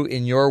true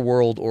in your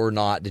world or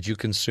not. Did you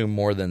consume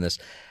more than this?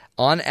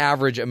 On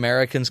average,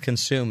 Americans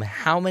consume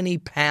how many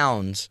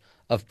pounds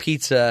of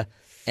pizza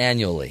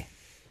annually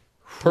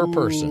per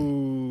person?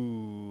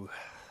 Ooh.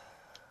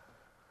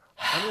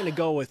 I'm going to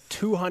go with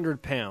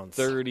 200 pounds.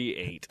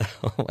 38.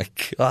 Oh, my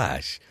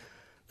gosh.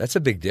 That's a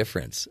big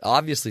difference.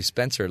 Obviously,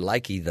 Spencer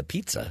likey the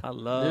pizza. I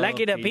love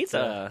Lucky the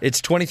pizza.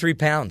 It's 23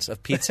 pounds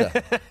of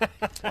pizza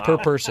per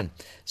person.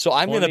 So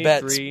I'm going to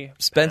bet 23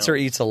 Spencer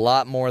pounds. eats a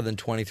lot more than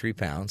 23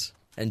 pounds.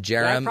 And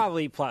Yeah, I Jerem,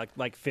 probably eat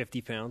like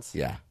 50 pounds.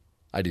 yeah,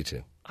 I do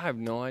too. I have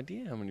no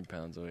idea how many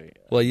pounds I weigh.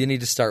 Well, you need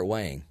to start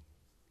weighing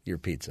your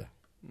pizza.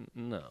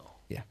 No.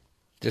 Yeah,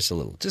 just a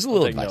little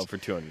I'll advice.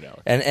 take no for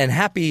 $200. And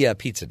happy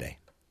Pizza Day.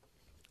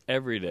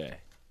 Every day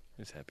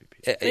is happy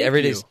pizza.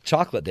 Every day's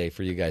chocolate day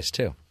for you guys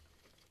too.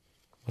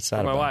 What's that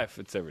For my about? wife,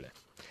 it's every day.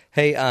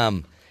 Hey,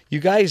 you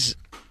guys,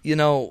 you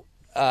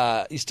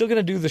still going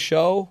to do the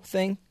show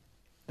thing?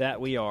 That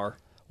we are.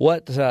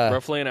 What?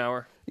 Roughly an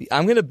hour.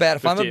 I'm going to bet,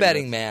 if I'm a 15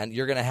 betting minutes. man,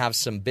 you're going to have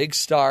some big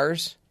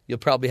stars. You'll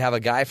probably have a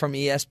guy from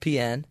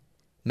ESPN,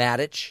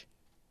 Matic.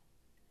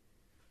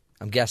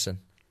 I'm guessing.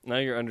 Now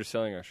you're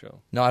underselling our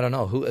show. No, I don't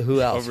know.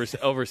 Who else?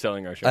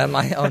 Overselling our show.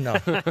 Oh, no.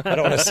 I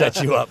don't want to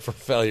set you up for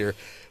failure.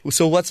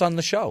 So what's on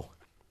the show?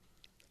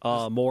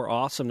 More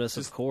awesomeness,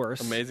 of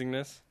course.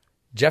 Amazingness.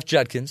 Jeff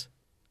Judkins.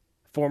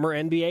 Former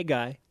NBA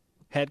guy,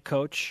 head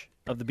coach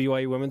of the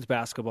BYU women's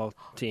basketball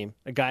team,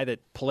 a guy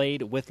that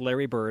played with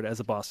Larry Bird as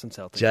a Boston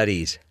Celtic.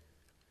 Juddies.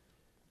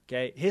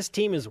 Okay, his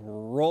team is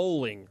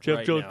rolling. Jeff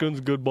right Judkins,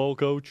 good ball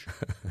coach.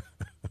 now.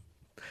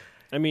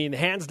 I mean,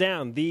 hands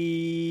down,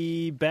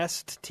 the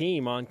best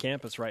team on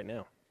campus right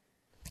now.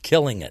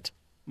 Killing it.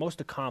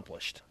 Most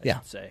accomplished, I Yeah.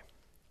 should say,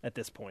 at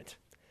this point.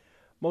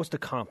 Most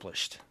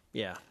accomplished,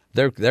 yeah.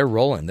 They're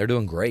rolling. They're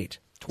doing great.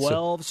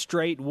 12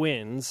 straight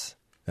wins.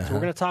 So we're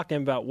going to talk to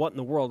him about what in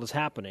the world is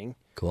happening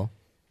Cool.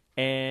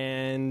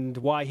 and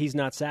why he's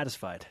not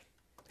satisfied.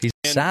 He's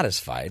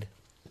satisfied.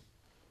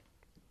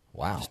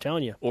 Wow. Just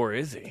telling you. Or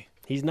is he?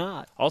 He's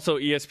not. Also,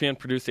 ESPN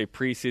produced a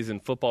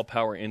preseason football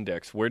power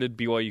index. Where did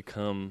BYU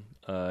come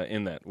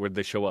in that? Where did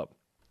they show up?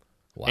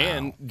 Wow.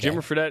 And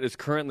Jimmer Fredette is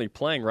currently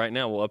playing right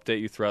now. We'll update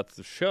you throughout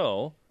the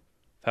show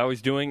how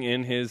he's doing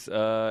in his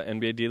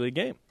NBA D-League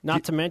game.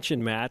 Not to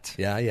mention, Matt,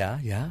 Yeah.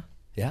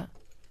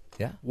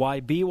 why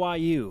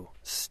BYU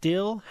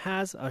still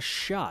has a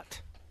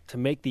shot to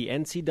make the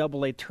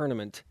NCAA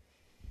tournament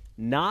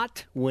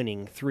not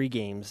winning 3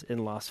 games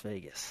in Las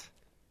Vegas.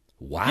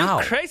 Wow.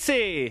 You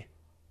crazy!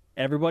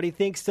 Everybody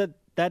thinks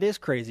that is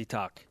crazy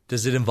talk.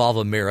 Does it involve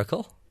a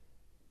miracle?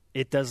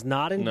 It does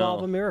not involve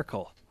No. a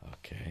miracle.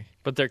 Okay.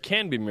 But there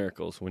can be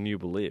miracles when you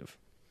believe.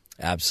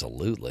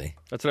 Absolutely.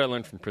 That's what I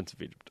learned from Prince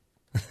of Egypt.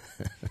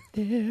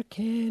 There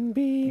can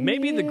be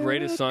Maybe the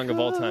greatest song of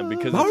all time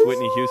because it's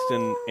Whitney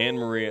Houston and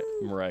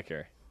Mariah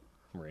Carey.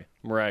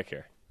 Mariah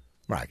Carey.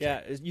 Right.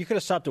 Yeah, you could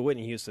have stopped at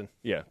Whitney Houston.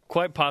 Yeah,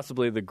 quite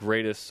possibly the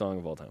greatest song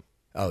of all time.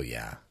 Oh,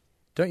 yeah.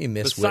 Don't you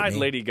miss Besides Whitney?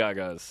 Lady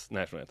Gaga's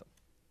national anthem.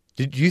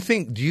 Do you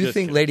think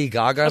kidding. Lady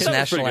Gaga's I thought it was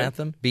national pretty good.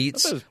 anthem I thought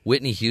beats it was-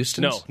 Whitney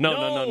Houston's?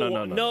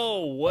 No.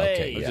 No way.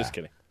 Okay, I was yeah. just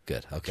kidding.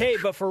 Good. Okay. Okay,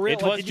 but for real,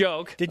 It was did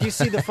joke. Did you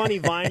see the funny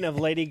vine of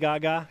Lady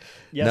Gaga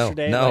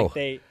yesterday? No.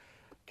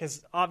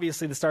 Because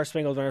obviously the Star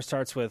Spangled Banner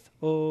starts with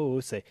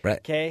 "Oh, say," Right.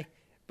 okay,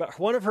 but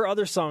one of her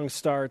other songs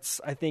starts.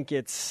 I think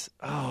it's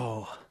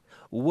 "Oh,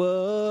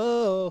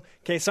 whoa."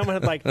 Okay, someone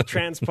had like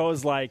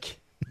transposed like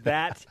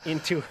that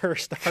into her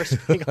Star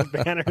Spangled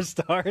Banner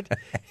start,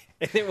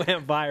 and it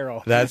went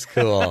viral. That's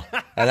cool.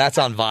 And that's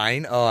on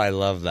Vine? Oh, I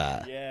love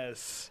that.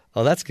 Yes.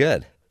 Oh, that's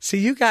good. See,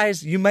 you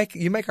guys, you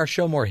make our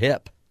show more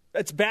hip.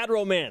 It's Bad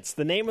Romance.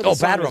 The name of the Oh,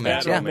 song Bad is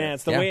Romance, Bad yeah.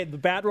 Romance. The Yeah. way the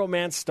Bad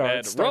Romance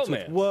starts with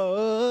Romance.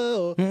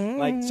 "Whoa,"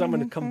 like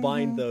someone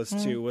combined those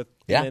two with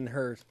Yeah. and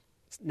her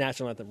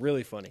national anthem.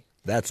 Really funny.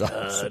 That's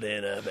awesome.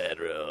 in a bad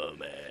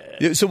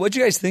romance. So, what do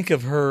you guys think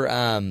of her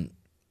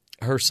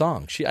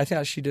song? I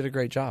think she did a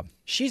great job.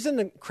 She's an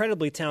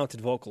incredibly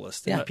talented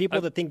vocalist. And Yeah. the people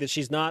that think that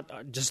she's not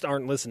just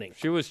aren't listening.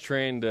 She was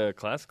trained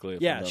classically. if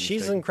I'm Yeah, not she's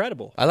mistaken.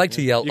 incredible. I like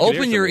to yell, You could hear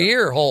 "Open your some of that.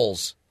 ear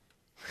holes."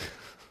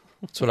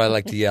 That's what I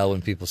like to yell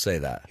when people say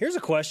that. Here's a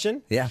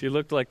question: Yeah. She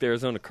looked like the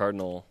Arizona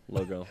Cardinal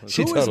logo.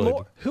 She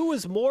totally. Who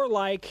is more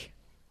like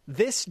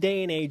this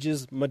day and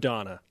age's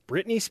Madonna,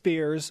 Britney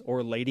Spears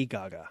or Lady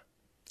Gaga?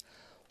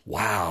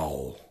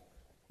 Wow.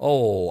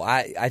 Oh,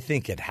 I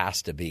think it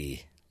has to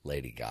be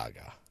Lady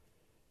Gaga.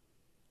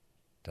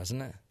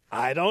 Doesn't it?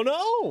 I don't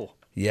know.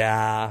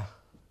 Yeah.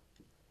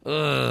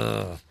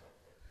 Ugh.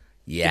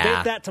 Yeah.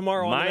 Debate that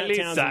tomorrow on the Miley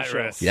Matt Townsend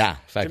Cyrus. Show. Yeah, in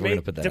fact, we're going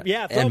to put that.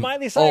 Yeah, throw and,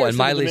 Miley Cyrus Oh, and into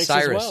Miley the mix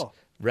as Cyrus, well.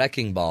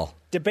 wrecking ball.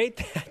 Debate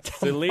that.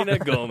 Selena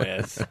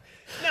Gomez.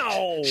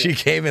 No. She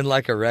came in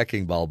like a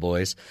wrecking ball,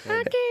 boys.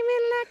 Oh,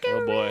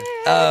 boy.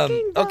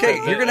 Okay,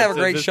 you're going to have a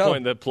great At this show.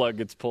 point, the plug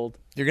gets pulled.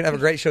 You're going to have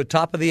a great show.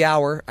 Top of the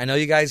hour. I know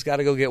you guys got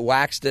to go get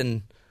waxed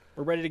and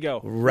We're ready to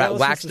go.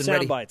 waxed and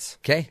ready. Bites.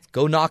 Okay,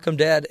 go knock them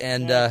dead,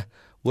 and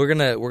we're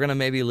gonna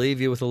maybe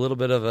leave you with a little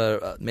bit of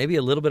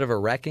a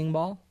wrecking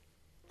ball.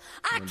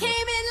 I came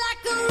in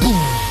like a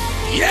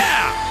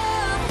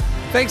Yeah.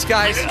 Thanks,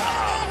 guys.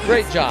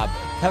 Great job.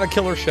 Have a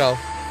killer show.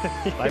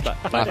 Bye-bye.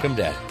 Knock them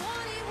dead.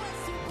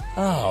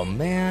 Oh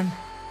man,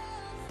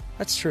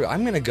 that's true.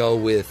 I'm gonna go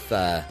with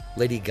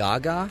Lady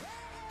Gaga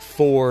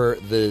for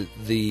the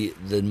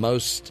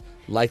most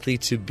likely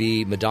to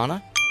be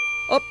Madonna.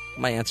 Oh,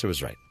 my answer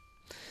was right.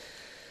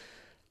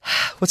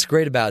 What's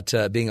great about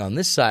being on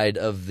this side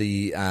of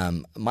the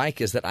mic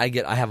is that I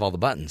have all the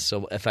buttons.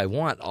 So if I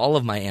want, all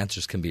of my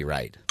answers can be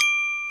right.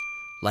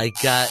 Like,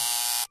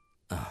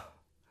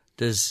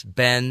 is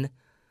Ben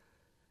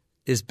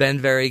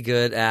very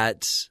good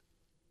at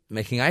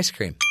making ice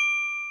cream?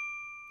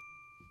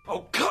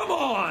 Oh, come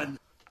on!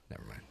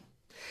 Never mind.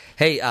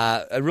 Hey,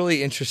 a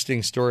really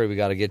interesting story we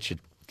got to get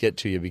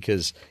to you,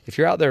 because if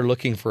you're out there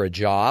looking for a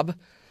job,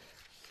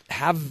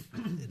 have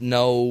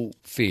no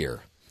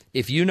fear.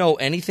 If you know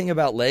anything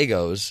about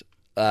Legos,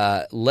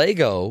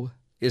 Lego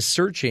is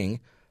searching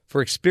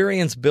for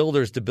experienced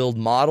builders to build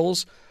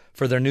models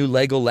for their new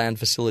Legoland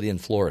facility in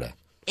Florida.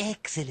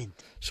 Excellent.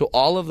 So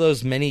all of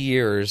those many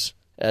years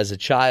as a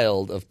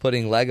child of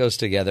putting Legos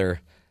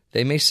together,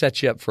 they may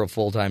set you up for a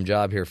full-time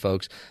job here,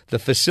 folks. The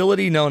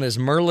facility known as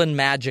Merlin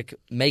Magic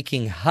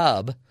Making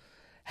Hub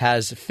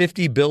has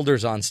 50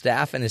 builders on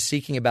staff and is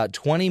seeking about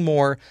 20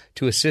 more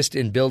to assist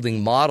in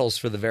building models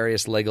for the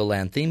various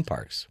Legoland theme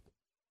parks.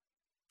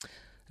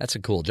 That's a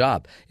cool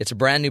job. It's a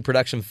brand new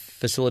production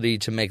facility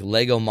to make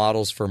Lego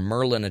models for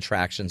Merlin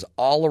attractions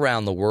all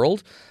around the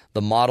world.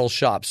 The model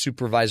shop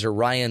supervisor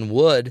Ryan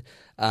Wood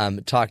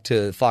talked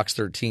to Fox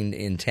 13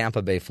 in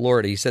Tampa Bay,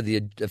 Florida. He said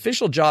the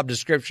official job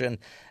description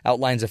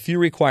outlines a few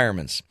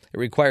requirements. It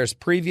requires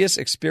previous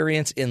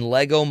experience in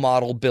Lego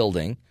model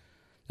building,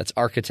 that's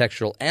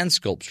architectural and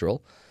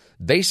sculptural,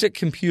 basic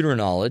computer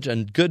knowledge,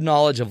 and good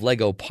knowledge of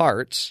Lego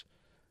parts,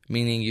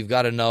 meaning you've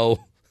got to know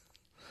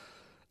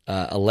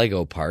a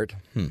Lego part.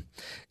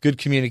 Good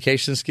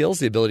communication skills,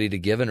 the ability to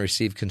give and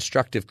receive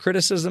constructive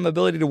criticism,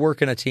 ability to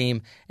work in a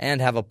team,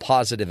 and have a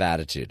positive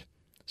attitude.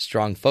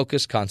 Strong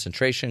focus,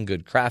 concentration,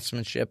 good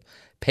craftsmanship,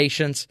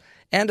 patience,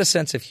 and a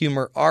sense of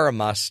humor are a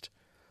must.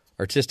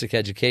 Artistic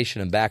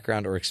education and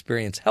background or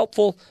experience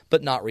helpful,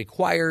 but not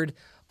required.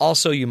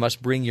 Also, you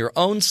must bring your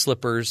own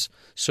slippers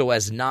so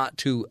as not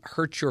to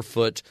hurt your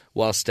foot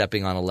while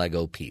stepping on a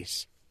Lego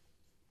piece.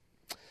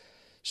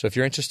 So if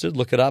you're interested,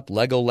 look it up.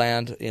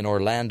 Legoland in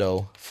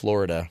Orlando,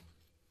 Florida.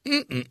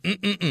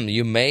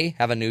 You may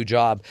have a new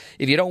job.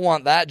 If you don't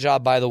want that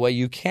job, by the way,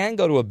 you can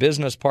go to a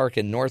business park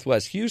in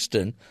Northwest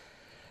Houston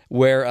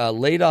where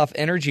laid-off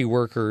energy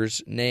worker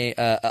named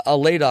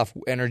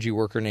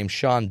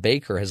Sean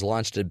Baker has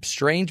launched a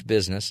strange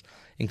business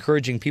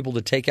encouraging people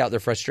to take out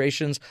their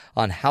frustrations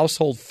on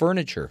household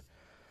furniture.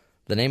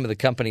 The name of the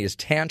company is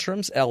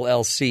Tantrums,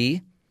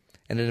 LLC.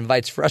 And it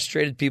invites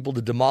frustrated people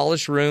to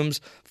demolish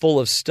rooms full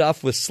of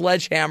stuff with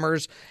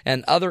sledgehammers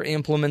and other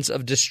implements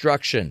of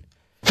destruction.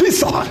 You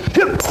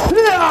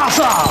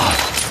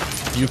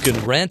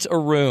can rent a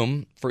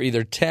room for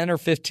either 10 or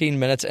 15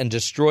 minutes and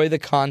destroy the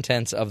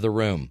contents of the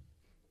room.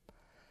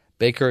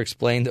 Baker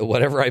explained that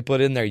whatever I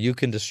put in there, you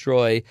can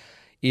destroy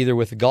either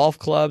with golf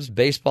clubs,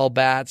 baseball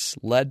bats,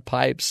 lead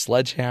pipes,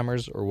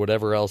 sledgehammers, or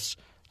whatever else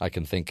I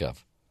can think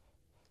of.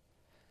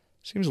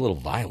 Seems a little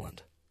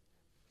violent.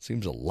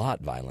 Seems a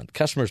lot violent.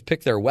 Customers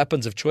pick their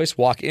weapons of choice,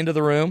 walk into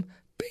the room,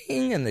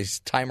 bing, and the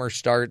timer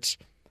starts.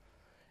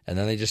 And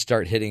then they just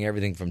start hitting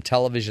everything from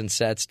television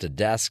sets to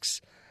desks.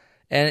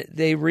 And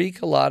they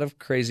wreak a lot of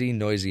crazy,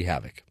 noisy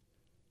havoc.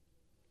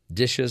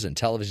 Dishes and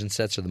television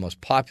sets are the most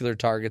popular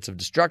targets of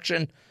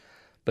destruction,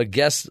 but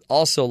guests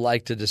also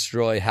like to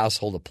destroy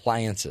household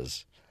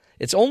appliances.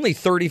 It's only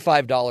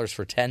 $35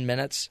 for 10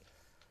 minutes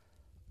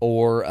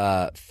or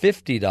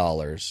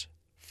 $50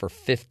 for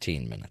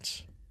 15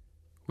 minutes.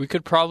 We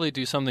could probably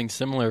do something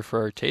similar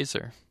for our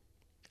taser.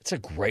 It's a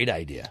great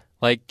idea.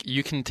 Like,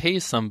 you can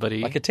tase somebody.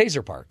 Like a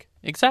taser park.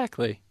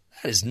 Exactly.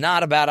 That is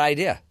not a bad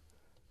idea.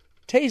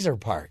 Taser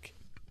park.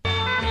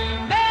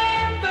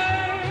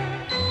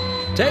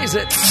 Tase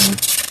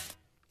it.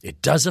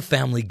 It does a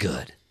family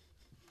good.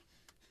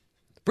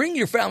 Bring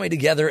your family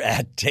together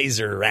at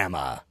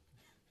Taserama.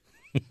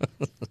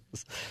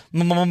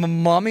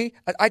 Mommy,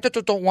 I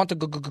don't want to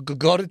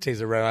go to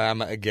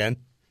Taserama again.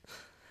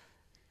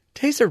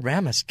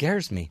 Taserama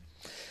scares me.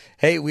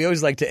 Hey, we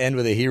always like to end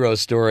with a hero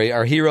story.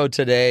 Our hero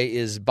today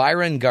is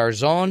Byron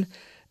Garzon.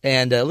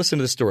 And listen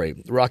to the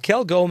story.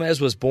 Raquel Gomez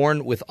was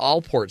born with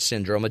Alport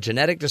syndrome, a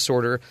genetic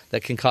disorder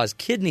that can cause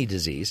kidney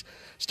disease.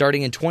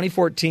 Starting in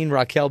 2014,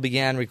 Raquel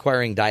began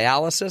requiring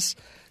dialysis,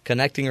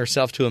 connecting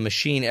herself to a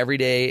machine every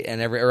day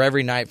and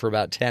every night for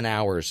about 10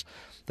 hours.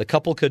 The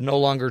couple could no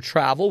longer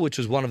travel, which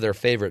was one of their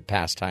favorite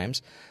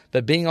pastimes,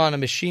 but being on a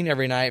machine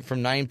every night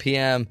from 9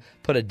 p.m.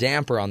 put a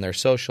damper on their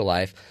social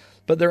life.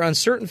 But their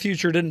uncertain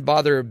future didn't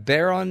bother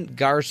Baron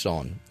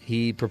Garçon.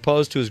 He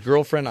proposed to his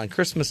girlfriend on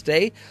Christmas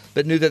Day,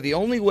 but knew that the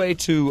only way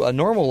to a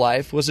normal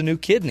life was a new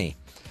kidney.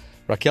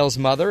 Raquel's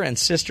mother and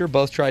sister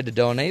both tried to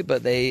donate,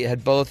 but they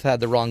had both had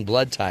the wrong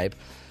blood type.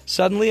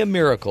 Suddenly a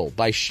miracle.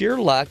 By sheer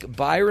luck,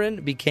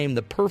 Byron became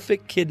the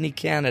perfect kidney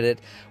candidate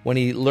when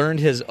he learned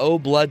his O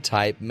blood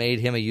type made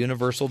him a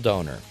universal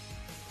donor.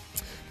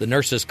 The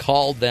nurses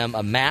called them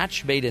a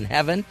match made in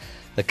heaven.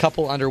 The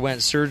couple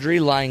underwent surgery,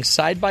 lying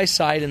side by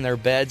side in their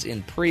beds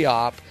in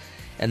pre-op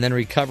and then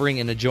recovering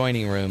in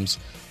adjoining rooms.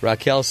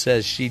 Raquel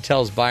says she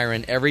tells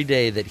Byron every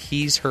day that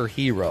he's her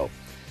hero.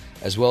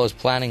 As well as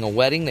planning a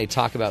wedding, they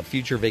talk about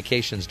future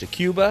vacations to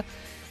Cuba.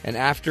 And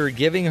after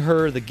giving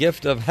her the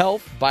gift of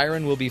health,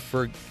 Byron will be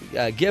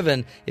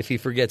forgiven if he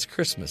forgets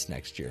Christmas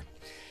next year.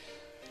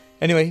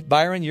 Anyway,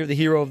 Byron, you're the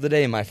hero of the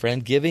day, my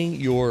friend. Giving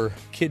your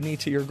kidney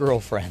to your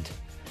girlfriend.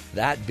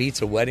 That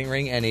beats a wedding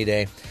ring any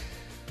day.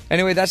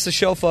 Anyway, that's the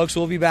show, folks.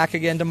 We'll be back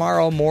again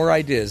tomorrow. More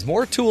ideas,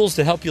 more tools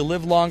to help you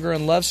live longer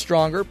and love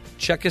stronger.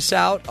 Check us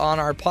out on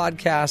our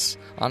podcasts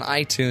on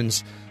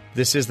iTunes.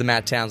 This is the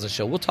Matt Townsend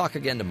Show. We'll talk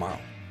again tomorrow.